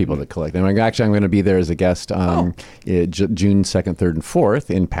effects people that collect. And I'm going to be there as a guest June 2nd, 3rd, and 4th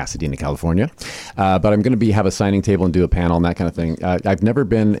in Pasadena, California. But I'm going to have a signing table and do a panel and that kind of thing. I've never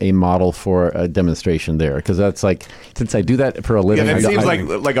been a model for a demonstration there because that's like, since I do that for a living. Yeah, that seems I-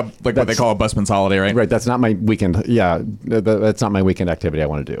 like what they call a busman's holiday, right? Right, that's not my weekend. Yeah, that's not my weekend activity I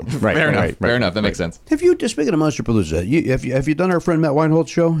want to do. Right, Fair enough. right, Fair right. enough. That makes sense. Have you, speaking of Monster Palooza, have you done our friend Matt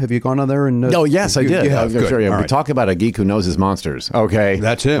Weinholt's show? Have you gone on there and? Oh yes, I did. You have. Good. Sure, yeah. All We right. talk about a geek who knows his monsters. Okay,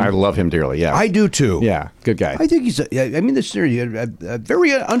 That's him. I love him dearly. Yeah, I do too. Yeah, good guy. I think he's. I mean, this series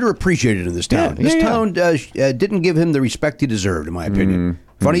very underappreciated in this town. Yeah, This yeah, town didn't give him the respect he deserved, in my opinion.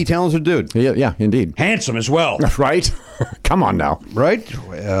 Funny, talented dude. yeah, indeed. Handsome as well. Right? Come on now. Right?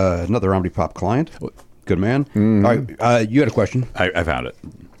 Another Omnipop client. Good man. All right. You had a question. I found it.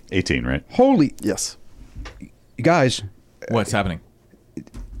 18, right? Holy Yes. guys, What's happening?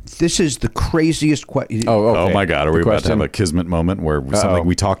 this is the craziest question. Oh, okay. Oh my God, are we The about to have question. a kismet moment where something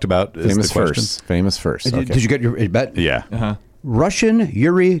we talked about is famous the question? first? Famous first. Okay. Did you get your bet? Yeah. Russian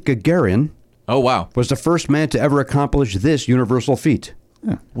Yuri Gagarin Oh wow. was the first man to ever accomplish this universal feat.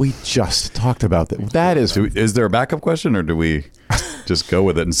 We just talked about that. That is. Is there a backup question, or do we just go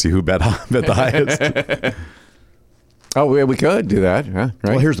with it and see who bet the highest? Oh, we could do that. Yeah, right.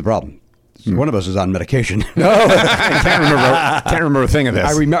 Well, here's the problem. One of us is on medication. I can't remember a thing of this.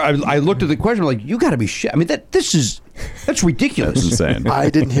 I remember. I looked at the question. I'm like, you got to be shit. I mean, that's ridiculous. Insane. I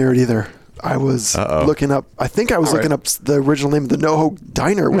didn't hear it either. I was looking up. I think I was looking up the original name of the NoHo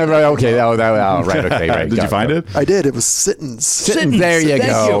Diner. No, right, okay. Oh, right. Okay. Right. Did you find it? I did. It was Sittins. Sittins. There you Thank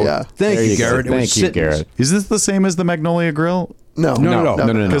go. you. Yeah. Thank There you, you go. Garrett. It was Thank you, Sittins. Garrett. Is this the same as the Magnolia Grill? No. No.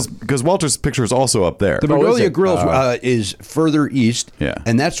 Because Walter's picture is also up there. The is Magnolia it? Grill is further east, Yeah.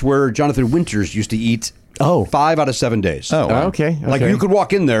 and that's where Jonathan Winters used to eat. 5 out of 7 days. Oh, wow. Okay. Like you could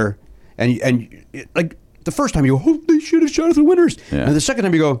walk in there, and like the first time you go, holy shit, it's Jonathan Winters, Yeah. and the second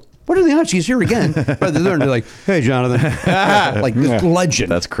time you go, what are the odds he's here again? But they're like, hey, Jonathan, like this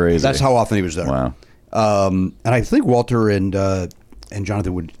legend. That's crazy. That's how often he was there. Wow. And I think Walter and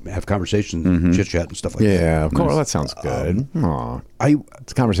Jonathan would have conversations, chit chat, and stuff like that. Yeah, of course. Well, that sounds good. Aw. I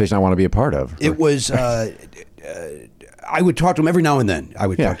It's a conversation I want to be a part of. It was. I would talk to him every now and then. I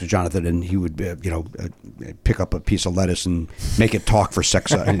would Yeah. talk to Jonathan, and he would, pick up a piece of lettuce and make it talk for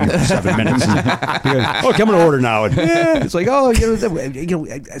 7 minutes. And he goes, okay, I'm going to order now. And it's like,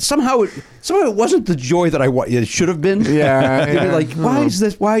 somehow it wasn't the joy that it should have been. Yeah, You'd be yeah. like, why is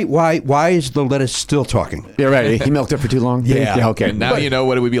this? Why is the lettuce still talking? Yeah, right. He milked it for too long? Yeah. Okay. And now you know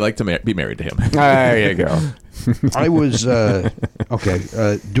what it would be like to be married to him. There you go. I was okay.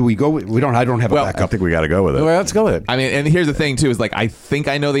 Do we go? We don't. I don't have a I backup. think we got to go with it. Well, let's go with it. I mean, and here's the thing too: is like I think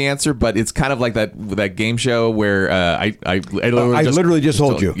I know the answer, but it's kind of like that game show where I literally just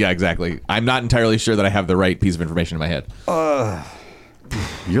told you. Yeah, exactly. I'm not entirely sure that I have the right piece of information in my head.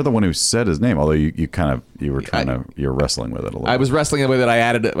 You're the one who said his name, although you're wrestling with it a little. I was wrestling with it. I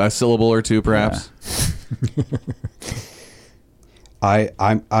added a syllable or two, perhaps.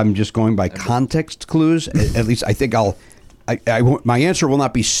 I'm just going by context clues. At least I think my answer will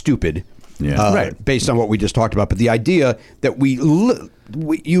not be stupid. Yeah. Right. Based on what we just talked about, but the idea that we literally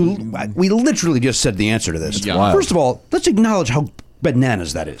just said the answer to this. Yeah. Wow. First of all, let's acknowledge how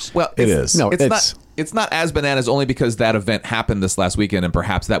bananas that is. Well, It is. No, it's not as bananas only because that event happened this last weekend, and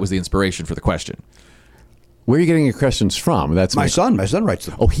perhaps that was the inspiration for the question. Where are you getting your questions from? That's my son writes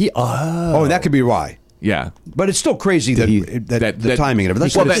them. Oh, Oh, that could be why. Yeah. But it's still crazy that the timing of it.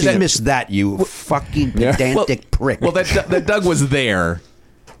 Let's dismiss that, you fucking pedantic prick. Well, that Doug was there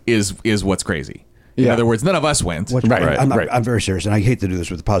is what's crazy. In other words, none of us went. I'm very serious, and I hate to do this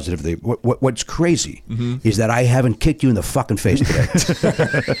with positivity. What's crazy is that I haven't kicked you in the fucking face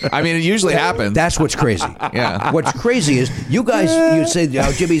today. I mean, it usually happens. That's what's crazy. Yeah. What's crazy is you guys. You say,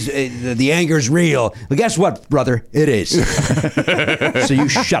 Jimmy's the anger's real. But guess what, brother? It is. So you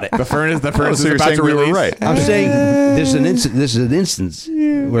shut it. The furnace is you're about saying to we were release. right. I'm saying this is an instance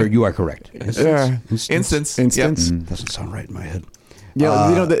where you are correct. Instance. Yep. Doesn't sound right in my head.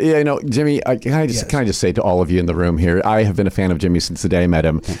 Yeah, Jimmy. Can I just say to all of you in the room here, I have been a fan of Jimmy since the day I met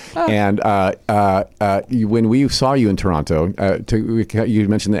him. And when we saw you in Toronto, you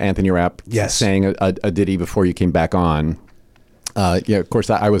mentioned that Anthony Rapp sang a ditty before you came back on. Of course,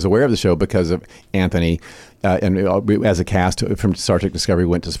 I was aware of the show because of Anthony. And we, as a cast from Star Trek Discovery,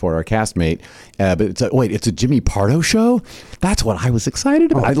 went to support our castmate. But it's a Jimmy Pardo show? That's what I was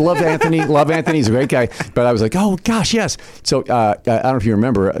excited about. I love Anthony. Love Anthony. He's a great guy. But I was like, oh, gosh, yes. So I don't know if you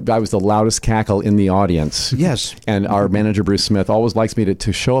remember, I was the loudest cackle in the audience. Yes. And our manager, Bruce Smith, always likes me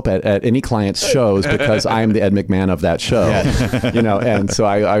to show up at any client's shows because I'm the Ed McMahon of that show. And so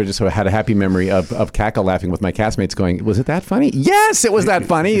I just had a happy memory of cackle laughing with my castmates going, was it that funny? Yes, it was that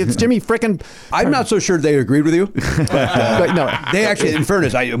funny. It's Jimmy frickin'. I'm not so sure they agreed with you. But no, they actually, in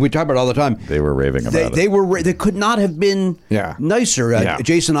fairness, we talk about it all the time. They were raving about it. They could not have been nicer.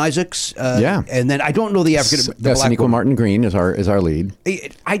 Jason Isaacs. And then I don't know the African. Sonequa Martin Green is our lead.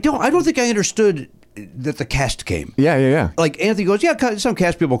 I don't think I understood that the cast came. Yeah. Like Anthony goes, some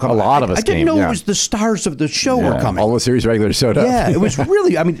cast people come. A lot of us I didn't came, know it was the stars of the show were coming. All the series regulars showed up. Yeah, it was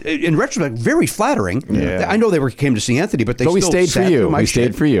really, I mean, in retrospect, very flattering. Yeah. I know they came to see Anthony, but we stayed for you. We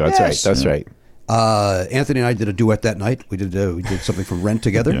stayed for you. That's right. Anthony and I did a duet that night. We did something from Rent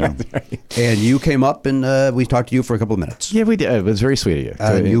together, and you came up and we talked to you for a couple of minutes. Yeah, we did. It was very sweet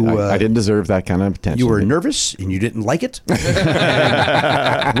of you. I didn't deserve that kind of attention. You were nervous and you didn't like it, which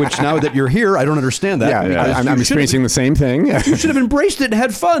now that you're here, I don't understand that. Yeah, I'm experiencing the same thing. You should have embraced it and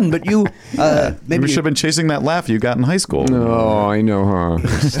had fun, but you maybe you should have been chasing that laugh you got in high school. No, I know, huh?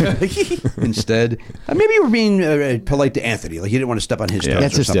 Instead, maybe you were being polite to Anthony, like you didn't want to step on his toes.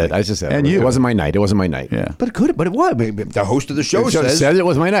 That's just it. I just said, and it wasn't my night. It wasn't my night. Yeah, but it could have. But it was. The host of the show said it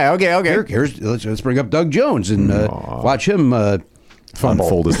was my night. Okay. Let's bring up Doug Jones and watch him.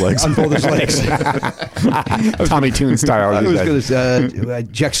 Unfold his legs. Unfold his legs. Tommy Toon style. I was going to say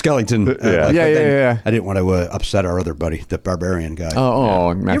Jack Skellington. Yeah. I didn't want to upset our other buddy, the Barbarian guy.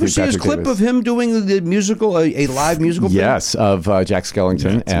 Matthew you ever see his clip of him doing the musical, a live musical? Yes, of Jack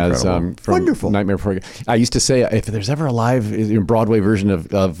Skellington as from Wonderful. Nightmare Before. I used to say if there's ever a live Broadway version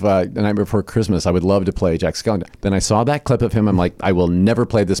of Nightmare Before Christmas, I would love to play Jack Skellington. Then I saw that clip of him. I'm like, I will never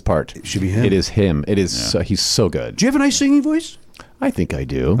play this part. It should be him. It is him. It is. He's so good. Do you have a nice singing voice? I think I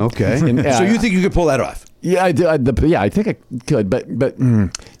do. Okay. So you think you could pull that off? Yeah, I do. I think I could. But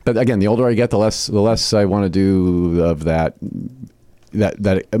again, the older I get, the less I want to do of that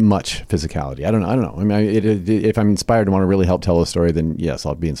much physicality. I don't know. I mean, if I'm inspired and want to really help tell a story, then yes,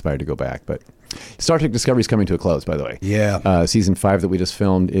 I'll be inspired to go back. But Star Trek Discovery is coming to a close, by the way. Yeah. Season 5 that we just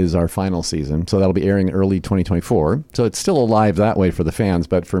filmed is our final season, so that'll be airing early 2024. So it's still alive that way for the fans,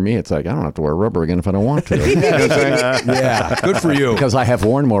 but for me, it's like I don't have to wear rubber again if I don't want to. Yeah. Good for you. Because I have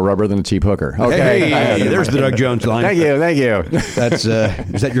worn more rubber than a cheap hooker. Okay. Hey, there's the Doug Jones line. Thank you. That's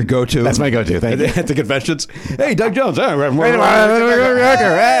is that your go-to? That's my go-to. Thank you. At the conventions. Hey, Doug Jones. Hey,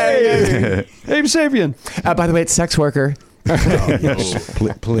 Sapien. By the way, it's sex worker.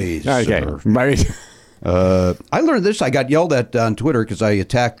 Please. Okay. I learned this. I got yelled at on Twitter because I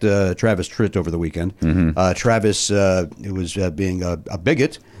attacked Travis Tritt over the weekend. Travis was being a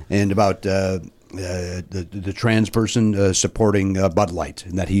bigot and about the trans person supporting Bud Light,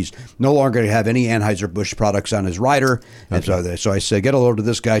 and that he's no longer going to have any Anheuser-Busch products on his rider. And so I said, get a load of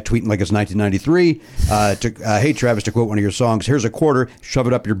this guy tweeting like it's 1993. Hey, Travis, to quote one of your songs, here's a quarter, shove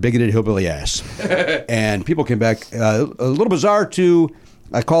it up your bigoted hillbilly ass. And people came back a little bizarre to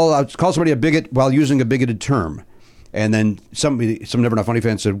call somebody a bigot while using a bigoted term. And then some Never Not Funny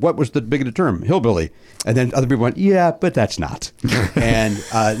fans said, what was the bigoted term? Hillbilly. And then other people went, yeah, but that's not. And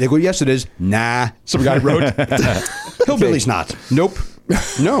they go, yes, it is. Nah. Some guy wrote, hillbilly's not. Nope.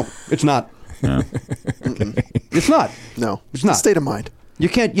 No, it's not. No. It's not. No. It's not. State of mind. You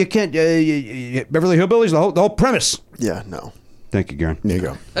can't, Beverly Hillbillies, the whole premise. Yeah, no. Thank you, Garen. There you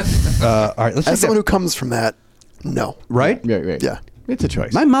go. All right, let's As someone who comes from that, no. Right? Yeah. It's a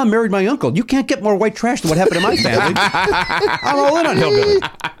choice. My mom married my uncle. You can't get more white trash than what happened to my family. I'm all in on hillbilly.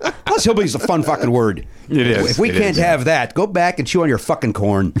 Plus, hillbilly's a fun fucking word. It is. If we can't have that, go back and chew on your fucking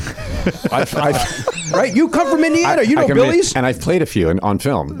corn. Right? You come from Indiana. You know Billy's. And I've played a few on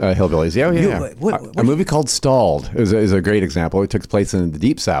film, hillbillies. Yeah. A movie called Stalled is a great example. It took place in the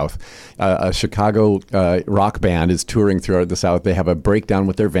Deep South. A Chicago rock band is touring throughout the South. They have a breakdown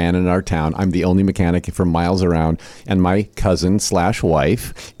with their van in our town. I'm the only mechanic for miles around, and my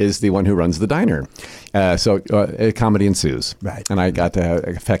cousin/wife is the one who runs the diner. So a comedy ensues. Right. And I got to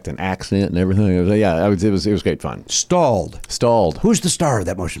affect an accent and everything. It was great fun. Stalled. Who's the star of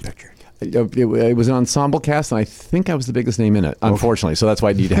that motion picture? It was an ensemble cast, and I think I was the biggest name in it, unfortunately. So that's why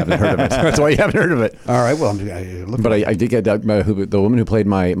you haven't heard of it. That's why you haven't heard of it. All right. Well, I did get the woman who played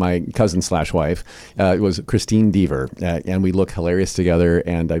my cousin/wife was Christine Deaver, and we look hilarious together.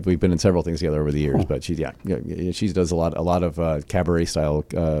 And we've been in several things together over the years. But she does a lot of cabaret style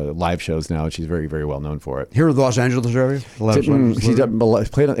live shows now, and she's very, very well known for it. Here in the Los Angeles area, she's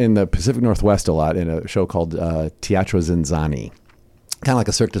played in the Pacific Northwest a lot in a show called Teatro Zinzani. Kind of like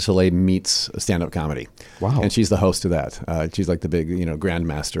a Cirque du Soleil meets stand-up comedy. Wow. And she's the host of that. She's like the big,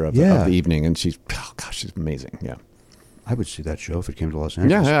 grandmaster of the evening. And she's amazing. Yeah. I would see that show if it came to Los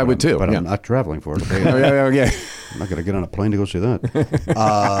Angeles. Yeah, I would too. But I'm not traveling for it. Yeah. I'm not going to get on a plane to go see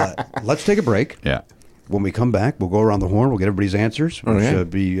that. Let's take a break. Yeah. When we come back, we'll go around the horn. We'll get everybody's answers, which Okay.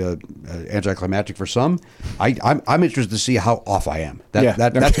 be anticlimactic for some. I'm interested to see how off I am.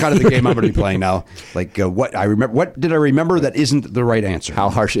 That's kind of the game I'm going to be playing now. Like what I remember. What did I remember that isn't the right answer? How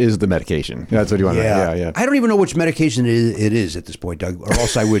harsh is the medication? That's what you want to know. Yeah. I don't even know which medication it is at this point, Doug. Or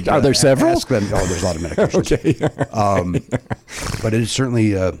else I would. Are there several? Ask them. Oh, there's a lot of medications. Okay. But it's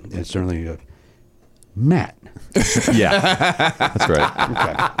certainly Matt. Yeah, that's right.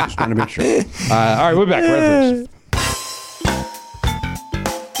 Okay, just trying to make sure. All right, we're back. Right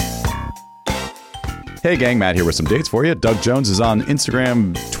Hey gang, Matt here with some dates for you. Doug Jones is on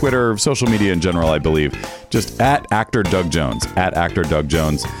Instagram, Twitter, social media in general, I believe. Just at actor Doug Jones. At actor Doug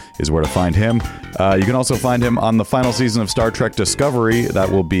Jones is where to find him. You can also find him on the final season of Star Trek Discovery that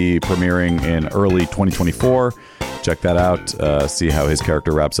will be premiering in early 2024. Check that out. See how his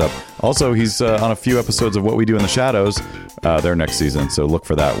character wraps up. Also, he's on a few episodes of What We Do in the Shadows, their next season. So look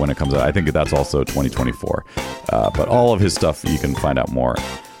for that when it comes out. I think that's also 2024. But all of his stuff, you can find out more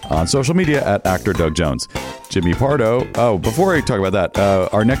on social media at actor Doug Jones. Jimmy Pardo. Oh, before I talk about that,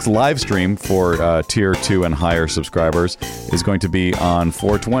 our next live stream for tier 2 and higher subscribers is going to be on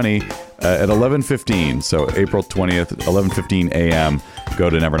 4/20 at 11:15. So April 20th, 11:15 a.m. Go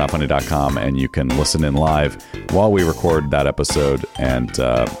to nevernotfunny.com and you can listen in live while we record that episode. And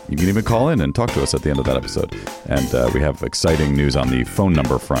you can even call in and talk to us at the end of that episode. And we have exciting news on the phone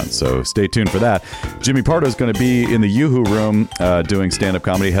number front. So stay tuned for that. Jimmy Pardo is going to be in the Yoo-Hoo Room doing stand-up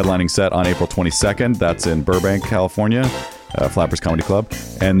comedy, headlining set on April 22nd. That's in Burbank, California. Flappers Comedy Club.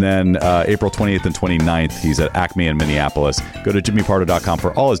 And then April 28th and 29th, he's at Acme in Minneapolis. Go to jimmypardo.com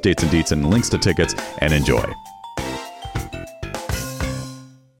for all his dates and deets and links to tickets, and enjoy.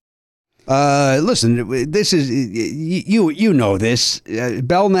 Listen, this is you know this.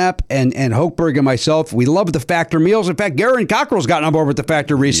 Belknap and Hochberg and myself, we love the Factor meals. In fact, Garen Cockrell's gotten on board with the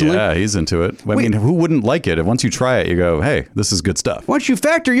Factor recently. Yeah, he's into it. I mean, who wouldn't like it? If once you try it, you go, hey, this is good stuff. Once you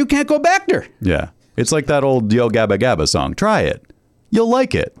Factor, you can't go back there. Yeah. It's like that old Yo Gabba Gabba song. Try it. You'll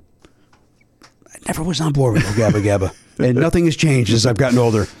like it. I never was on board with Yo Gabba Gabba. And nothing has changed as I've gotten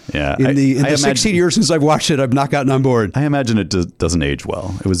older. Yeah. In the 16 years since I've watched it, I've not gotten on board. I imagine it doesn't age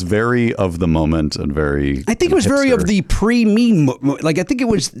well. It was very of the moment and very I think it was hipster. very of the pre-me. Like, I think it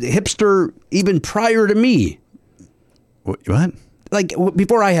was hipster even prior to me. What? Like,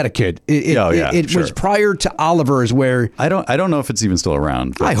 before I had a kid. It was prior to Oliver's where... I don't know if it's even still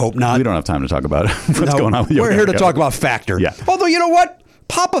around. I hope not. We don't have time to talk about what's going on with Yo We're Gabba here to Gabba. talk about Factor. Yeah. Although, you know what?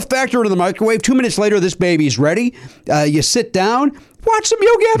 Pop a Factor into the microwave. 2 minutes later, this baby's ready. You sit down, watch some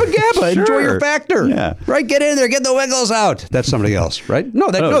Yo Gabba Gabba. Enjoy your Factor. Yeah. Right? Get in there. Get the Wiggles out. That's somebody else, right?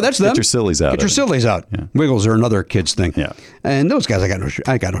 No, that's them. Get your sillies out. Get your sillies out. Yeah. Wiggles are another kid's thing. Yeah. And those guys, I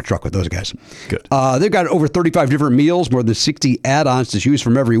got no truck with those guys. Good. They've got over 35 different meals, more than 60 add-ons to choose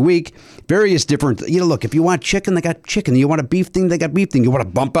from every week. Various different, look, if you want chicken, they got chicken. You want a beef thing, they got beef thing. You want to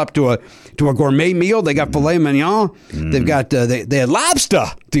bump up to a gourmet meal, they got filet mignon. They've got, they had lobster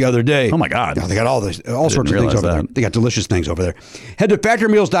the other day. Oh my God. They got all sorts of things over there. that. They got delicious things over there. Head to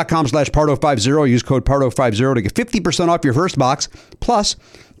factormeals.com/Pardo50. Use code Pardo50 to get 50% off your first box, plus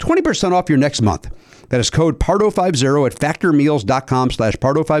 20% off your next month. That is code Pardo50 at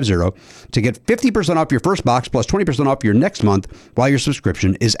factormeals.com/Pardo50 to get 50% off your first box plus 20% off your next month while your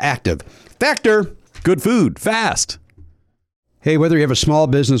subscription is active. Factor. Good food, fast. Hey, whether you have a small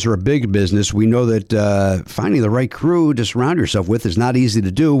business or a big business, we know that finding the right crew to surround yourself with is not easy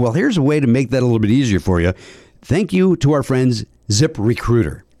to do. Well, here's a way to make that a little bit easier for you. Thank you to our friends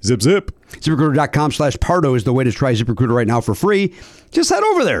ZipRecruiter. Zip, zip. ZipRecruiter.com/Pardo is the way to try ZipRecruiter right now for free. Just head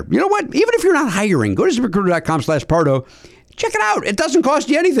over there. You know what? Even if you're not hiring, go to ZipRecruiter.com/Pardo. Check it out. It doesn't cost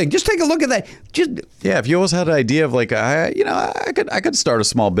you anything. Just take a look at that. Yeah, if you always had an idea of like, I could start a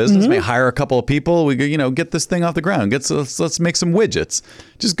small business, maybe hire a couple of people. We could, get this thing off the ground. Let's make some widgets.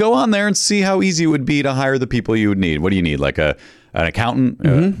 Just go on there and see how easy it would be to hire the people you would need. What do you need? Like an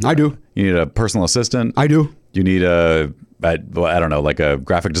accountant? I do. You need a personal assistant? I do. You need I don't know, like a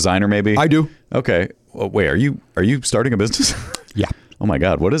graphic designer maybe? I do. Okay. Well, wait, are you starting a business? Yeah. Oh my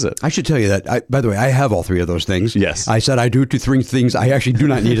God, what is it? I should tell you that. By the way, I have all three of those things. Yes. I said I do 2 3 things I actually do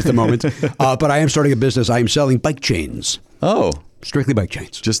not need at the moment. But I am starting a business. I am selling bike chains. Oh. Strictly bike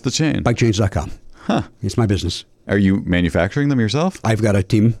chains. Just the chain. Bikechains.com. Huh. It's my business. Are you manufacturing them yourself? I've got a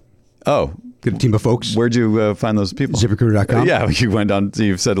team. Oh. Good team of folks. Where'd you find those people? ZipRecruiter.com. Yeah, you went on.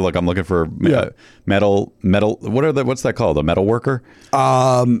 You've said, "Look, I'm looking for metal. What's that called? A metal worker?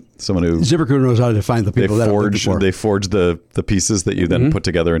 Someone who ZipRecruiter knows how to find the people that I'm looking for. They forge the pieces that you then put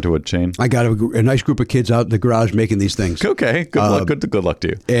together into a chain. I got a nice group of kids out in the garage making these things. Okay, good luck. Good luck to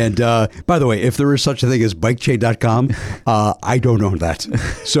you. And by the way, if there is such a thing as bikechain.com, I don't own that.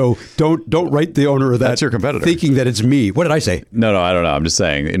 So don't write the owner of that. That's your competitor. Thinking that it's me. What did I say? No, I don't know. I'm just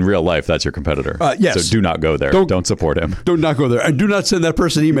saying, in real life, that's your competitor. Yes. So do not go there. Don't support him. Do not go there. And do not send that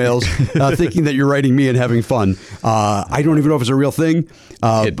person emails thinking that you're writing me and having fun. I don't even know if it's a real thing.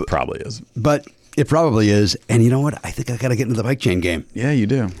 It probably is. But it probably is. And you know what? I think I got to get into the bike chain game. Yeah, you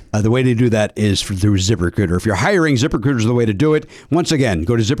do. The way to do that is through ZipRecruiter. If you're hiring, ZipRecruiter is the way to do it. Once again,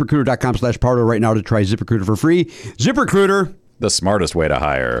 go to ZipRecruiter.com/Pardo right now to try ZipRecruiter for free. ZipRecruiter. The smartest way to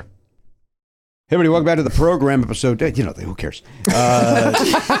hire. Hey, everybody, welcome back to the program episode. Who cares? It's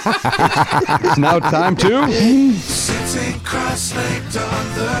now time to... Sitting cross-legged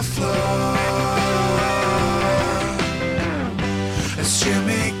on the floor as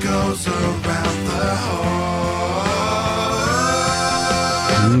Jimmy goes around the hall.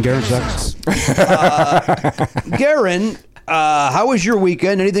 Garen sucks. Garen, how was your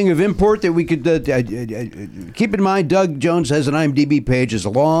weekend? Anything of import that we could keep in mind? Doug Jones has an IMDb page as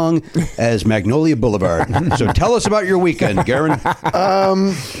long as Magnolia Boulevard. So tell us about your weekend, Garen. Man,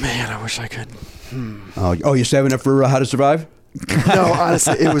 I wish I could. Oh, you saving up for How to Survive? No,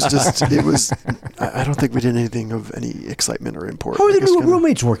 honestly, it was. I don't think we did anything of any excitement or import. How are the new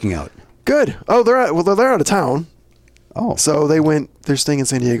roommates working out? Good. Oh, they're out of town. Oh, so they're staying in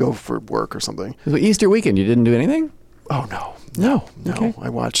San Diego for work or something. So Easter weekend, you didn't do anything? Oh no. Okay. I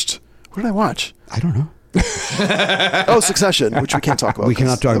watched. What did I watch? I don't know. Succession, which we can't talk about. We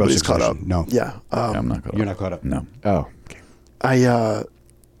cannot talk about nobody's Succession. caught up. No. Yeah. I'm not caught up. You're not caught up. No. Oh, okay.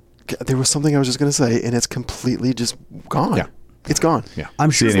 There was something I was just going to say, and it's completely just gone. Yeah. It's gone. Yeah. I'm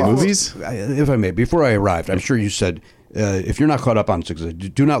sure. See any movies? If I may, before I arrived, I'm sure you said if you're not caught up on Succession,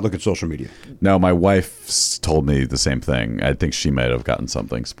 do not look at social media. No, my wife told me the same thing. I think she might have gotten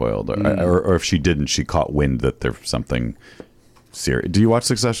something spoiled, or if she didn't, she caught wind that there's something serious. Do you watch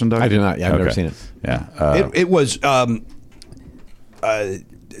Succession, Doug? I do not. Yeah, I've never seen it. Yeah, It was.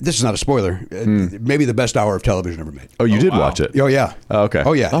 This is not a spoiler. Maybe the best hour of television ever made. Oh, you did watch it? Oh yeah. Oh, okay.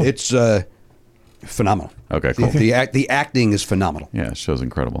 Oh yeah. It's phenomenal. Okay, cool. The acting is phenomenal. Yeah, the show's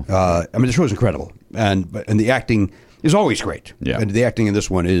incredible. The show's incredible, and the acting is always great. Yeah. And the acting in this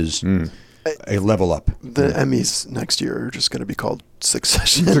one is a level up. The Emmys next year are just going to be called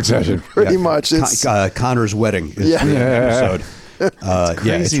Succession. Pretty much. It's Connor's wedding. Is the episode.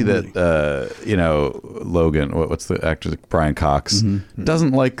 Crazy that Logan, what's the actor, Brian Cox,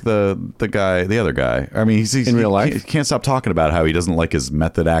 doesn't like the other guy. I mean, he's in real life, he can't stop talking about how he doesn't like his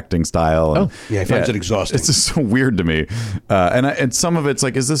method acting style. He finds it exhausting. It's just so weird to me. And some of it's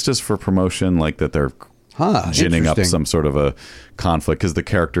like, is this just for promotion? Like that they're ginning up some sort of a conflict because the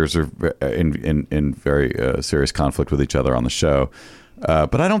characters are in very serious conflict with each other on the show.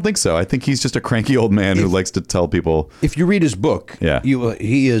 But I don't think so. I think he's just a cranky old man who likes to tell people. If you read his book,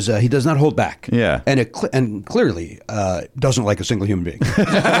 he does not hold back. Yeah, and clearly doesn't like a single human being.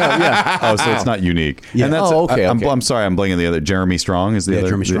 Oh, so it's not unique. Yeah. And that's, okay. I'm sorry, I'm blanking the other. Jeremy Strong is the other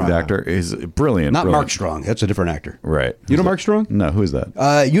Jeremy Strong, the actor. He's brilliant. Not brilliant. Mark Strong. That's a different actor. Right. You know Mark Strong? No, who's that?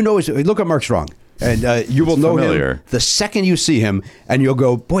 Look up Mark Strong. And you will know familiar. him the second you see him, and you'll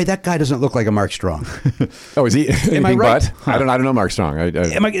go, boy, that guy doesn't look like a Mark Strong. Oh, is he? Am I right? I don't know Mark Strong.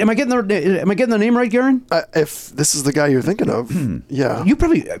 Am I getting the name right, Garen? If this is the guy you're thinking of, yeah. You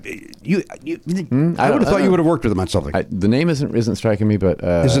probably I would have thought you would have worked with him on something. The name isn't striking me, but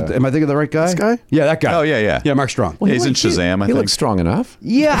Is it? Am I thinking of the right guy? This guy? Yeah, that guy. Oh, yeah. Yeah, Mark Strong. Yeah, he's in Shazam, I he think. looks strong enough.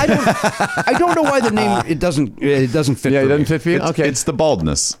 Yeah, I don't know why the name it doesn't fit. Yeah, for it doesn't me. fit for you. Okay. It's the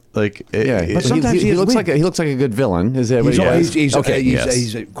baldness. Like, Yeah, But sometimes he looks is like he looks like a good villain. Is that what He's, he is?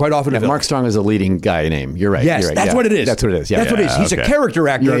 he's quite often a Yeah, villain. Mark Strong is a leading guy name. You're right. Yes, you're right. that's yeah. what it is. That's what it is. Yeah, that's what it is. He's okay. a character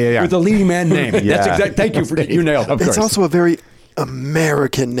actor Yeah. with a leading man name. That's exact. Thank you for you nailed it. It's also a very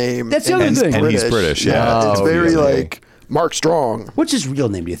American name. That's the other thing. And he's British, yeah. It's Oh, very yeah. like Mark Strong. What's his real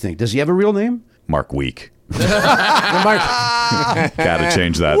name? Do you think? Does he have a real name? Mark Week. Mark. Gotta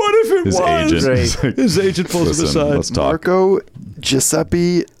change that. What if it His was? agent. His agent pulls him Listen, aside. let's talk. Marco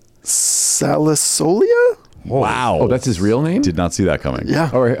Giuseppe Salisolia? Wow. Oh, that's his real name. Did not see that coming. Yeah.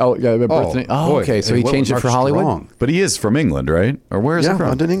 Yeah. Birth name. Oh, boy. okay. So he Well, changed it Mark for Hollywood. Strong. But he is from England, right? Or where is Yeah, he from?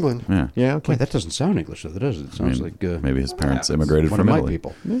 London, England. Yeah. Yeah. Okay. Wait, that doesn't sound English, though, does it? It sounds like Maybe his parents immigrated one from of my Italy.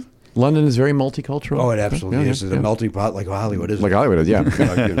 people. London is very multicultural. Oh, it absolutely Yeah, is. It's yeah. a melting pot like Hollywood is. Like Hollywood is. Yeah.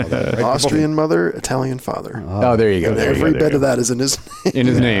 You know that, right? Austrian mother, Italian father. Oh, there you go. There you Every go, bit of that is in his name. in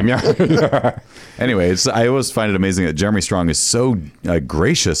his name. Yeah. Anyways, I always find it amazing that Jeremy Strong is so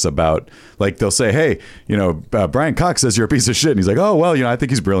gracious about, like, they'll say, hey, Brian Cox says you're a piece of shit. And he's like, oh, well, I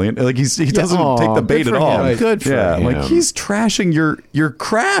think he's brilliant. Like, he doesn't Aw, take the good bait for at all. him. Good for him. Like, he's trashing your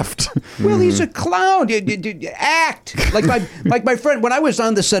craft. Well, he's a clown. You act like my friend when I was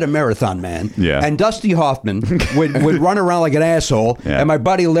on the set of Marathon Man. Yeah. And Dusty Hoffman would run around like an asshole. Yeah. And my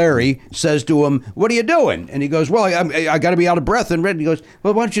buddy Larry says to him, "What are you doing?" And he goes, "Well, I got to be out of breath and ready." He goes,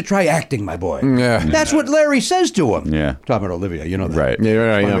 "Well, why don't you try acting, my boy?" Yeah. That's what Larry says to him. Yeah. Talking about Olivia, you know that, Right. Yeah,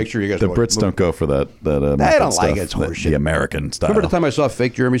 right, Wanna yeah. Make sure you guys The watch Brits the don't go for that. I don't method like it. stuff, It's horseshit. the American style. Remember the time I saw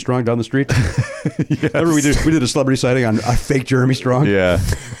fake Jeremy Strong down the street? Remember we did a celebrity sighting on a fake Jeremy Strong? Yeah.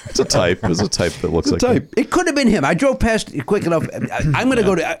 It's a type. It's a type that looks It's like a type. It could have been him. I drove past it quick enough. I'm going to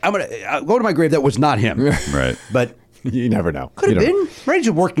go to my grave. That was not him. Right. But You never know. could have You been. Right, he's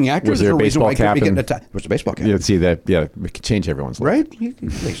a working actor. Was There's there a no reason why baseball he couldn't be cap getting was a baseball cap. You see that? Yeah, it could change everyone's life. Right? He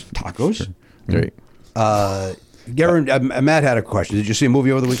makes tacos. Right. Garen, Matt had a question. Did you see a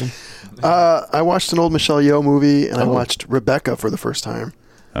movie over the weekend? I watched an old Michelle Yeoh movie, and I watched Rebecca for the first time.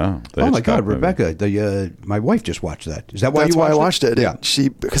 Oh, Oh my God, Rebecca! My wife just watched that. Is that why That's you why watched I watched it. Yeah.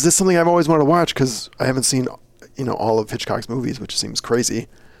 Because it's something I've always wanted to watch because I haven't seen, all of Hitchcock's movies, which seems crazy.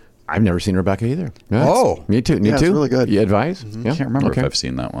 I've never seen Rebecca either. Yeah, Oh. me too. Me Yeah, too. it's really good. You advise? I can't remember if I've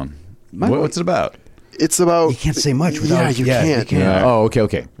seen that one. What's it about? It's about. You can't say much without. you can't. Oh,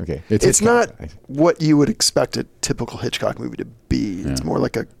 okay. It's Hitchcock. not what you would expect a typical Hitchcock movie to be. It's more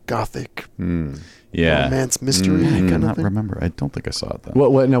like a gothic Yeah. romance mystery I kind of cannot thing. remember. I don't think I saw it, though.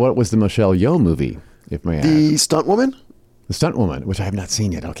 What was the Michelle Yeoh movie? If may I ask? The Stunt Woman? The Stunt Woman, which I have not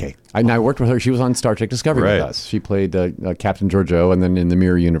seen yet. Okay, I worked with her. She was on Star Trek Discovery Right. with us. She played Captain Georgiou, and then in the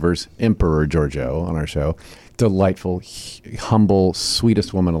Mirror Universe, Emperor Georgiou on our show. Delightful, humble,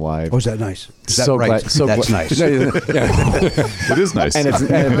 sweetest woman alive. Oh, is that nice? Is that so right? glad. So That's glad- nice. It is nice. And it's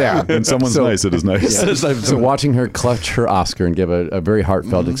yeah. When someone's So- nice, it is nice. So watching her clutch her Oscar and give a very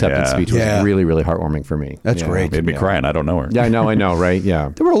heartfelt acceptance Yeah. speech was Yeah. really, really heartwarming for me. That's Yeah. great. Made me cry, and I don't know her. Yeah, I know, right? Yeah.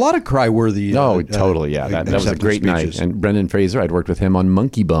 There were a lot of cry-worthy. Totally. Yeah, that was a acceptance great speeches. night. And Brendan Fraser, I'd worked with him on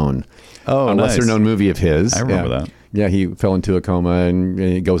Monkey Bone. Oh, a nice. lesser-known movie of his. I remember Yeah. that. Yeah, he fell into a coma and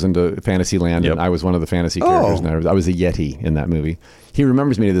he goes into fantasy land, Yep. and I was one of the fantasy characters. Oh. And I was a Yeti in that movie. He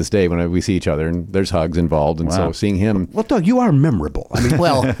remembers me to this day when we see each other, and there's hugs involved. And so Wow. seeing him, Well, Doug, you are memorable. I mean,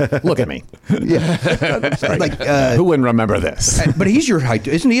 well, look at me. like, Who wouldn't remember this? but he's your height,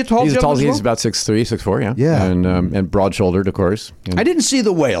 isn't he? A tall He's gentleman tall. as well? He's about 6'3", 6'4", yeah. Yeah. And broad-shouldered, of course. And I didn't see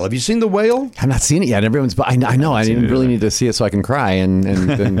The Whale. Have you seen The Whale? I've not seen it yet. Everyone's, but I know. I didn't really need to see it so I can cry and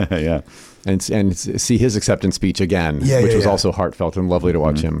Yeah. and see his acceptance speech again, Yeah, which yeah, was yeah. also heartfelt and lovely to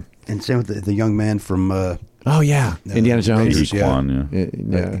watch him. And same with the young man from. Oh yeah, Indiana Jones. Raiders, yeah. Quan, yeah.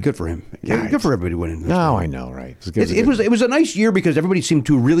 Yeah. Good for him. Yeah, good for everybody winning. No, I know, right? It was a nice year because everybody seemed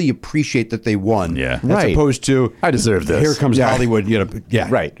to really appreciate that they won. Yeah. As Right. opposed to I deserve this. Here comes Yeah. Hollywood. Yeah.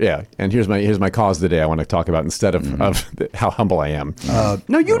 right. Yeah, and here's my cause of the day. I want to talk about instead of how humble I am.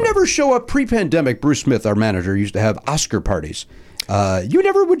 No, you never show up pre-pandemic. Bruce Smith, our manager, used to have Oscar parties. You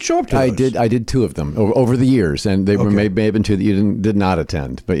never would show up to those. I did two of them over the years, and they were may have been two that you did not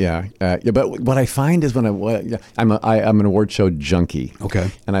attend. But yeah, but what I find is when I'm an award show junkie. Okay.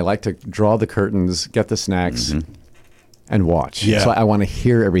 And I like to draw the curtains, get the snacks, and watch. Yeah. So I want to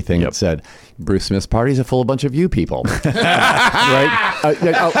hear everything that's said. Bruce Smith's parties are full of a bunch of you people. Right?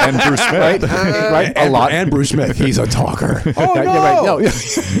 And Bruce Smith. Right? A lot. And Bruce Smith. He's a talker. Oh, no.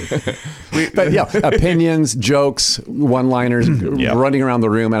 But yeah, opinions, jokes, one-liners, running around the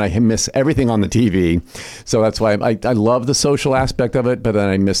room, and I miss everything on the TV. So that's why I love the social aspect of it, but then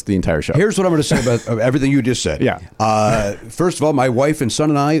I miss the entire show. Here's what I'm going to say about everything you just said. Yeah. First of all, my wife and son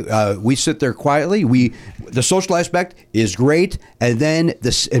and I, we sit there quietly. The social aspect is great, and then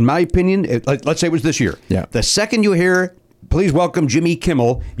this, in my opinion, let's say it was this year. Yeah. The second you hear, "Please welcome Jimmy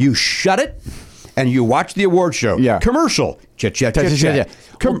Kimmel," you shut it and you watch the award show. Yeah. Commercial. Chit chat. Yeah.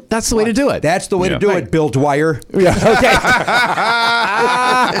 That's the way to do it. That's the way to do it, Bill Dwyer. Yeah. Okay.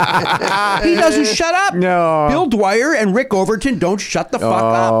 He doesn't shut up. No. Bill Dwyer and Rick Overton don't shut the fuck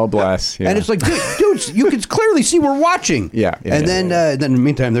up. Oh, bless. Yeah. And it's like, dudes, you can clearly see we're watching. Yeah. And then in the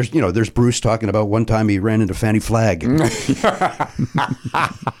meantime, there's Bruce talking about one time he ran into Fannie Flagg.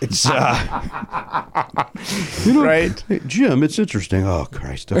 It's right, hey, Jim. It's interesting. Oh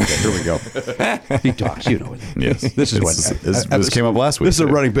Christ. Okay, here we go. He talks. Yes. This is what this came up last week. This is a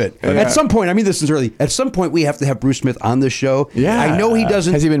running bit. At some point, I mean, this is early. At some point, we have to have Bruce Smith on this show. Yeah. I know he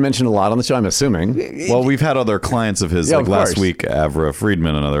doesn't. Has he been mentioned a lot on the show? I'm assuming. Well, we've had other clients of his. Yeah, like of last course. week, Avra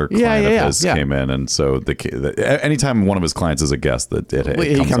Friedman, another client of his, came in, and so anytime one of his clients is a guest,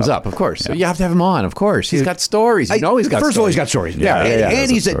 he comes up. Of course. So you have to have him on. Of course. He's got stories. He's got. First of all, he's got stories. Yeah.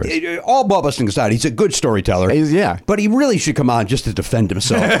 And he's all bubbling aside. He's a good storyteller. But he really should come on just to defend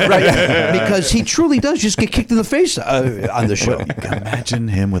himself, right? Because he truly does just get kicked in the face on the show. Imagine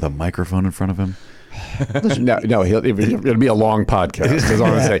him with a microphone in front of him. Listen, no, it'll be a long podcast. Is all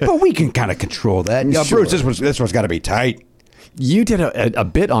I'm saying. But we can kind of control that. Sure. Bruce, this one's got to be tight. You did a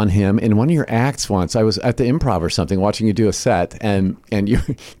bit on him in one of your acts once. I was at the Improv or something watching you do a set, and you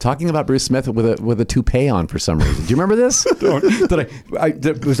talking about Bruce Smith with a toupee on for some reason. Do you remember this? Was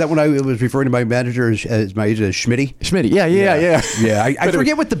that when I was referring to my manager as my Schmitty? Schmitty, yeah. I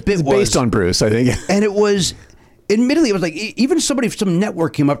forget what the bit was. Based on Bruce, I think. And it was. Admittedly, it was like even somebody from some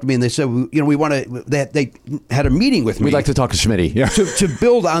network came up to me and they said, we want to. They had a meeting with me. We'd like to talk to Schmitty to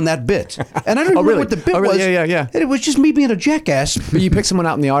build on that bit. And I don't remember what the bit was. Yeah. And it was just me being a jackass. But you picked someone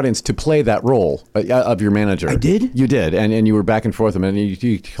out in the audience to play that role of your manager. I did. You did, and you were back and forth with him, and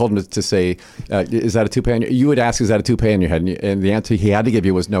you told him to say, "Is that a toupee?" You would ask, "Is that a toupee in your head?" And the answer he had to give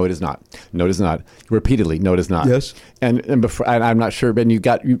you was, "No, it is not. No, it is not." Repeatedly, "No, it is not." Yes. And before, and I'm not sure, but you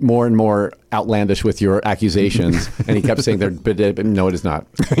got more and more outlandish with your accusations, and he kept saying, but no, it is not."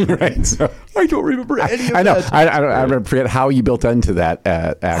 Right. So I don't remember any of I know. that. I forget how you built into that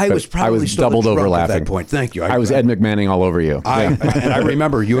act. I was probably still doubled drunk over at laughing. that point. Thank you. I was Ed McManning all over you. And I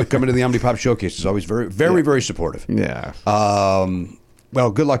remember you would come into the Omnipop Showcase. It's always very, very, very supportive. Yeah. Well,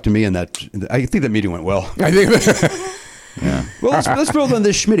 good luck to me in that. I think that meeting went well. I think. Yeah. Well, let's build on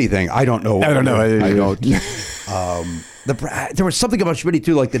this Schmitty thing. I don't know. I don't know. I don't. There was something about Schmitty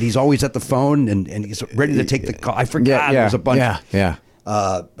too, like that he's always at the phone and he's ready to take the call. I forgot. There's a bunch. Yeah.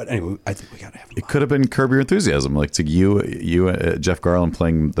 But anyway, I think we gotta have him. It could have been Curb Your Enthusiasm, like to you, Jeff Garland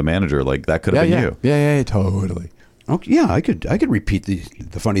playing the manager, like that could have been you. Yeah, totally. Okay, yeah, I could repeat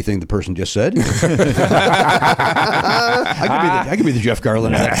the funny thing the person just said. I could be the Jeff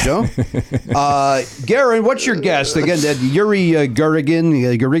Garland of that show. Garen, what's your guess? Again, Yuri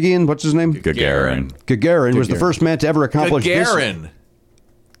Gagarin, what's his name? Gagarin was the first man to ever accomplish this. Gagarin.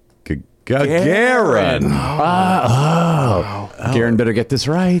 Garen better get this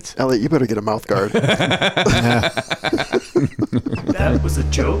right. Elliot, you better get a mouth guard. That was a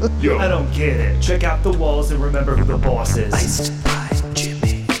joke? I don't get it. Check out the walls and remember who the boss is. Iced pie,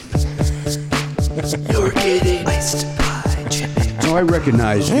 Jimmy. You're kidding. Iced pie, Jimmy. No, I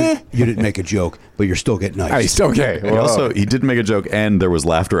recognize you didn't make a joke, but you're still getting nice. Okay. He did make a joke, and there was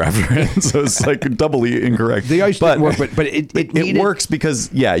laughter after it, so it's like doubly incorrect. The ice didn't work, but it works because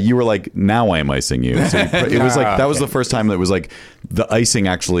you were like, now I am icing you. So it was like that was the first time that it was like the icing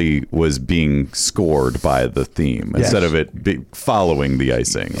actually was being scored by the theme instead of it following the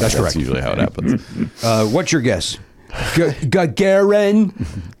icing. That's correct. That's usually how it happens. What's your guess? Gagarin.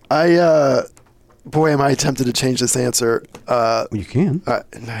 Boy, am I tempted to change this answer. Well, you can.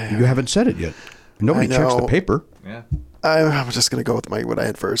 You haven't said it yet. Nobody checks the paper. Yeah. I'm just going to go with what I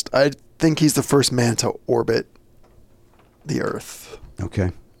had first. I think he's the first man to orbit the Earth. Okay.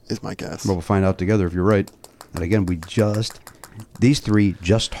 Is my guess. Well, we'll find out together if you're right. And again, these three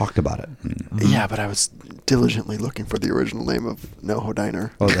just talked about it. Yeah, but I was diligently looking for the original name of NoHo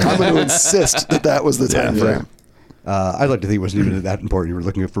Diner. Oh, I'm going to insist that was the time frame. I'd like to think it wasn't even that important. You were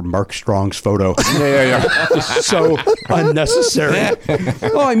looking for Mark Strong's photo. Yeah. Just so unnecessary.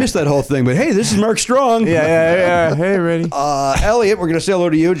 Oh, I missed that whole thing. But hey, this is Mark Strong. Yeah. Hey, ready? Elliot, we're going to say hello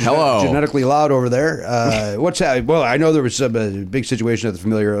to you. Hello. Genetically loud over there. What's happening? Well, I know there was a big situation at the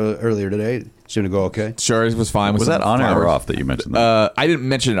Familiar earlier today. Seemed to go okay. Sure, it was fine. Was that on air or off that you mentioned that? I didn't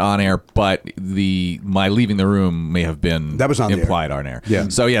mention it on air, but my leaving the room may have been That was on the implied on air. Yeah.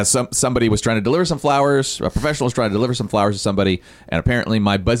 So yeah, somebody was trying to deliver some flowers. A professional was trying to deliver some flowers to somebody, and apparently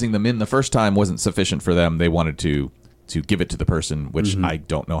my buzzing them in the first time wasn't sufficient for them. They wanted to give it to the person, which I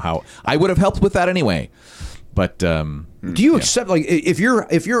don't know how. I would have helped with that anyway. But do you accept, like, if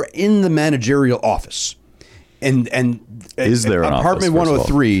you're in the managerial office? And Is there an apartment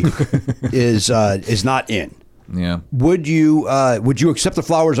office, 103 is not in? Yeah. Would you accept the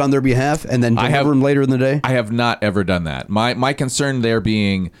flowers on their behalf and then deliver them later in the day? I have not ever done that. My concern there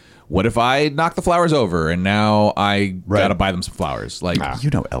being, what if I knock the flowers over and now I gotta buy them some flowers? Like, You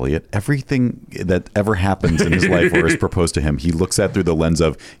know, Elliot, everything that ever happens in his life or is proposed to him, he looks at through the lens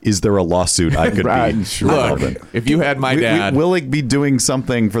of, is there a lawsuit I could be involved in? if you had my dad, Will it be doing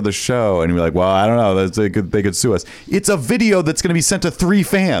something for the show? And you're like, well, I don't know. They could sue us. It's a video that's going to be sent to 3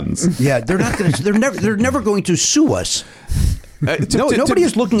 fans. Yeah, they're not going to. They're never going to sue us. Nobody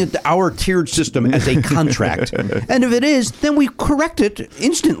is looking at our tiered system as a contract, and if it is, then we correct it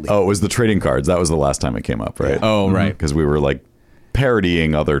instantly. Oh, it was the trading cards. That was the last time it came up, right? Oh, right. Because we were like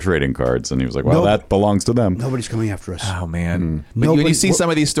parodying other trading cards, and he was like, well, that belongs to them. Nobody's coming after us. Oh man! But when you see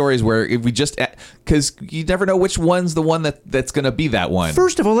some of these stories where if we just, because you never know which one's the one that's going to be that one.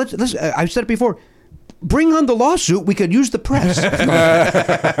 First of all, let's I've said it before. Bring on the lawsuit. We could use the press.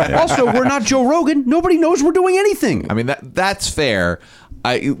 Also, we're not Joe Rogan. Nobody knows we're doing anything. I mean that's fair.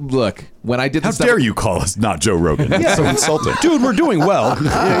 Look, when I did How the stuff, dare you call us not Joe Rogan? That's so insulting. Dude, we're doing well.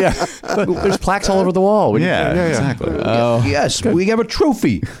 But there's plaques all over the wall. Yeah, exactly. Yes, we have a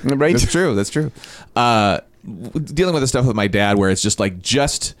trophy. Right? That's true. That's true. Dealing with the stuff with my dad, where it's just like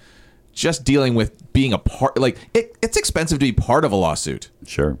just dealing with being a part, like it's expensive to be part of a lawsuit.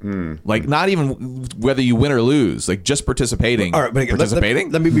 Sure. Like not even whether you win or lose, like just participating. All right, but participating.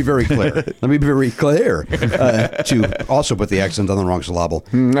 Let me be very clear. To also put the accent on the wrong syllable.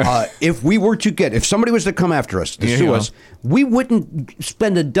 If somebody was to come after us to sue us, we wouldn't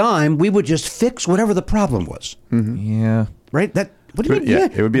spend a dime. We would just fix whatever the problem was. Yeah. Right. What do you mean? Yeah,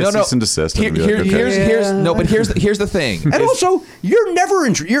 it would be a cease and desist. And it'd be like, okay. But here's the thing. And also, you're never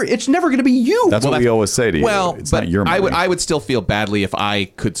it's never going to be you. That's what we always say to you. Well, it's but not your money. I would still feel badly if I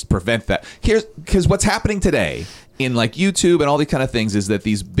could prevent that. Because what's happening today in like YouTube and all these kind of things is that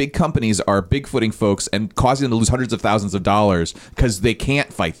these big companies are bigfooting folks and causing them to lose hundreds of thousands of dollars because they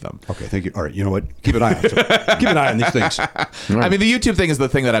can't fight them. Okay, thank you. All right, you know what? Keep an eye on these things. I mean, the YouTube thing is the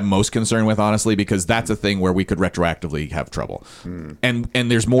thing that I'm most concerned with, honestly, because that's a thing where we could retroactively have trouble. And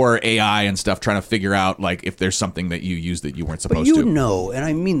there's more AI and stuff trying to figure out like if there's something that you use that you weren't supposed to. But you know, and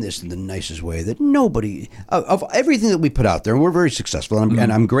I mean this in the nicest way, that nobody of everything that we put out there, and we're very successful,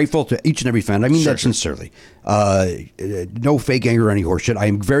 and I'm grateful to each and every fan. I mean that sincerely. No fake anger or any horseshit. I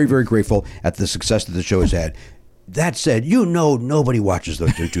am very, very grateful at the success that the show has had. That said, nobody watches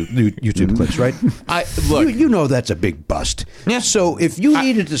those YouTube clips, right? You know that's a big bust. Yeah. So if you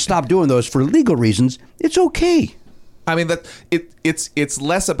needed to stop doing those for legal reasons, it's okay. I mean it's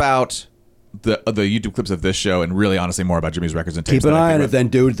less about the YouTube clips of this show and really honestly more about Jimmy's records and tapes. Keep an eye on it then,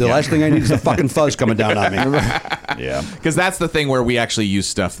 dude. The last thing I need is a fucking fuzz coming down on me. Yeah. Because that's the thing where we actually use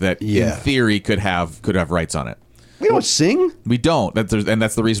stuff that in theory could have rights on it. We don't sing. We don't. And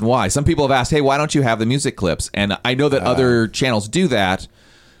that's the reason why. Some people have asked, hey, why don't you have the music clips? And I know that other channels do that.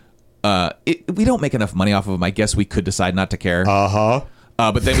 We don't make enough money off of them. I guess we could decide not to care.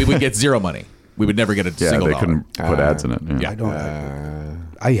 But then we would get zero money. We would never get a single they dollar. couldn't put ads in it. Yeah.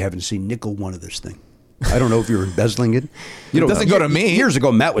 I haven't seen nickel one of this thing. I don't know if you're embezzling it. It doesn't go to me. Years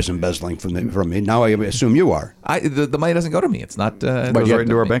ago, Matt was embezzling from me. Now I assume you are. The money doesn't go to me. It's not. It goes right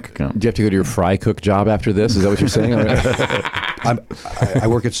into our bank account. Do you have to go to your fry cook job after this? Is that what you're saying? I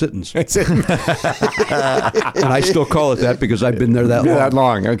work at Sittons. And I still call it that because I've been there that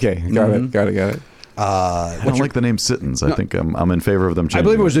long. Okay. Got it. I don't like the name Sittons. I think I'm in favor of them changing. I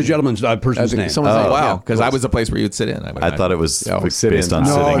believe it was a gentleman's person's name. Oh, wow. Because I was a place where you'd sit in. I thought it was based on No,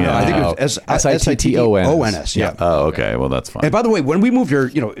 sitting in. I think it was S-I-T-T-O-N-S. Yeah. Oh, okay. Well, that's fine. And by the way, when we moved here,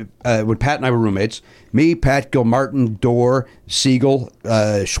 when Pat and I were roommates, me, Pat, Gilmartin, Dorr, Siegel,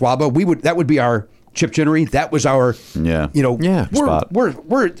 Schwaba, that would be our Chip Ginnery, that was our, Yeah. spot.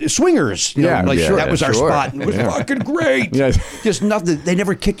 we're swingers. You know, Yeah, like sure, that was our sure. spot. It was fucking great. Yeah. Just nothing. They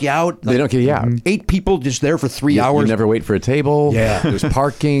never kick you out. They don't get you out. 8 people just there for 3 You hours. never wait for a table. Yeah. There's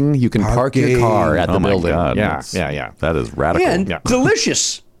parking. You can park your car at the Oh my building. God. Yeah, That's- yeah. That is radical. and Yeah.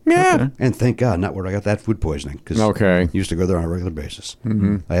 delicious. Yeah. And thank God, not where I got that food poisoning. Because Okay. I used to go there on a regular basis.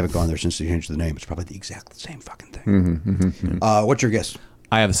 Mm-hmm. I haven't gone there since they changed the name. It's probably the exact same fucking thing. What's your guess?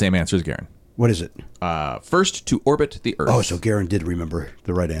 I have the same answer as Garen. What is it? First to orbit the Earth. Oh, so Garen did remember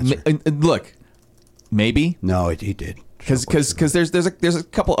the right answer. And look, maybe No, he did. because there's a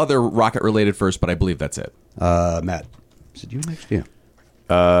couple other rocket related first, but I believe that's it. Matt, is it you next? Yeah.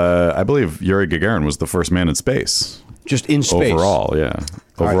 I believe Yuri Gagarin was the first man in space. Just in space. Overall, yeah.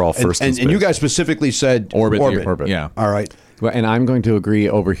 All right. Overall, first in and space. you guys specifically said Orbit. Yeah. All right. Well, and I'm going to agree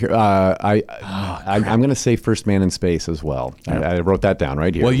over here. I'm going to say first man in space as well. I wrote that down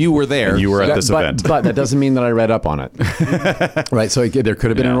right here. Well, you were there. You were at this but, event. but that doesn't mean that I read up on it. Right. So there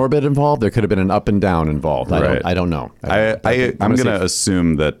could have been an orbit involved. There could have been an up and down involved. Right. I don't know. I'm going to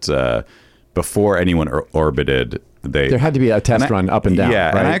assume that before anyone orbited, there had to be a test run up and down. Yeah,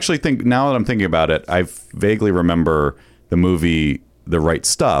 right? and I actually think, now that I'm thinking about it, I vaguely remember the movie The Right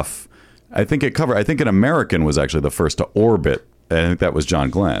Stuff. I think an American was actually the first to orbit. I think that was John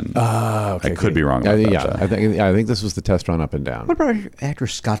Glenn. Okay, I could be wrong about that. Yeah, I think this was the test run up and down. What about actor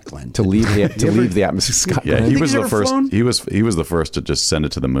Scott Glenn? To leave the atmosphere. Scott Yeah, Glenn. he was he's the ever first. flown? He was the first to just send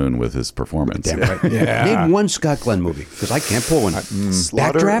it to the moon with his performance. Damn right. Name one Scott Glenn movie, because I can't pull one.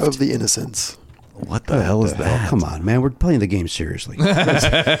 Slaughter Backdraft? of the Innocents. What the hell is that? Come on, man. We're playing the game seriously.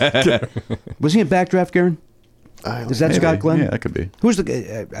 Was he in Backdraft, Garen? Is that Maybe. Scott Glenn? Yeah, that could be. Who's the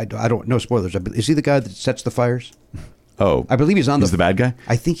guy? I don't know. Spoilers. Is he the guy that sets the fires? Oh, I believe he's on the bad guy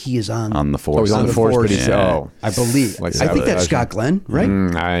I think he is on on the force. Oh, he's on the force, but he's Yeah. I believe. Like I think that's sabotage. Scott Glenn, right?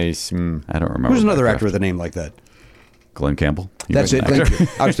 Nice. I don't remember. Who's another Backdraft. actor with a name like that? Glenn Campbell. He That's was it. an actor. Thank you.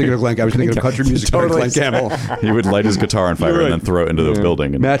 I was thinking of Glenn. I was thinking of country music. Totally. Glenn Campbell. He would light his guitar on fire and then throw it into the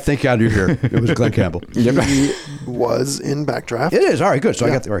building. And Matt, thank God you're here. It was Glenn Campbell. He was in Backdraft. It is. All right, good. So I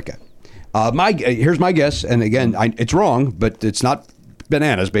got the right guy. Here's my guess, and again, it's wrong, but it's not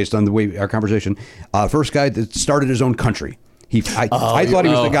bananas based on the way our conversation. First guy that started his own country. I thought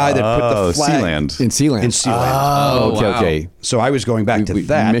he was the guy that put the flag Sealand. In Sealand. in Sealand. Oh, okay, wow. okay. So I was going back to We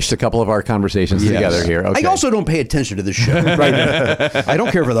that. missed a couple of our conversations Yes. together here. Okay. I also don't pay attention to the show. Right now. I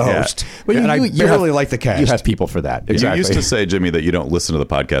don't care for the host. But and I barely have- like the cast. You have people for that. Exactly. You used to say, Jimmy, that you don't listen to the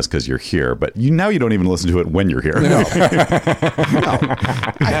podcast because you're here, but now you don't even listen to it when you're here. No,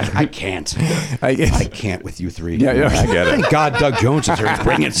 I can't. I can't with you three. Yeah, I get it. Thank God Doug Jones is here. He's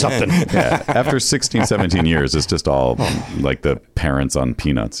bringing something. Yeah. After 16, 17 years, it's just all like the parents on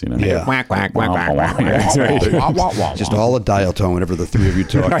Peanuts, you know? Yeah. Quack, quack, quack, quack, quack. Just all a dial tone whenever the three of you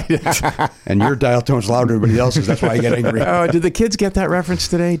talk. And your dial tone's louder than everybody else's. That's why I get angry. Oh, did the kids get that reference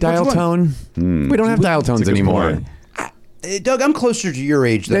today? Dial one? tone? We don't have dial tones a good anymore. point. Doug, I'm closer to your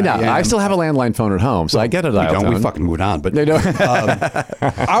age than No, I am. I still have a landline phone at home, so I get a We dial don't. tone. We fucking moved on. But They don't.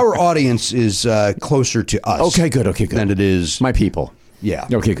 our audience is closer to us. Okay, good. Than it is my people. Yeah.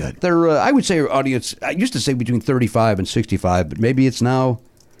 Okay, good. They're. I would say our audience. I used to say between 35 and 65, but maybe it's now.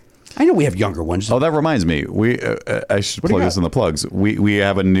 I know we have younger ones. Oh, that reminds me. I should What do you plug this got? in the plugs. We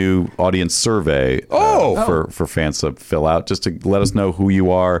have a new audience survey for fans to fill out, just to let us know who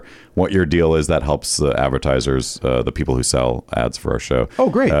you are, what your deal is. That helps the advertisers, the people who sell ads for our show. Oh,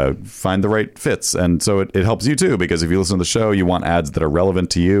 great. Find the right fits. And so it helps you too, because if you listen to the show, you want ads that are relevant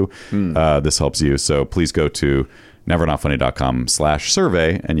to you. This helps you. So please go to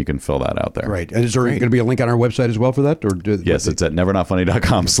nevernotfunny.com/survey and you can fill that out there. Right. And is there going to be a link on our website as well for that? Yes, it's at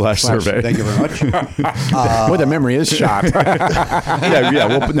nevernotfunny.com/survey. Thank you very much. Boy, the memory is shot.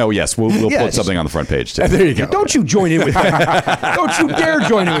 We'll Yes. put something on the front page too. There you go. Don't you join in with them. Don't you dare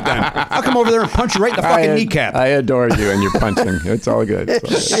join in with them. I'll come over there and punch you right in the fucking kneecap. I adore you and your punching. It's all good.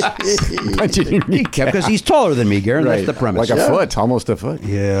 It's all good. Punching your Kneecap, because he's taller than me, Garen. That's the premise. Like a foot, almost a foot.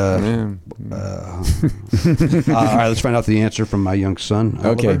 Yeah. All right, let's find out the answer from my young son.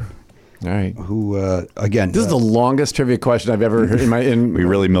 Okay. Oliver, All right. who, again. This is the longest trivia question I've ever heard in my. We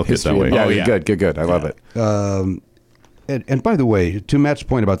really milk it that way. Yeah, Oh, yeah. Good. I love it. And by the way, to Matt's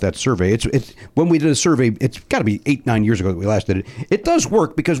point about that survey, it's when we did a survey, it's got to be 8-9 years ago that we last did it. It does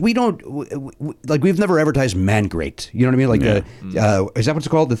work because we don't like we've never advertised Mangrate. You know what I mean? Like is that what's it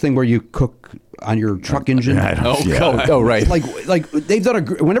called? The thing where you cook on your truck engine? I don't- Oh, right. Like they've done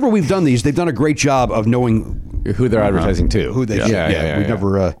whenever we've done these, they've done a great job of knowing Who they're advertising to. who they. Yeah. We've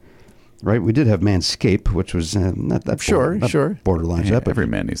never. right? We did have Manscaped, which was not that Sure. borderline. Yeah, That, but every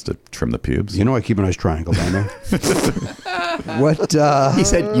man needs to trim the pubes. you know, I keep a nice triangle down there. What? He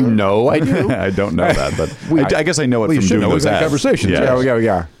said, I do. I don't know that, but I guess I know it Well, you from should doing know. those We've had ads. conversations.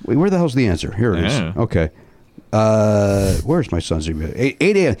 Yeah. Wait, where the hell's the answer? Here it is. Yeah. Okay. Where's my son's email? 8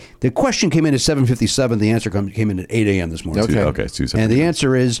 a.m. The question came in at 7:57. The answer came in at 8 a.m. this morning. Okay. It's 2 And the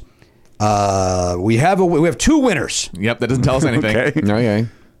answer is we have two winners. Yep, that doesn't tell us anything. Okay.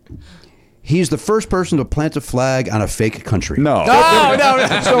 He's the first person to plant a flag on a fake country. No. No.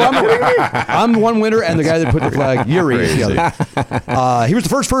 So I'm one winner, and the guy that put the flag, Yuri, is the other. He was the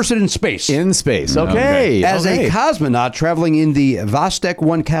first person in space. In space. Okay. As a cosmonaut traveling in the Vostok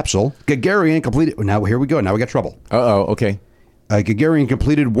 1 capsule, Gagarin completed... Now, here we go. Now we got trouble. Okay. Gagarin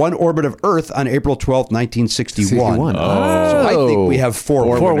completed one orbit of Earth on April 12th, 1961. 61. So I think we have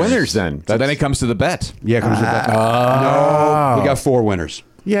four winners then. So then it comes to the bet. Yeah, it comes to that. No, we got four winners.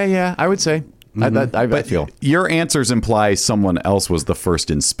 Yeah, I would say. I feel. Your answers imply someone else was the first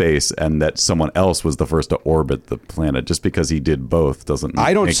in space and that someone else was the first to orbit the planet. Just because he did both doesn't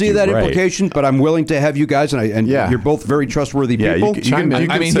I don't make see you that right. implication, but I'm willing to have you guys, and you're both very trustworthy Yeah, people. you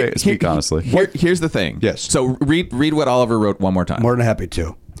can speak honestly. Here's the thing. Yes. So read what Oliver wrote one more time. More than happy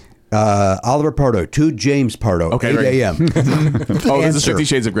to. Oliver Pardo to James Pardo. Okay, 8 right. a.m. Oh, this is 50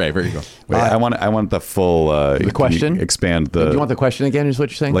 Shades of Grey. Very good. Wait, I want the full The question? expand the Do you want the question again? Is what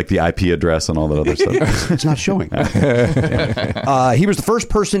you're saying? like the IP address and all that other stuff. It's not showing. He was the first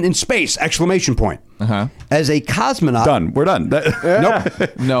person in space! Exclamation point. As a cosmonaut. Done. We're done.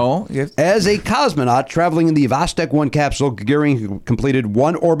 Nope. No. As a cosmonaut traveling in the Vostok 1 capsule, Gagarin completed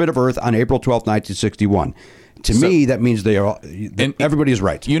one orbit of Earth on April 12, 1961. To me, that means everybody is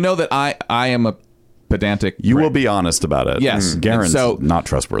right. You know that I am a pedantic. You will be honest about it. Yes. Garen's So- not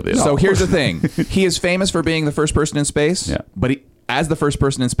trustworthy. At So all. here's the thing. He is famous for being the first person in space. Yeah. But as the first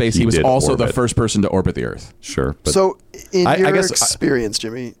person in space, he was did also the orbit. first person to orbit the Earth. Sure. But So, in I your guess- experience,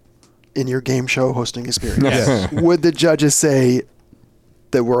 Jimmy, in your game show hosting experience, Yes. would the judges say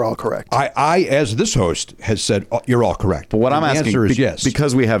that we're all correct? I, as this host, has said you're all correct. But what I'm the asking, answer is yes.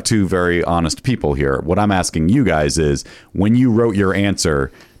 because we have two very honest people here, what I'm asking you guys is, when you wrote your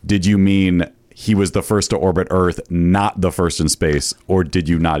answer, did you mean he was the first to orbit Earth, not the first in space, or did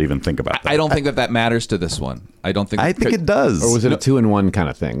you not even think about that? I don't think that matters to this one. I don't think. I think it does. or was it a 2-in-1 kind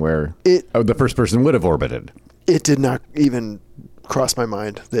of thing where the first person would have orbited? It did not even cross my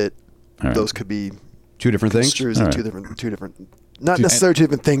mind that right. those could be two different things. construed All as right. two different, not necessarily two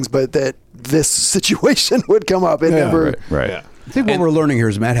different things, but that this situation would come up. It never. Right. I think what we're learning here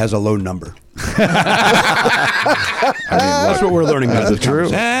is Matt has a low number. That's what we're learning. Is it true?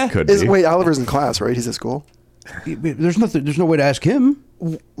 Could be. Wait, Oliver's in class, right? He's at school. There's nothing. There's no way to ask him.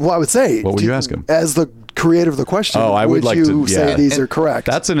 Well, I would say. What would you ask him? As the creator of the question, Oh, I would like you to- say yeah. these are correct?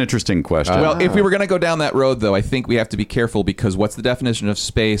 That's an interesting question. Well, if we were going to go down that road, though, I think we have to be careful because what's the definition of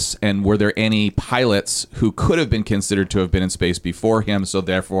space, and were there any pilots who could have been considered to have been in space before him? So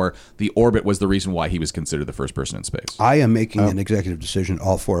therefore, the orbit was the reason why he was considered the first person in space. I am making an executive decision.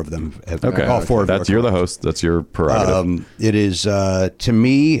 All four of them. okay. All four of them. That's you're the host. That's your prerogative. It is to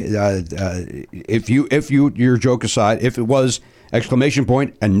me. If your joke aside, if it was exclamation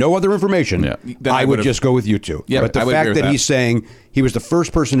point and no other information, Yeah. Then I I would would've- just go with you two. Yeah, but the I would agree fact with that that. he's saying he was the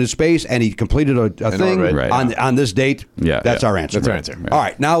first person in space and he completed a thing orbit. Right. on this date, Yeah, that's yeah. our answer. That's our answer. All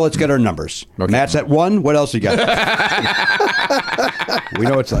right, now let's get our numbers. Matt's at 1. What else you got? We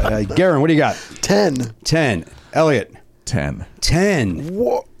know it's Garen. What do you got? 10. 10. Elliot. 10. 10.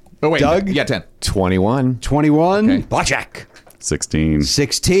 Whoa. Oh, wait. Doug? Yeah, 10. 21. 21. Okay. Blackjack. 16.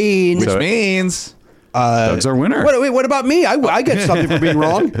 16. Which means... Doug's our winner. What about me? I get something for being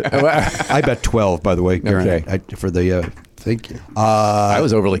wrong. I bet 12, by the way, Garen, Okay. for the thank you. I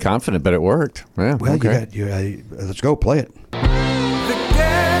was overly confident, but it worked. Yeah, Well, okay. let's go play it.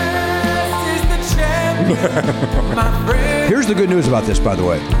 Here's the good news about this, by the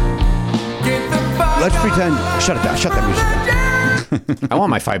way. Let's pretend. Shut it down. Shut that music down. I want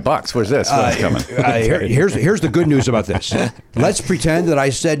my $5. Where's this? What's coming? Here's the good news about this. Let's pretend that I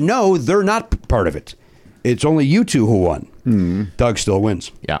said no. They're not part of it. It's only you two who won. Doug still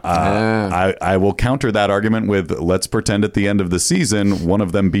wins. Yeah. I will counter that argument with, let's pretend at the end of the season one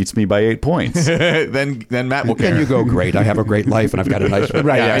of them beats me by 8 points. then Matt will Then care. you go, great. I have a great life, and I've got a nice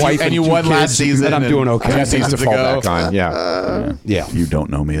wife and you two won last kids, season, and I'm doing and okay. I got things to seasons fall ago. back on. Yeah. Yeah. You don't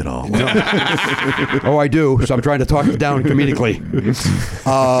know me at all. Oh, I do. So I'm trying to talk it down comedically.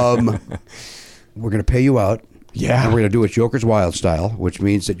 We're going to pay you out. Yeah. And we're going to do it Joker's Wild style, which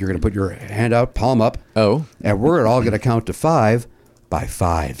means that you're going to put your hand out, palm up. Oh. And we're all going to count to 5 by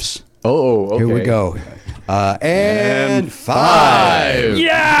 5s. Oh, okay. Here we go. And 5.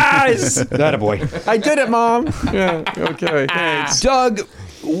 Yeah! Surprise! Attaboy. I did it, Mom. Yeah. Okay. Thanks. Doug,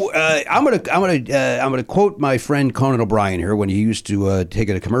 I'm gonna quote my friend Conan O'Brien here when he used to take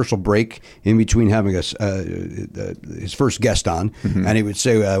a commercial break in between having his first guest on, and he would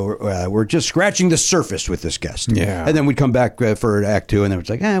say, "We're just scratching the surface with this guest." Yeah. And then we'd come back for Act 2, and then it's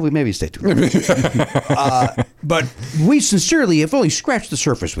like, we maybe stay too long. But we sincerely have only scratched the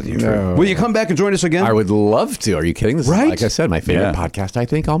surface with you. No. Will you come back and join us again? I would love to. Are you kidding? This Right? is, like I said, my favorite Yeah. podcast, I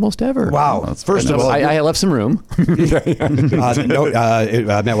think, almost ever. Wow. First of all, I left some room.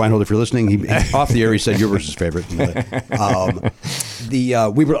 Matt Weinhold, if you're listening, he off the air he said yours was his favorite.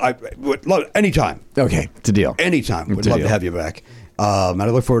 Would love anytime. Okay, it's a deal. Anytime. Would It's a love deal. to have you back. And I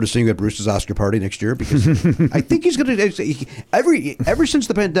look forward to seeing you at Bruce's Oscar party next year because I think he's going to ever since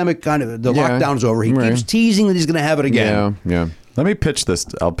the pandemic the lockdown's over, he keeps teasing that he's going to have it again. Yeah. Let me pitch this.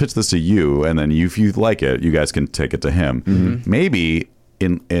 I'll pitch this to you, and then if you like it, you guys can take it to him. Maybe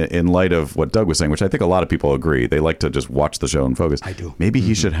in light of what Doug was saying, which I think a lot of people agree, they like to just watch the show and focus. I do. Maybe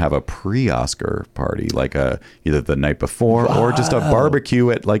he should have a pre-Oscar party, like either the night before or just a barbecue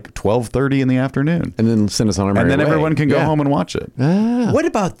at like 12:30 in the afternoon, And then send us on our merry and then way. everyone can go home and watch it. What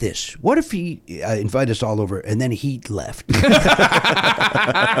about this? What if he invited us all over and then he left? Is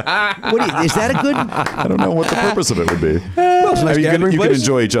that a good? I don't know what the purpose of it would be. Well, it's a nice you gathering can place.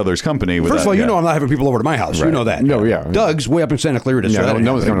 enjoy each other's company. First of all, you know I'm not having people over to my house. You Right. know that. No, yeah. Doug's way up in Santa Clarita. Yeah,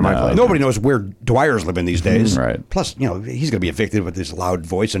 no one's coming to my place. Nobody knows where Dwyer's living these days. Right. Plus, he's going to be evicted with this loud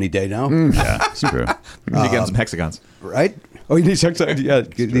voice any day now. Yeah, it's true. You need to get him some hexagons. Right? Oh, he needs hexagons. Yeah,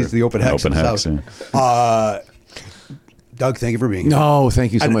 he needs the open hex. Open in his hex, house. Doug, thank you for being here. No,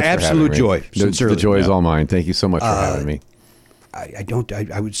 thank you so An much absolute for having me. joy, The sincerely. joy is all mine. Thank you so much for having me.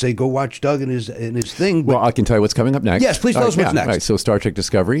 I would say go watch Doug and his thing. But Well, I can tell you what's coming up next. Yes, please tell us what's next. All right, so Star Trek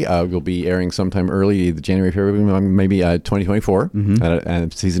Discovery will be airing sometime early January, February, maybe 2024.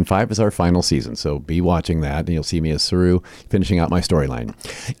 And season 5 is our final season, so be watching that, and you'll see me as Saru finishing out my storyline.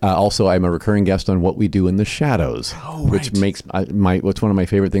 Also, I'm a recurring guest on What We Do in the Shadows, which makes what's one of my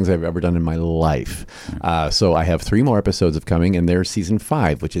favorite things I've ever done in my life. So I have 3 more episodes coming, and there's season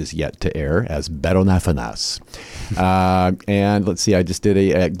 5, which is yet to air as Beronafanas. And let's see, I just did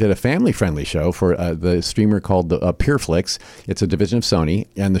a family-friendly show for the streamer called PureFlix. It's a division of Sony,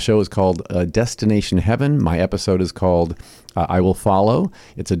 and the show is called Destination Heaven. My episode is called I Will Follow.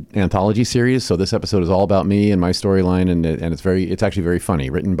 It's an anthology series, so this episode is all about me and my storyline, and it's actually very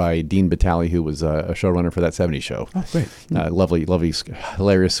funny. Written by Dean Batali, who was a showrunner for That 70s Show. Oh, great. Lovely,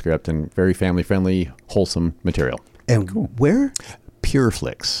 hilarious script, and very family-friendly, wholesome material. And where?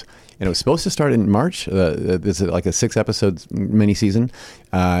 PureFlix. And it was supposed to start in March. This is like a 6-episode mini season.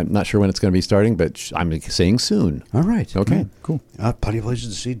 Not sure when it's going to be starting, but I'm saying soon. All right. Okay, cool. Plenty of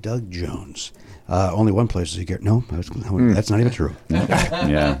places to see Doug Jones. Only one place to get. No, that's not even true.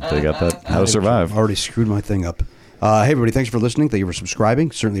 Yeah, they got that. How to Survive. Already screwed my thing up. Hey, everybody, thanks for listening. Thank you for subscribing.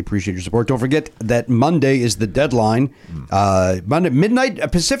 Certainly appreciate your support. Don't forget that Monday is the deadline. Monday,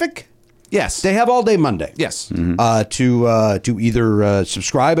 midnight Pacific? Yes. They have all day Monday. Yes. To either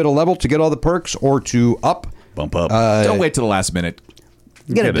subscribe at a level to get all the perks or to Bump up. Don't wait till the last minute.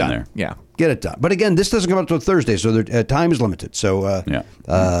 get it in done. there. Yeah. Get it done. But again, this doesn't come out until Thursday, so time is limited. So I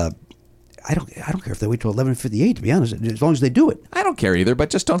don't care if they wait till 11:58. To be honest, as long as they do it. I don't care either, but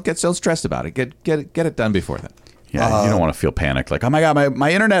just don't get so stressed about it. Get it done before then. Yeah, you don't want to feel panicked. Like, oh my God,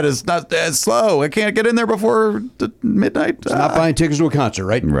 my internet is not as slow. I can't get in there before midnight. It's not buying tickets to a concert,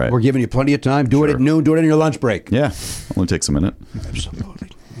 right? Right. We're giving you plenty of time. Do it at noon. Do it on your lunch break. Yeah, only takes a minute. Absolutely.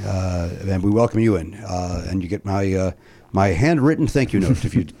 And we welcome you in. And you get my handwritten thank you note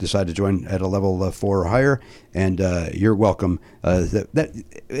if you decide to join at a level 4 or higher. And you're welcome.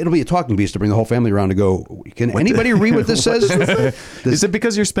 It'll be a talking piece to bring the whole family around to go, can anybody read what this says? Is it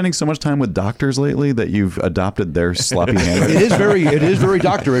because you're spending so much time with doctors lately that you've adopted their sloppy handwriting? It is very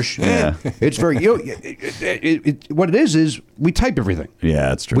doctorish. Yeah. It's very, what it is we type everything. Yeah,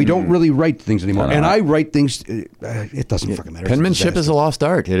 that's true. We don't really write things anymore. And I write things, it doesn't fucking matter. Penmanship is a lost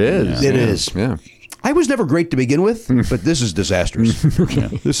art. It is. It is. Yeah. I was never great to begin with, but this is disastrous.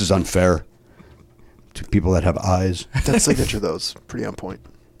 This is unfair to people that have eyes. That signature, though, is pretty on point.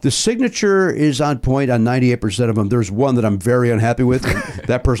 The signature is on point on 98% of them. There's one that I'm very unhappy with.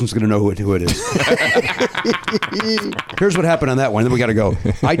 That person's going to know who it is. Here's what happened on that one. Then we got to go.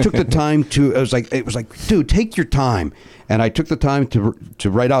 I took the time to. It was like, dude, take your time. And I took the time to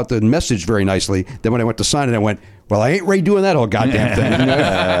write out the message very nicely. Then when I went to sign it, I went, well, I ain't ready doing that whole goddamn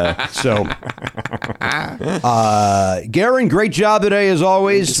thing. So Garen, great job today as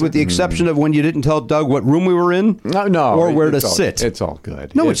always, with the exception of when you didn't tell Doug what room we were in. No, or where to it's all- sit. It's all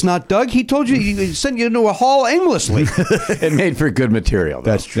good. No, it's not, Doug. He told you, he sent you into a hall aimlessly. It made for good material.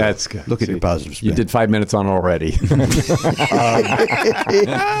 Though. That's true. That's good. Look at your positive spin. You did 5 minutes on it already.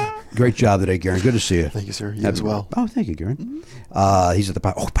 Great job today, Garen. Good to see you. Thank you, sir. You as well. Oh, thank you, Garen. He's at the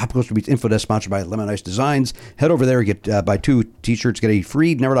Pop Culture Beats Info Desk, sponsored by Lemon Ice Designs. Head over there, get buy 2 T-shirts, get a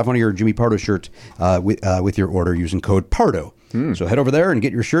free Never Not Funny or Jimmy Pardo shirt with your order using code Pardo. So head over there and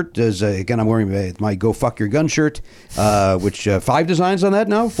get your shirt. Again, I'm wearing my Go Fuck Your Gun shirt, which 5 designs on that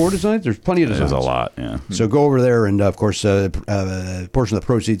now? 4 designs? There's plenty of designs. There's a lot, yeah. So go over there, and of course, a portion of the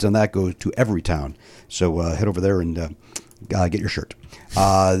proceeds on that goes to Everytown. So head over there and get your shirt.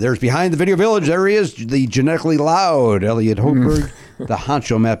 There's behind the Video Village. There he is, the genetically loud Elliot Hochberg, the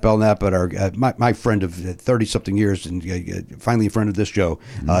honcho Matt Belknap, but our my friend of 30-something years, and finally a friend of this show,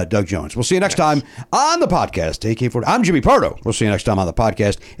 Doug Jones. We'll see you next time on the podcast. AK-40. I'm Jimmy Pardo. We'll see you next time on the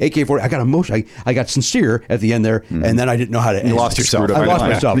podcast. AK-40. I got emotional. I got sincere at the end there, and then I didn't know how to end. You lost yourself. I lost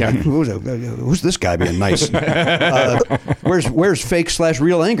myself. Yeah. Who's this guy being nice? Where's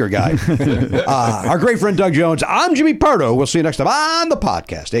fake/real anger guy? Our great friend Doug Jones. I'm Jimmy Pardo. We'll see you next time on the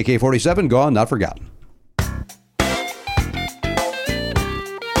podcast. AK-47, gone, not forgotten.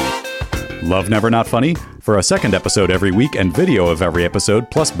 Love Never Not Funny? For a second episode every week and video of every episode,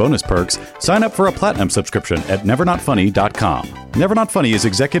 plus bonus perks, sign up for a platinum subscription at nevernotfunny.com. Never Not Funny is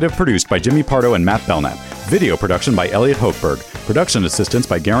executive produced by Jimmy Pardo and Matt Belknap. Video production by Elliot Hochberg. Production assistance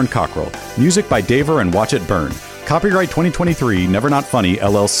by Garen Cockrell. Music by Daver and Watch It Burn. Copyright 2023, Never Not Funny,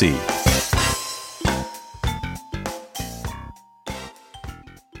 LLC.